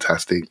look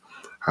fantastic,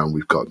 and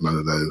we've got none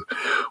of those.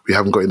 We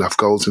haven't got enough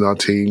goals in our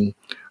team.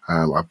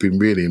 I've been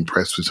really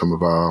impressed with some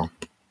of our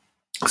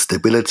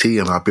stability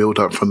and our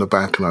build-up from the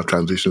back and our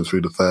transition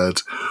through the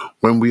thirds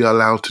when we are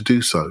allowed to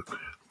do so.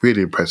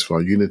 Really impressed with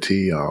our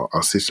unity,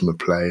 our system of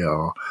play,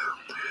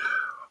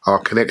 our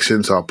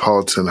connections, our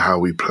pods, and how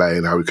we play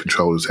and how we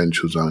control the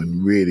central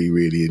zone. Really,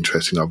 really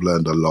interesting. I've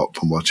learned a lot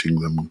from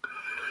watching them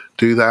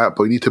do that,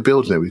 but we need to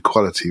build on it with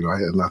quality,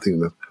 right? And I think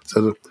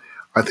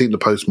the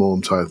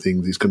post-mortem side of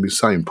things is going to be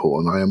so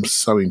important. I am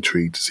so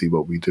intrigued to see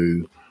what we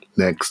do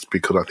next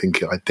because I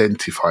think it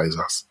identifies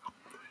us.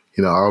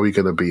 You know, are we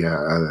going to be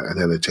an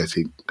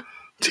energetic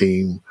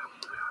team,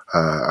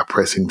 a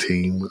pressing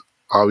team?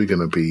 Are we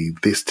going to be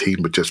this team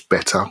but just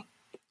better,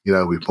 you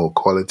know, with more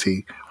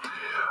quality?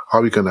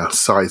 Are we going to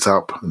size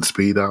up and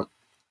speed up?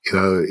 You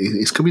know,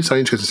 it's going to be so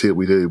interesting to see what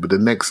we do, but the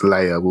next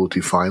layer will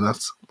define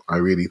us. I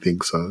really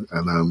think so.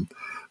 And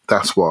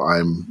that's what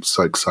I'm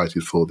so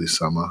excited for this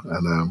summer.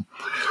 And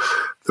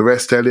the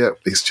rest, Elliot,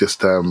 it's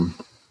just...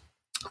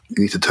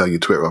 you need to turn your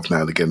Twitter off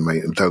now and again,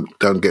 mate, and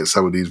don't get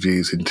some of these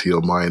views into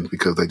your mind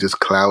because they just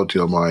cloud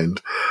your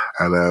mind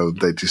and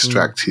they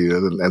distract you.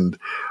 And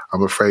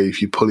I'm afraid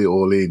if you pull it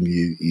all in,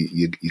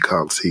 you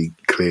can't see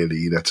clearly.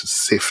 You have to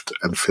sift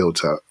and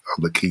filter on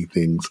the key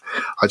things.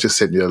 I just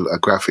sent you a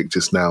graphic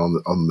just now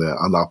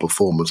on our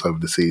performance over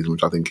the season,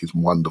 which I think is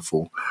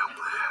wonderful.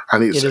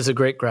 And it is a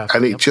great graphic,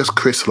 and it just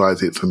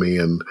crystallized it for me.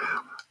 And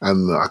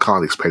I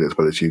can't explain it as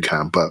well as you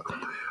can, but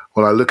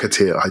when I look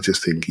at it, I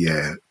just think,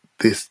 yeah.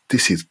 This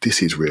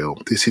is real.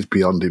 This is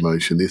beyond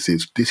emotion. This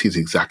is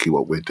exactly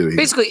what we're doing.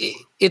 Basically,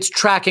 it's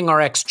tracking our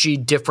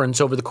XG difference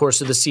over the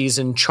course of the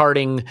season,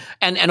 charting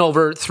and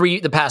over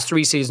the past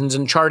 3 seasons,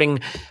 and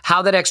charting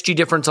how that XG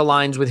difference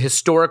aligns with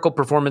historical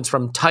performance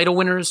from title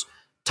winners,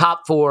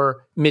 top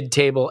 4,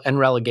 mid-table, and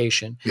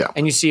relegation. Yeah.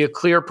 And you see a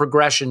clear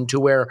progression to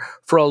where,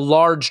 for a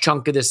large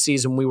chunk of this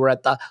season, we were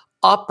at the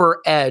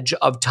upper edge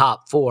of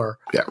top 4.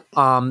 Yeah.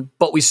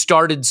 But we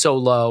started so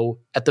low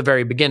at the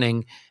very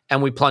beginning,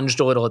 and we plunged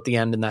a little at the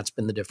end, and that's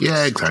been the difference.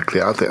 Yeah, exactly.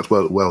 I think that's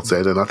well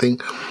said. And I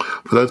think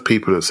for those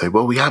people that say,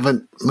 well, we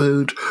haven't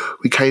moved,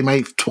 we came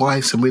 8th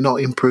twice and we're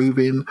not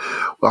improving,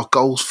 our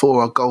goals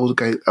 4, our goals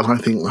again. And I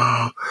think,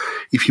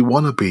 if you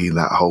want to be in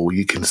that hole,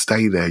 you can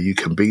stay there, you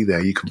can be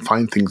there, you can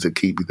find things that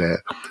keep you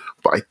there.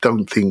 But I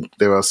don't think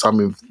there are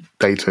some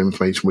data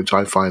information which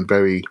I find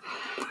very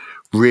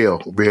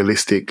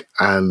realistic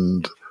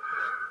and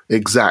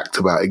exact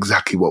about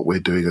exactly what we're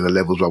doing and the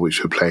levels by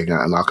which we're playing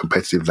at and our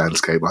competitive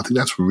landscape. I think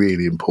that's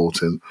really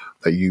important,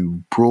 that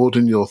you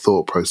broaden your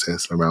thought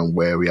process around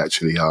where we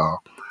actually are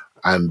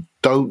and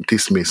don't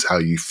dismiss how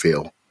you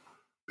feel,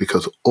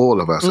 because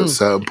all of us at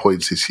certain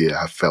points this year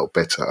have felt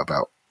better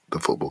about the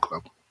football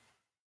club.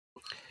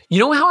 You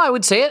know how I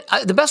would say it?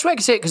 The best way I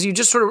could say it, because you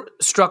just sort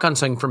of struck on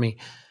something for me.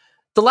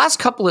 The last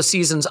couple of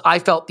seasons, I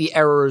felt the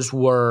errors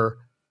were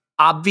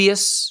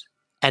obvious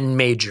and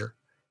major.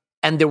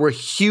 And there were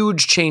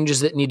huge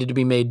changes that needed to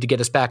be made to get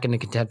us back into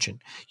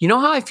contention. You know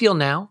how I feel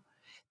now?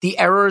 the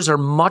errors are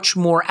much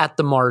more at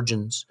the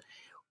margins.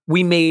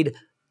 We made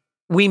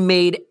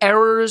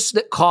errors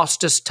that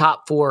cost us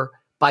top 4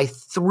 by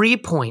 3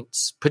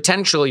 points,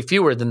 potentially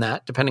fewer than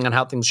that, depending on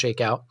how things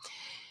shake out.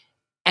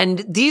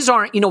 And these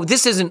aren't,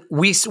 this isn't,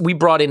 we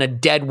brought in a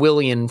dead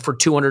Willian for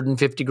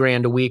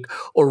 $250,000 a week,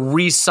 or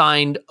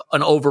re-signed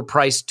an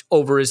overpriced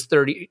over his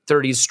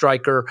 30s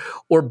striker,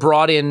 or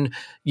brought in,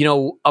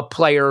 a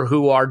player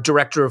who our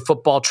director of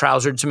football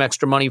trousered some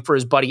extra money for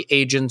his buddy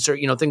agents, or,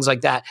 things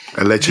like that.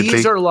 Allegedly.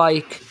 These are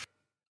like,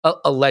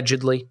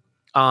 allegedly.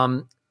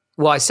 Well,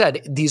 I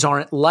said, these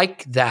aren't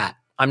like that.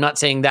 I'm not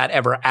saying that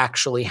ever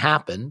actually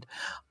happened.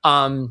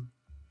 But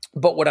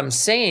what I'm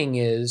saying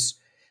is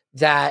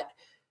that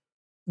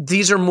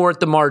these are more at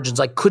the margins.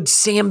 Like, could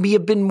Sambi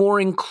have been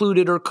more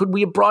included, or could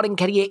we have brought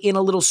Nketiah in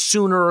a little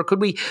sooner, or could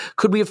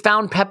we have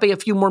found Pepe a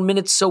few more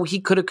minutes so he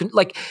could have,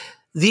 like,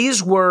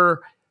 these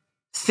were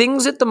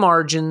things at the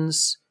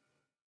margins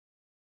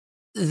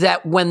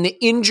that, when the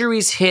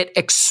injuries hit,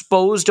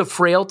 exposed a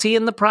frailty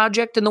in the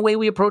project and the way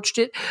we approached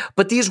it.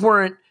 But these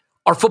weren't,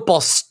 our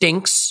football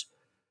stinks.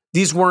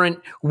 These weren't,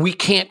 we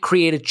can't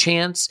create a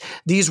chance.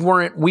 These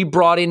weren't, we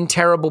brought in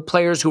terrible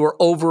players who were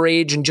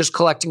overage and just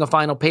collecting a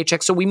final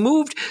paycheck. So we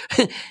moved,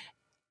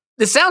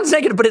 this sounds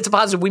negative, but it's a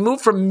positive. We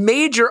moved from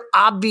major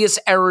obvious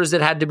errors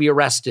that had to be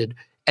arrested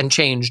and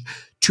changed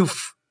to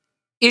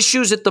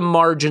issues at the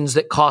margins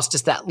that cost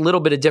us that little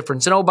bit of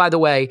difference. And oh, by the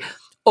way,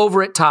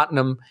 over at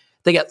Tottenham,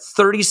 they got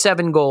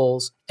 37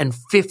 goals and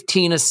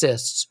 15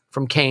 assists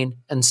from Kane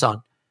and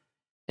Son.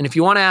 And if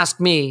you want to ask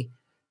me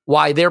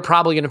why they're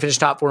probably going to finish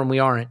top 4 and we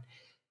aren't,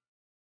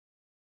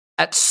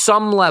 at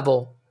some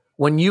level,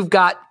 when you've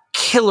got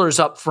killers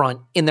up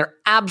front in their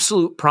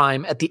absolute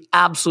prime at the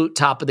absolute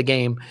top of the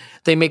game,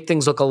 they make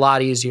things look a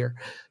lot easier.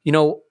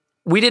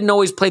 We didn't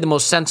always play the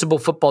most sensible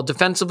football.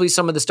 Defensively,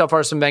 some of the stuff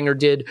Arsene Wenger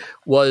did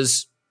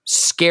was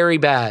scary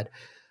bad.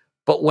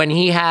 But when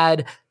he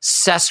had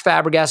Cesc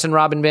Fabregas and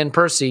Robin Van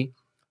Persie,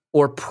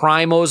 or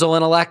prime Ozil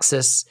and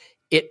Alexis,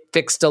 it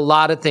fixed a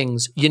lot of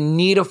things. You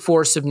need a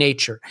force of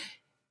nature.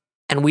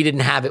 And we didn't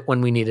have it when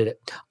we needed it.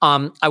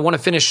 I want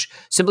to finish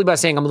simply by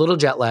saying I'm a little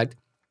jet lagged.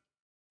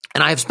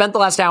 And I have spent the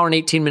last hour and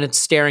 18 minutes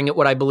staring at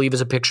what I believe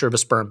is a picture of a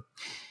sperm.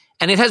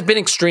 And it has been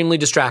extremely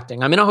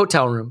distracting. I'm in a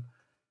hotel room,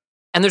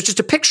 and there's just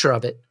a picture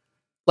of it,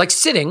 like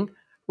sitting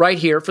right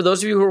here. For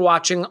those of you who are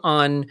watching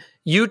on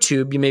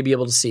YouTube, you may be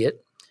able to see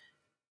it.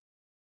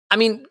 I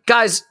mean,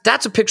 guys,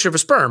 that's a picture of a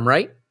sperm,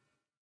 right?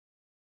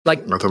 Like,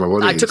 I don't know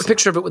what it is. Took a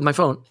picture of it with my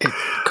phone. It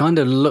kind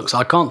of looks,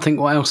 I can't think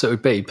what else it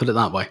would be, put it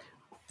that way.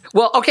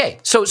 Well, okay,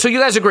 so you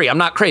guys agree. I'm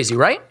not crazy,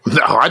 right?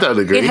 No, I don't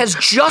agree. It has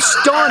just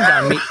dawned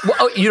on me.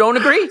 Well, you don't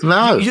agree?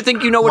 No. You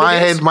think you know what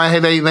it is? My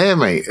head ain't there,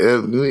 mate.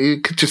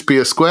 It could just be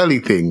a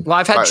squirrely thing. Well,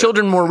 I've had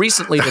children more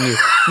recently than you.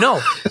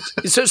 No.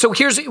 So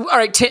here's, all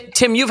right,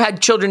 Tim, you've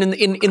had children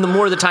in the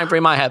more of the time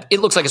frame I have.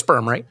 It looks like a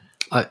sperm, right?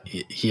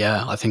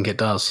 Yeah, I think it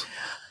does.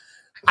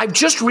 I've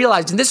just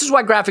realized, and this is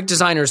why graphic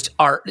designers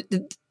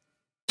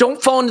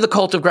don't fall into the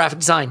cult of graphic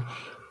design.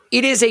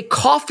 It is a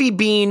coffee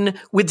bean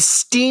with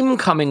steam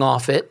coming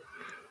off it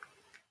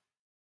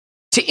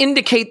to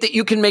indicate that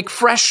you can make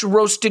fresh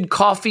roasted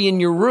coffee in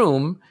your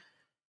room.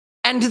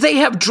 And they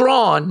have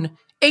drawn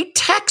a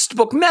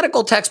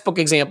medical textbook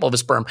example of a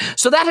sperm.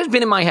 So that has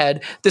been in my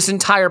head this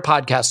entire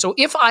podcast. So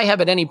if I have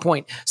at any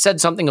point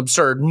said something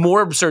absurd,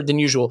 more absurd than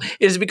usual,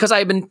 it is because I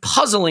have been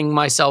puzzling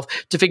myself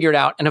to figure it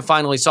out and have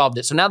finally solved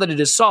it. So now that it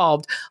is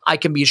solved, I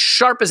can be as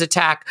sharp as a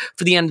tack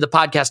for the end of the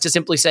podcast to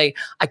simply say,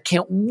 I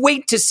can't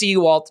wait to see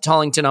you all at the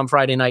Tollington on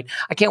Friday night.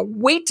 I can't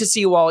wait to see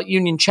you all at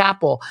Union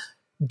Chapel.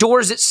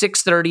 Doors at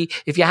 6:30.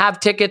 If you have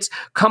tickets,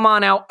 come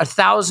on out.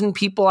 1,000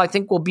 people, I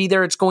think, will be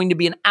there. It's going to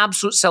be an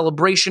absolute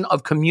celebration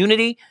of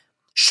community.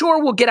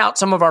 Sure, we'll get out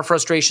some of our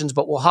frustrations,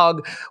 but we'll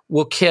hug,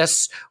 we'll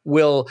kiss,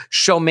 we'll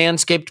show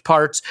manscaped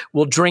parts,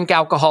 we'll drink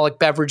alcoholic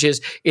beverages.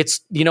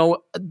 It's,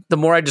 the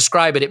more I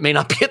describe it, it may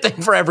not be a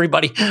thing for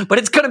everybody, but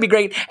it's going to be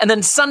great. And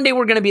then Sunday,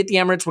 we're going to be at the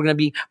Emirates. We're going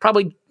to be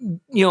probably,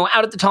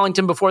 out at the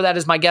Tollington before that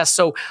as my guest.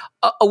 So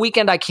a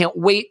weekend I can't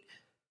wait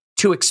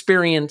to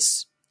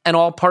experience, and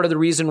all part of the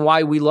reason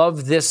why we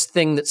love this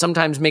thing that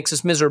sometimes makes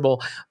us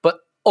miserable, but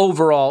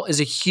overall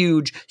is a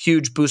huge,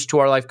 huge boost to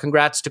our life.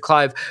 Congrats to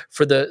Clive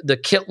for the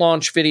kit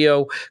launch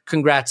video.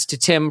 Congrats to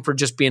Tim for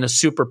just being a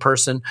super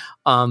person.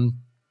 And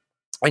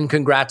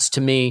congrats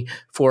to me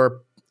for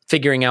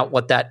figuring out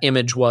what that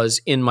image was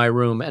in my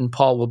room. And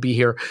Paul will be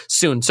here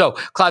soon. So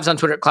Clive's on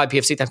Twitter at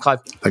ClivePFC. Thanks, Clive.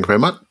 Thank you very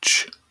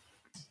much.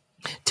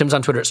 Tim's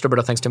on Twitter at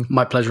Stillberto. Thanks, Tim.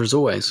 My pleasure as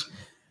always.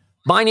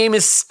 My name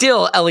is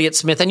still Elliott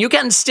Smith, and you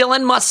can still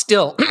and must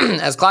still,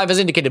 as Clive has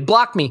indicated,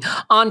 block me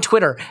on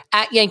Twitter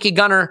at Yankee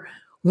Gunner.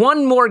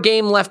 One more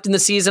game left in the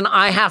season.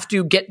 I have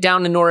to get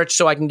down to Norwich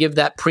so I can give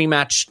that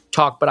pre-match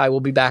talk, but I will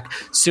be back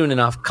soon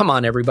enough. Come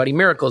on, everybody.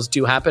 Miracles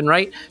do happen,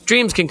 right?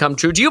 Dreams can come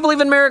true. Do you believe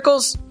in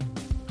miracles?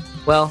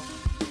 Well,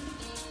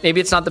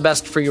 maybe it's not the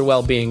best for your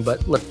well-being,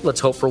 but let's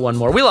hope for one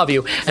more. We love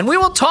you, and we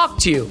will talk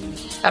to you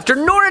after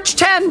Norwich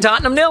 10,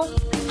 Tottenham 0.